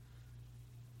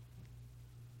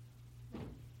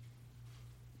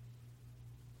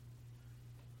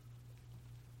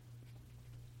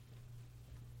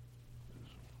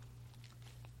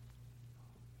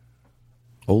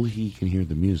 Only he can hear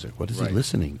the music. What is Right. he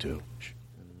listening to?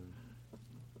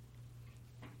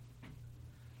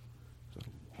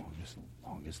 It's the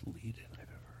longest lead-in I've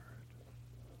ever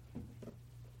heard.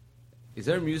 Is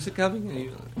there music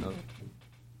coming? Oh.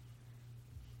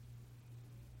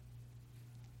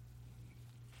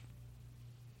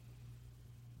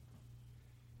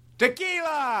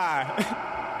 Tequila!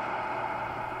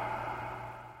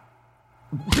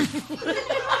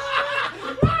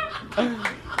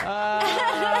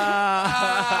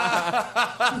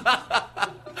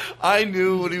 I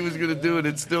knew what he was going to do, and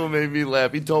it still made me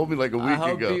laugh. He told me like a week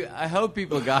ago. I hope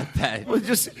people got that. Well,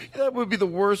 that would be the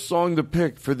worst song to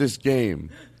pick for this game.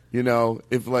 You know,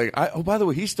 if like, oh, by the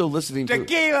way, he's still listening to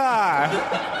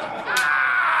Tequila!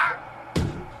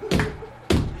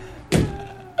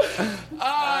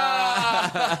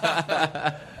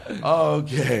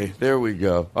 Okay, there we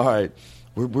go. All right.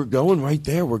 We're going right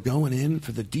there. We're going in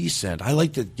for the descent. I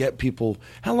like to get people.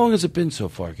 How long has it been so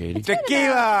far, Katie?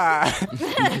 Tequila!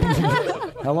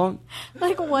 How long?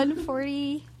 Like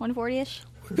 140-ish.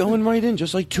 We're going right in,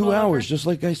 just like 2 hours, just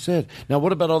like I said. Now,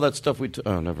 what about all that stuff we took?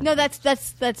 Oh, never No, mind.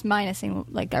 that's minusing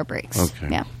like our breaks. Okay.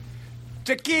 Yeah.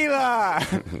 Tequila!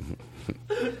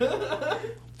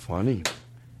 Funny.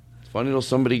 It's funny till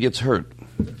somebody gets hurt.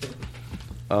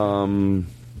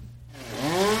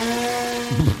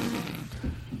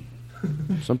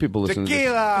 Some people listen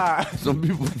Tequila! to some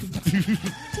people.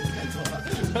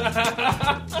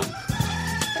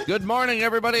 Good morning,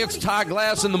 everybody. It's Todd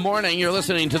Glass in the morning. You're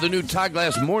listening to the new Todd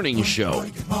Glass Morning Show.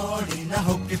 Good morning, I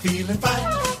hope you're feeling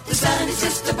fine. The sun is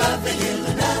just above the hill,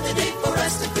 another day for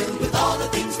us to fill with all the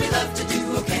things we love to do.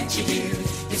 Oh, can't you hear?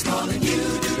 It's calling you.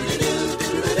 Doodle-doo,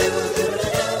 doodle-doo,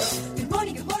 doodle-doo. Good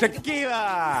morning, good morning.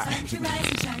 Tequila! Good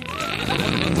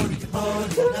morning, I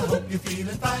hope you're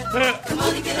feeling fine. Come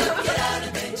on and get up, get out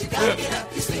of bed. You gotta get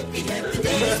up, you're sleepy head. The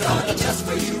day is dawning just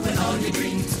for you, and all your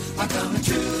dreams are coming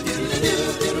true.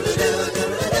 Doodle-doo, doodle-doo,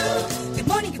 doodle-doo. Good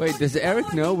morning, good Wait, does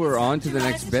Eric know we're on to the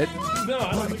next bit? No,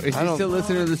 I don't Is he still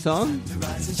listening to the song?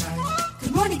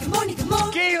 Good morning, good morning, good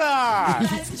morning. Tequila!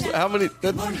 How many?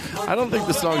 I don't think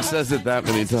the song says it that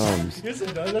many times. Yes,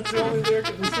 it does. That's the only lyric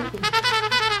in the song.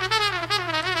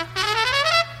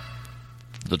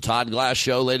 The Todd Glass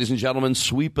Show, ladies and gentlemen,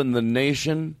 sweeping the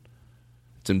nation.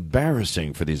 It's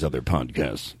embarrassing for these other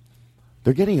podcasts.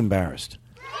 They're getting embarrassed.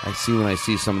 I see when I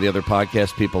see some of the other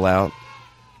podcast people out,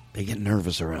 they get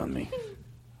nervous around me.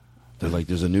 They're like,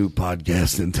 there's a new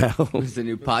podcast in town. There's a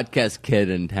new podcast kid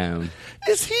in town.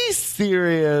 Is he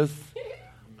serious?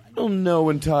 I don't know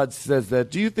when Todd says that.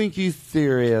 Do you think he's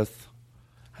serious?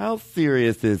 How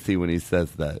serious is he when he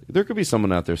says that? There could be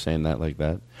someone out there saying that like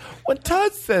that. When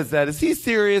Todd says that, is he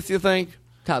serious, you think?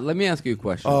 Todd, let me ask you a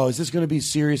question. Oh, is this going to be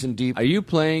serious and deep? Are you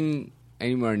playing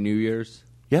any more New Year's?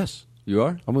 Yes. You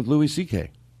are? I'm with Louis C.K.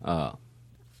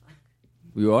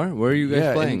 You are? Where are you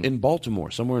guys playing? In Baltimore.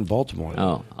 Somewhere in Baltimore.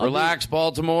 Oh. Relax,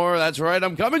 Baltimore. That's right.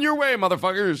 I'm coming your way,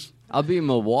 motherfuckers. I'll be in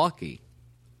Milwaukee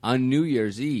on New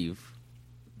Year's Eve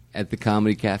at the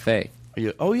Comedy Cafe.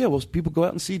 Oh, yeah. Well, people go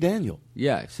out and see Daniel.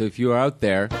 Yeah, so if you are out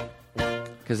there,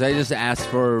 because I just asked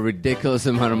for a ridiculous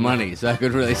amount of money, so I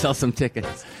could really sell some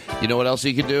tickets. You know what else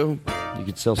you could do? You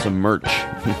could sell some merch.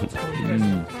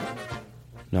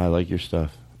 No, I like your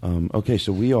stuff. Okay,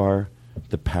 so we are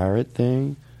the parrot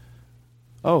thing.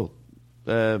 Oh,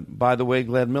 by the way,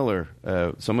 Glad Miller,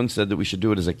 someone said that we should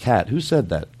do it as a cat. Who said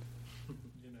that? You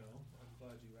know, I'm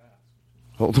glad you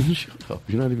asked. Hold on, shut up.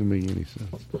 You're not even making any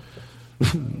sense.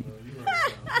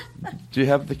 Do you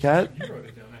have the cat? You wrote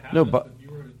it down. I have No, it, but you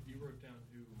wrote down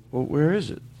who. well, where is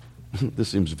it? This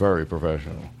seems very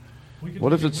professional. We could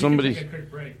What if take- it's we could somebody? take a quick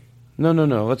break. No.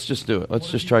 Let's just do it. Let's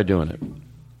just try doing it.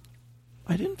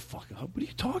 I didn't fuck up. What are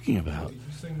you talking about? You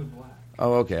sing the black.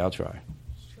 Oh, okay. I'll try.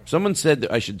 Someone said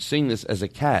that I should sing this as a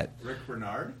cat. Rick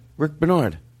Bernard? Rick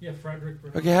Bernard. Yeah, Frederick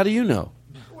Bernard. Okay, how do you know?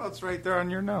 Well, it's right there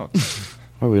on your notes.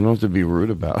 Oh, we don't have to be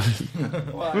rude about it.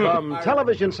 From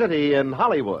Television City in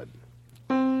Hollywood.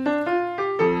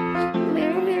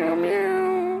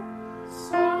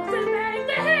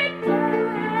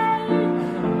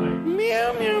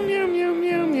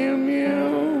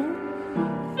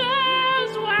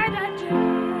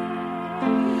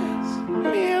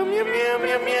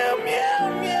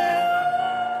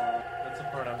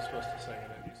 was supposed to sing it.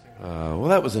 Well,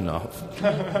 that was enough.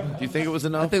 Do you think it was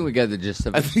enough? I think we got the gist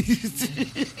of it. I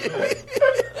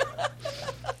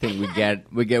think we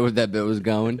get where that bit was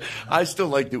going. I still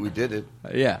like that we did it.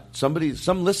 Yeah. Some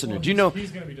listener. Do you know?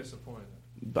 He's going to be disappointed.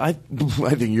 I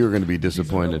think you're going to be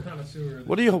disappointed.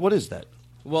 What is that?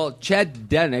 Well, Chad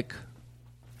Denick,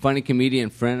 funny comedian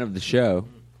friend of the show,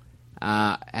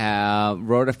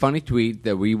 wrote a funny tweet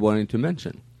that we wanted to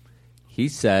mention. He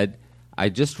said, "I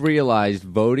just realized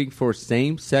voting for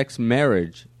same-sex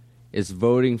marriage is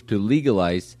voting to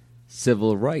legalize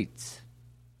civil rights."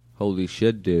 Holy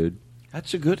shit, dude!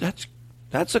 That's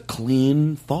a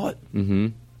clean thought. Mm-hmm.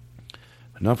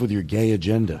 Enough with your gay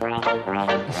agenda.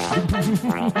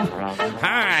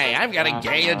 Hi, I've got a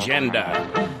gay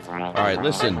agenda. All right,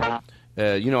 listen.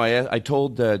 I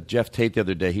told Jeff Tate the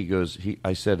other day.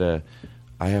 I said,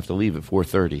 I have to leave at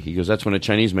 4:30. He goes, that's when a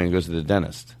Chinese man goes to the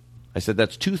dentist. I said,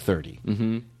 that's 2:30.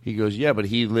 Mm-hmm. He goes, yeah, but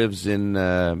he lives in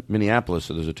Minneapolis,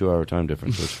 so there's a 2-hour time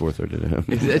difference. So it's 4:30 to him.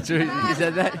 Is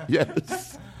that that?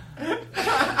 Yes.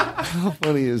 How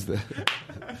funny is that?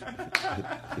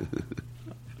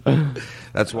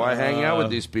 That's why I hang out with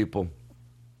these people.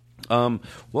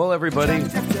 Well, everybody.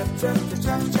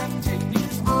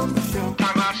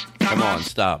 Come on,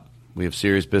 stop. We have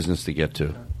serious business to get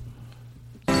to.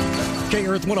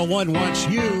 K-Earth 101 wants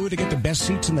you to get the best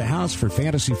seats in the house for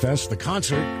Fantasy Fest, the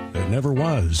concert that never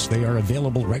was. They are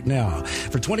available right now.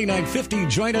 For $29.50,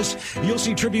 join us. You'll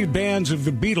see tribute bands of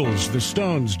the Beatles, the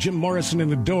Stones, Jim Morrison and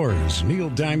the Doors, Neil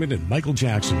Diamond, and Michael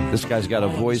Jackson. This guy's got a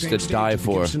voice to die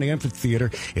for. In the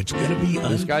amphitheater. It's going to be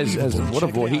This guy has what a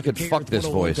voice. He could fuck this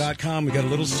voice. KRF101.com. We got a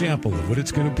little sample of what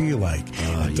it's going to be like.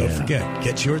 Don't forget,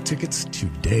 get your tickets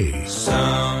today.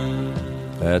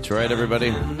 That's right,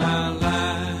 everybody.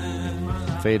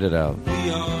 Fade it out.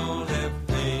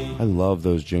 I love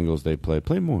those jingles they play.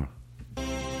 Play more.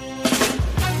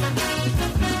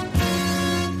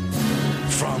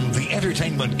 From the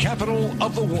entertainment capital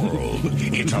of the world,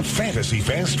 it's a Fantasy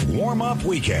Fest warm-up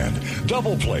weekend.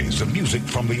 Double plays of music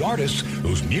from the artists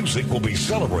whose music will be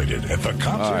celebrated at the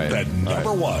concert that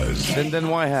never was. Then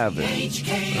why have it?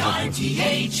 HKRTHHD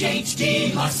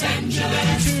Los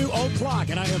Angeles. 2 o'clock,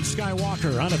 and I am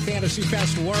Skywalker on a Fantasy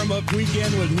Fest warm-up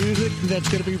weekend with music that's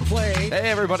going to be played.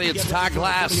 Hey, everybody, it's Todd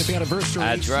Glass.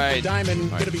 That's right.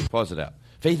 Diamond. Right, pause it out.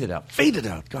 Fade it out. Fade it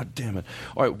out. God damn it.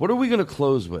 All right, what are we going to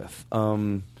close with?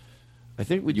 I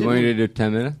think we. You want me to do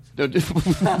 10 minutes? No,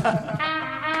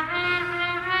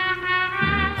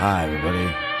 Hi,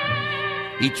 everybody.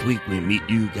 Each week we meet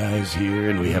you guys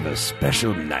here, and we have a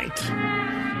special night.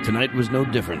 Tonight was no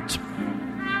different.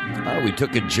 We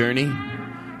took a journey,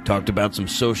 talked about some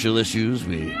social issues,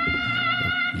 we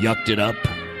yucked it up.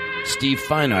 Steve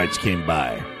Fine Arts came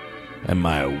by, and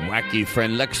my wacky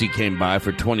friend Lexi came by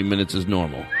for 20 minutes as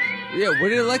normal. Yeah, where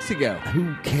did Alexa go?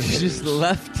 Who cares? She just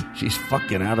left. She's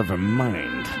fucking out of her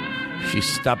mind. She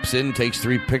stops in, takes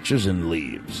 3 pictures, and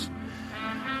leaves.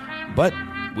 But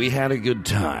we had a good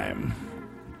time.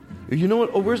 You know what?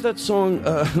 Oh, where's that song?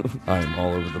 I'm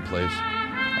all over the place.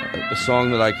 A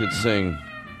song that I could sing.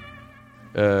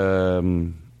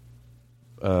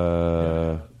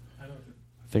 I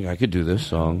think I could do this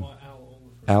song.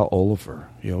 Al Oliver.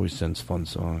 He always sends fun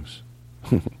songs.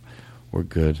 We're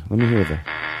good. Let me hear that.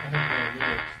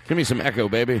 Give me some echo,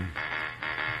 baby.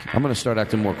 I'm going to start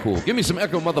acting more cool. Give me some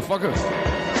echo, motherfucker.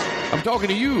 I'm talking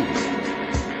to you.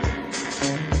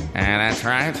 And that's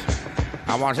right.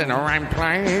 I was in the right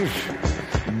place,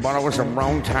 but it was the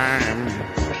wrong time.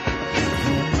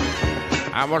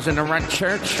 I was in the right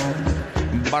church,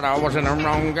 but I was in the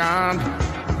wrong God.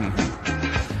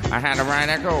 I had the right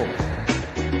echo,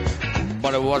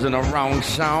 but it wasn't the wrong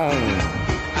song.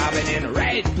 I've been in the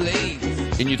right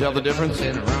place. Can you tell the difference?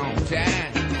 In the wrong time.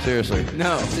 Seriously.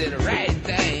 No. Did the right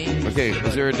thing. Okay,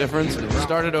 is there a difference?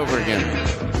 Start it over again.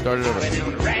 Start it over.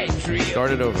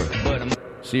 Start it over.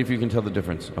 See if you can tell the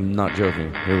difference. I'm not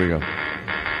joking. Here we go.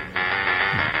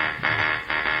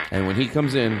 And when he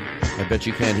comes in, I bet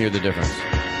you can't hear the difference.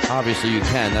 Obviously you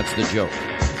can. That's the joke.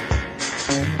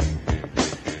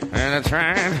 And that's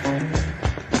right.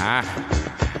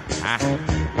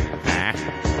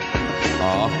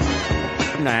 Oh.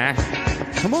 Nah.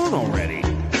 Come on already.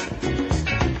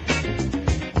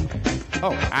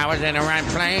 Oh, I was in the right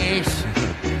place.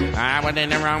 I was in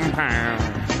the wrong pound.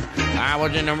 I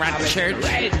was in the right church.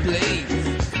 Right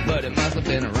place, but it must have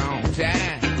been the wrong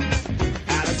time.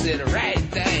 I done said the right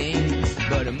thing,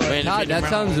 but it must have Todd, been the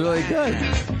that wrong sounds really good.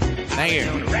 Thank you.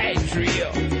 on the right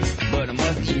trail, but it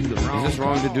must be the wrong. Is this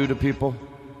wrong to do to people?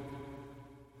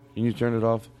 Can you turn it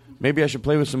off? Maybe I should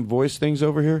play with some voice things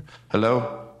over here.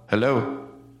 Hello? Hello?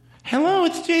 Hello,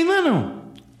 it's Jay Leno.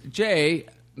 Jay,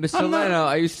 Mr. Leno,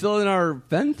 are you still in our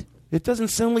vent? It doesn't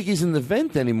sound like he's in the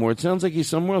vent anymore. It sounds like he's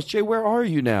somewhere else. Jay, where are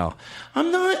you now?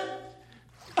 I'm not.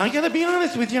 I gotta be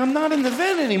honest with you. I'm not in the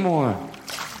vent anymore.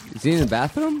 Is he in the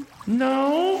bathroom?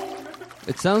 No.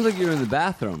 It sounds like you're in the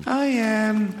bathroom. I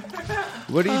am.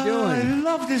 What are you doing? I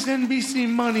love this NBC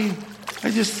money. I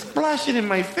just splash it in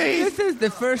my face. This is the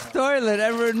first toilet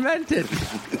ever invented. All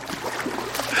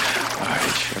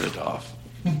right, shut it off.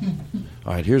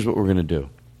 All right, here's what we're gonna do.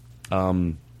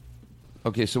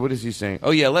 Okay, so what is he saying?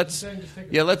 Oh yeah, let's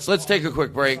take a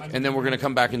quick break, and then we're gonna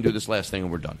come back and do this last thing,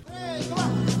 and we're done.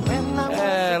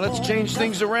 Let's change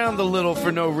things around a little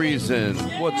for no reason.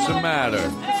 What's the matter?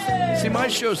 See, my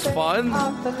show's fun.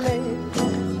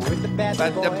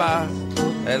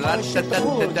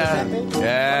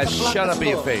 Yeah, shut up in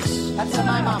your face. That's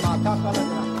my mama.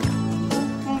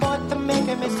 But to make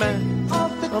a mistake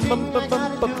of the thing I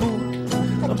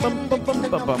gotta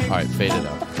do. All right, fade it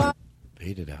out.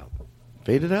 Fade it out.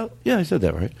 Fade it out? Yeah, I said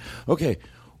that right. Okay,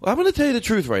 well, I'm going to tell you the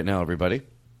truth right now, everybody.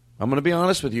 I'm going to be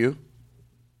honest with you.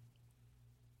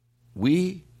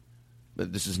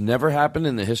 This has never happened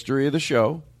in the history of the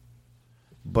show,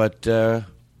 but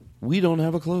we don't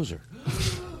have a closer.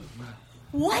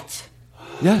 What?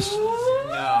 Yes.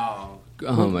 No.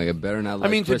 Oh my God! Better not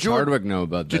let Chris Hardwick know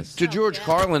about this. To George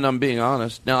Carlin, I'm being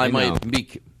honest. Now I might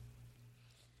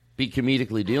be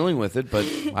comedically dealing with it, but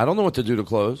I don't know what to do to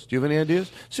close. Do you have any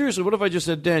ideas? Seriously, what if I just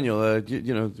said, Daniel,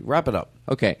 wrap it up?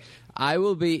 Okay, I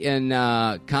will be in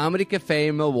Comedy Cafe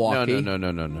in Milwaukee. No.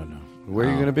 Where are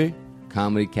you going to be?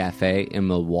 Comedy Cafe in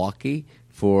Milwaukee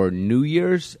for New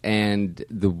Year's and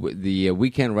the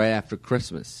weekend right after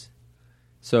Christmas.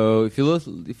 So if you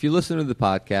listen to the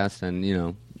podcast and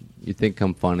you think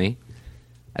I'm funny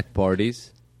at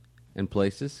parties and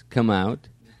places, come out.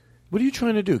 What are you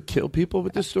trying to do? Kill people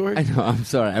with this story? I know. I'm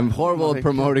sorry. I'm horrible at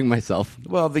promoting myself.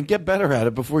 Well, then get better at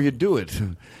it before you do it.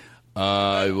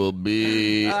 I will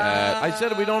be at... I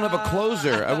said we don't have a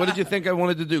closer. What did you think I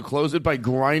wanted to do? Close it by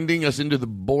grinding us into the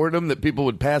boredom that people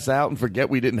would pass out and forget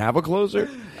we didn't have a closer?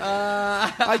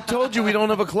 I told you we don't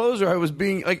have a closer. I was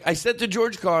being... I said to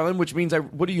George Carlin, which means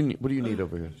What do you need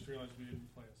over here?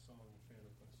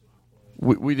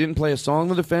 We didn't play a song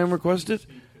that a fan requested?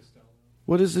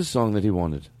 What is this song that he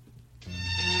wanted?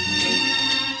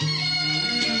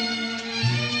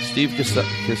 Steve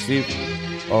Steve.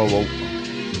 Oh, well.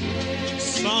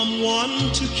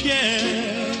 Someone to care.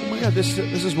 Oh my God, this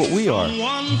is what we are.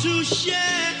 Someone to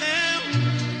share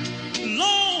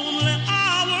lonely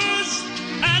hours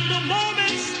and the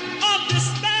moments of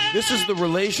despair. This is the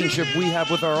relationship we have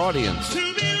with our audience.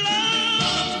 To be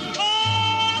loved.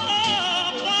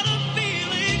 Oh, what a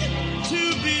feeling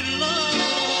to be loved.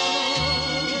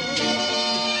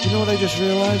 You know what I just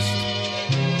realized?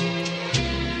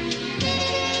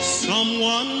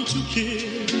 Someone to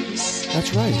kiss.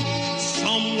 That's right.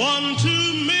 Someone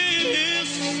to miss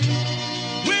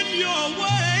when you're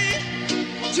away.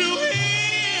 To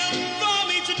hear from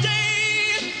me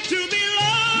today. To be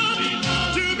loved.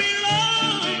 To be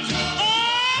loved.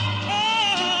 Oh,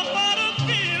 what a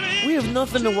feeling. We have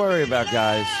nothing to worry about,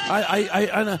 guys.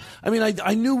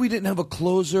 I knew we didn't have a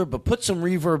closer, but put some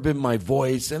reverb in my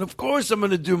voice, and of course I'm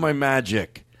going to do my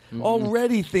magic. Mm-hmm.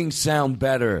 Already things sound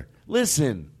better.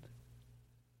 Listen.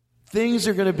 Things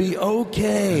are going to be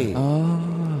okay.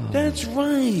 Oh. That's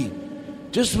right.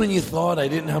 Just when you thought I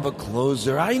didn't have a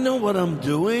closer, I know what I'm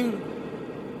doing.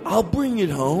 I'll bring it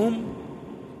home.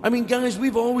 I mean, guys,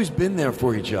 we've always been there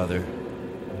for each other.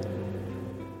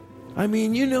 I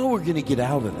mean, we're going to get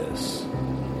out of this.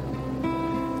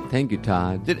 Thank you,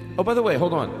 Todd. Oh, by the way,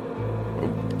 hold on.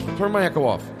 Turn my echo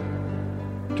off.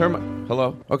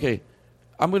 Hello? Okay.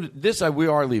 We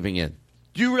are leaving in.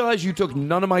 Do you realize you took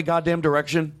none of my goddamn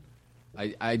direction?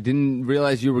 I didn't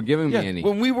realize you were giving me any.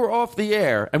 When we were off the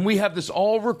air, and we have this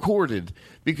all recorded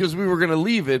because we were going to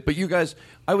leave it, but you guys,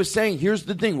 I was saying, here's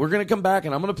the thing. We're going to come back,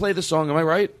 and I'm going to play the song. Am I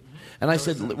right? And I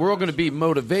said, we're all going to be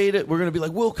motivated. We're going to be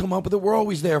like, we'll come up with it. We're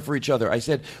always there for each other. I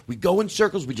said, we go in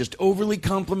circles. We just overly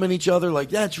compliment each other. Like,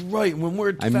 that's right. When we're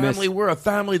a family, we're a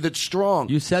family that's strong.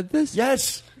 You said this?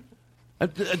 Yes.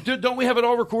 Don't we have it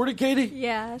all recorded, Katie?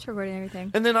 Yeah, that's recording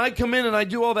everything. And then I come in and I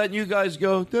do all that, and you guys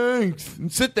go, thanks,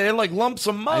 and sit there like lumps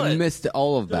of mud. I missed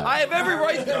all of that. I have every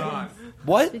right to...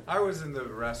 What? I was in the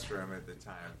restroom at the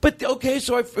time. But, okay,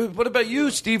 so what about you,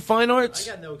 Steve Fine Arts?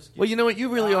 I got no excuse. Well, you know what? You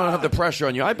really don't have the pressure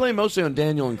on you. I blame mostly on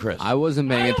Daniel and Chris. I wasn't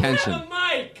paying attention.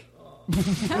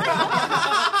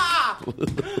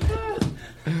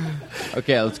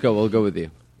 Okay, let's go. We'll go with you.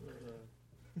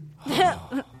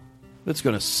 It's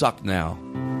going to suck now.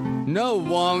 No,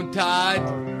 won't,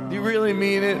 Todd. Do you really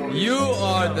mean it? You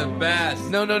are the best.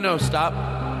 No, stop.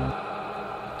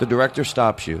 The director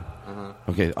stops you.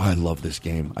 Okay, I love this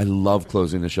game. I love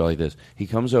closing the show like this. He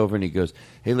comes over and he goes,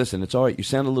 "Hey, listen, it's all right. You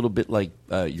sound a little bit like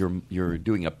you're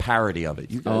doing a parody of it."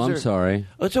 You guys I'm sorry.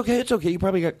 Oh, it's okay. It's okay. You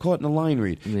probably got caught in a line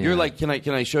read. Yeah. You're like, "Can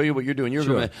I show you what you're doing?" You're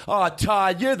Sure. going, "Oh,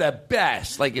 Todd, you're the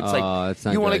best." Like it's that's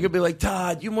not you want good. to be like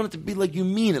Todd. You want it to be like you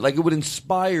mean it. Like it would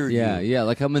inspire you. Yeah,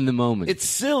 like I'm in the moment. It's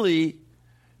silly.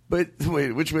 But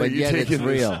wait, which way But are you yet it's taking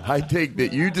this? real. I take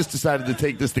that. You just decided to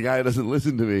take this. The guy who doesn't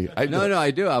listen to me. No,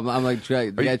 I do. I'm like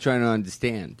trying to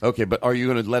understand. Okay, but are you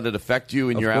going to let it affect you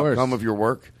in Of your course. outcome of your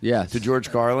work? Yes. To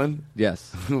George Carlin?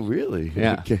 Yes. Really?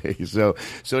 Yeah. Okay. So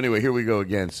anyway, here we go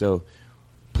again. So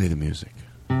play the music.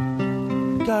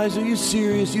 Guys, are you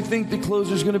serious? You think the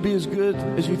closer's going to be as good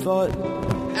as you thought?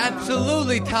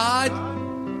 Absolutely, Todd.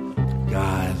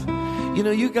 God. You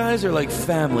know, you guys are like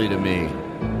family to me.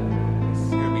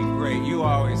 Great. You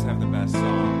always have the best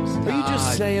songs. Are you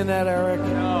just saying that, Eric?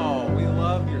 No, we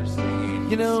love your singing.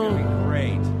 You know, it's gonna be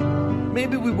great.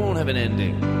 Maybe we won't have an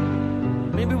ending.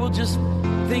 Maybe we'll just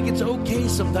think it's okay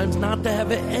sometimes not to have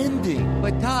an ending.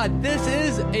 But Todd, this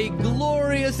is a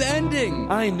glorious ending.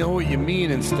 I know what you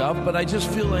mean and stuff, but I just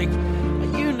feel like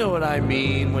you know what I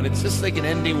mean when it's just like an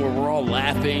ending where we're all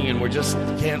laughing and we just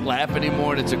can't laugh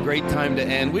anymore and it's a great time to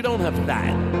end. We don't have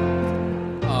that.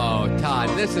 Oh, Todd,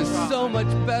 this is so much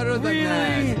better than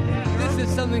that. This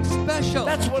is something special.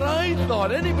 That's what I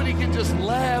thought. Anybody can just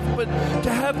laugh, but to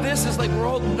have this is like we're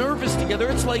all nervous together.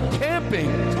 It's like camping.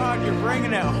 Todd, you're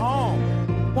bringing it home.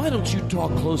 Why don't you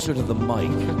talk closer to the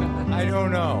mic? I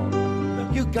don't know.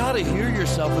 You gotta hear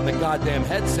yourself in the goddamn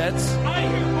headsets. I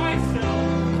hear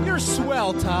myself. You're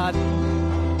swell, Todd. I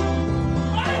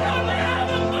don't have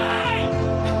a mind.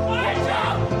 I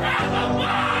don't have a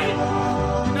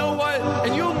mind. You know what?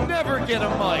 And you'll never get a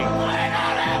mic. I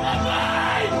don't have a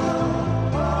mind.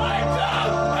 I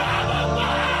don't have a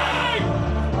mind.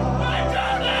 I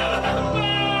don't have a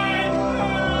mind.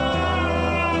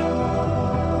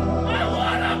 I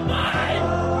want a mind.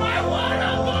 I want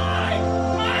a mind.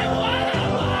 I want a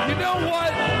mind. You know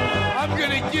what? I'm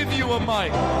gonna give you a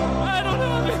mic. I don't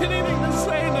have anything to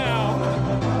say now.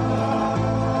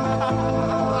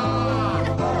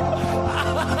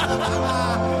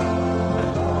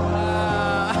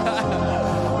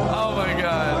 Oh my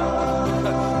God.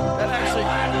 That actually.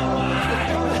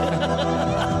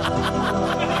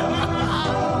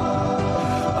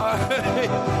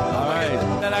 All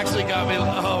right. That actually got me.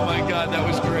 Oh my God, that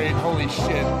was great. Holy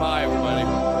shit. Bye, everybody.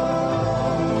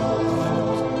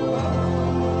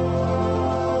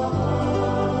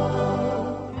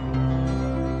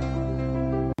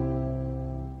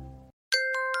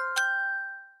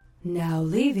 Now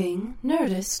leaving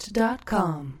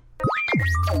Nerdist.com.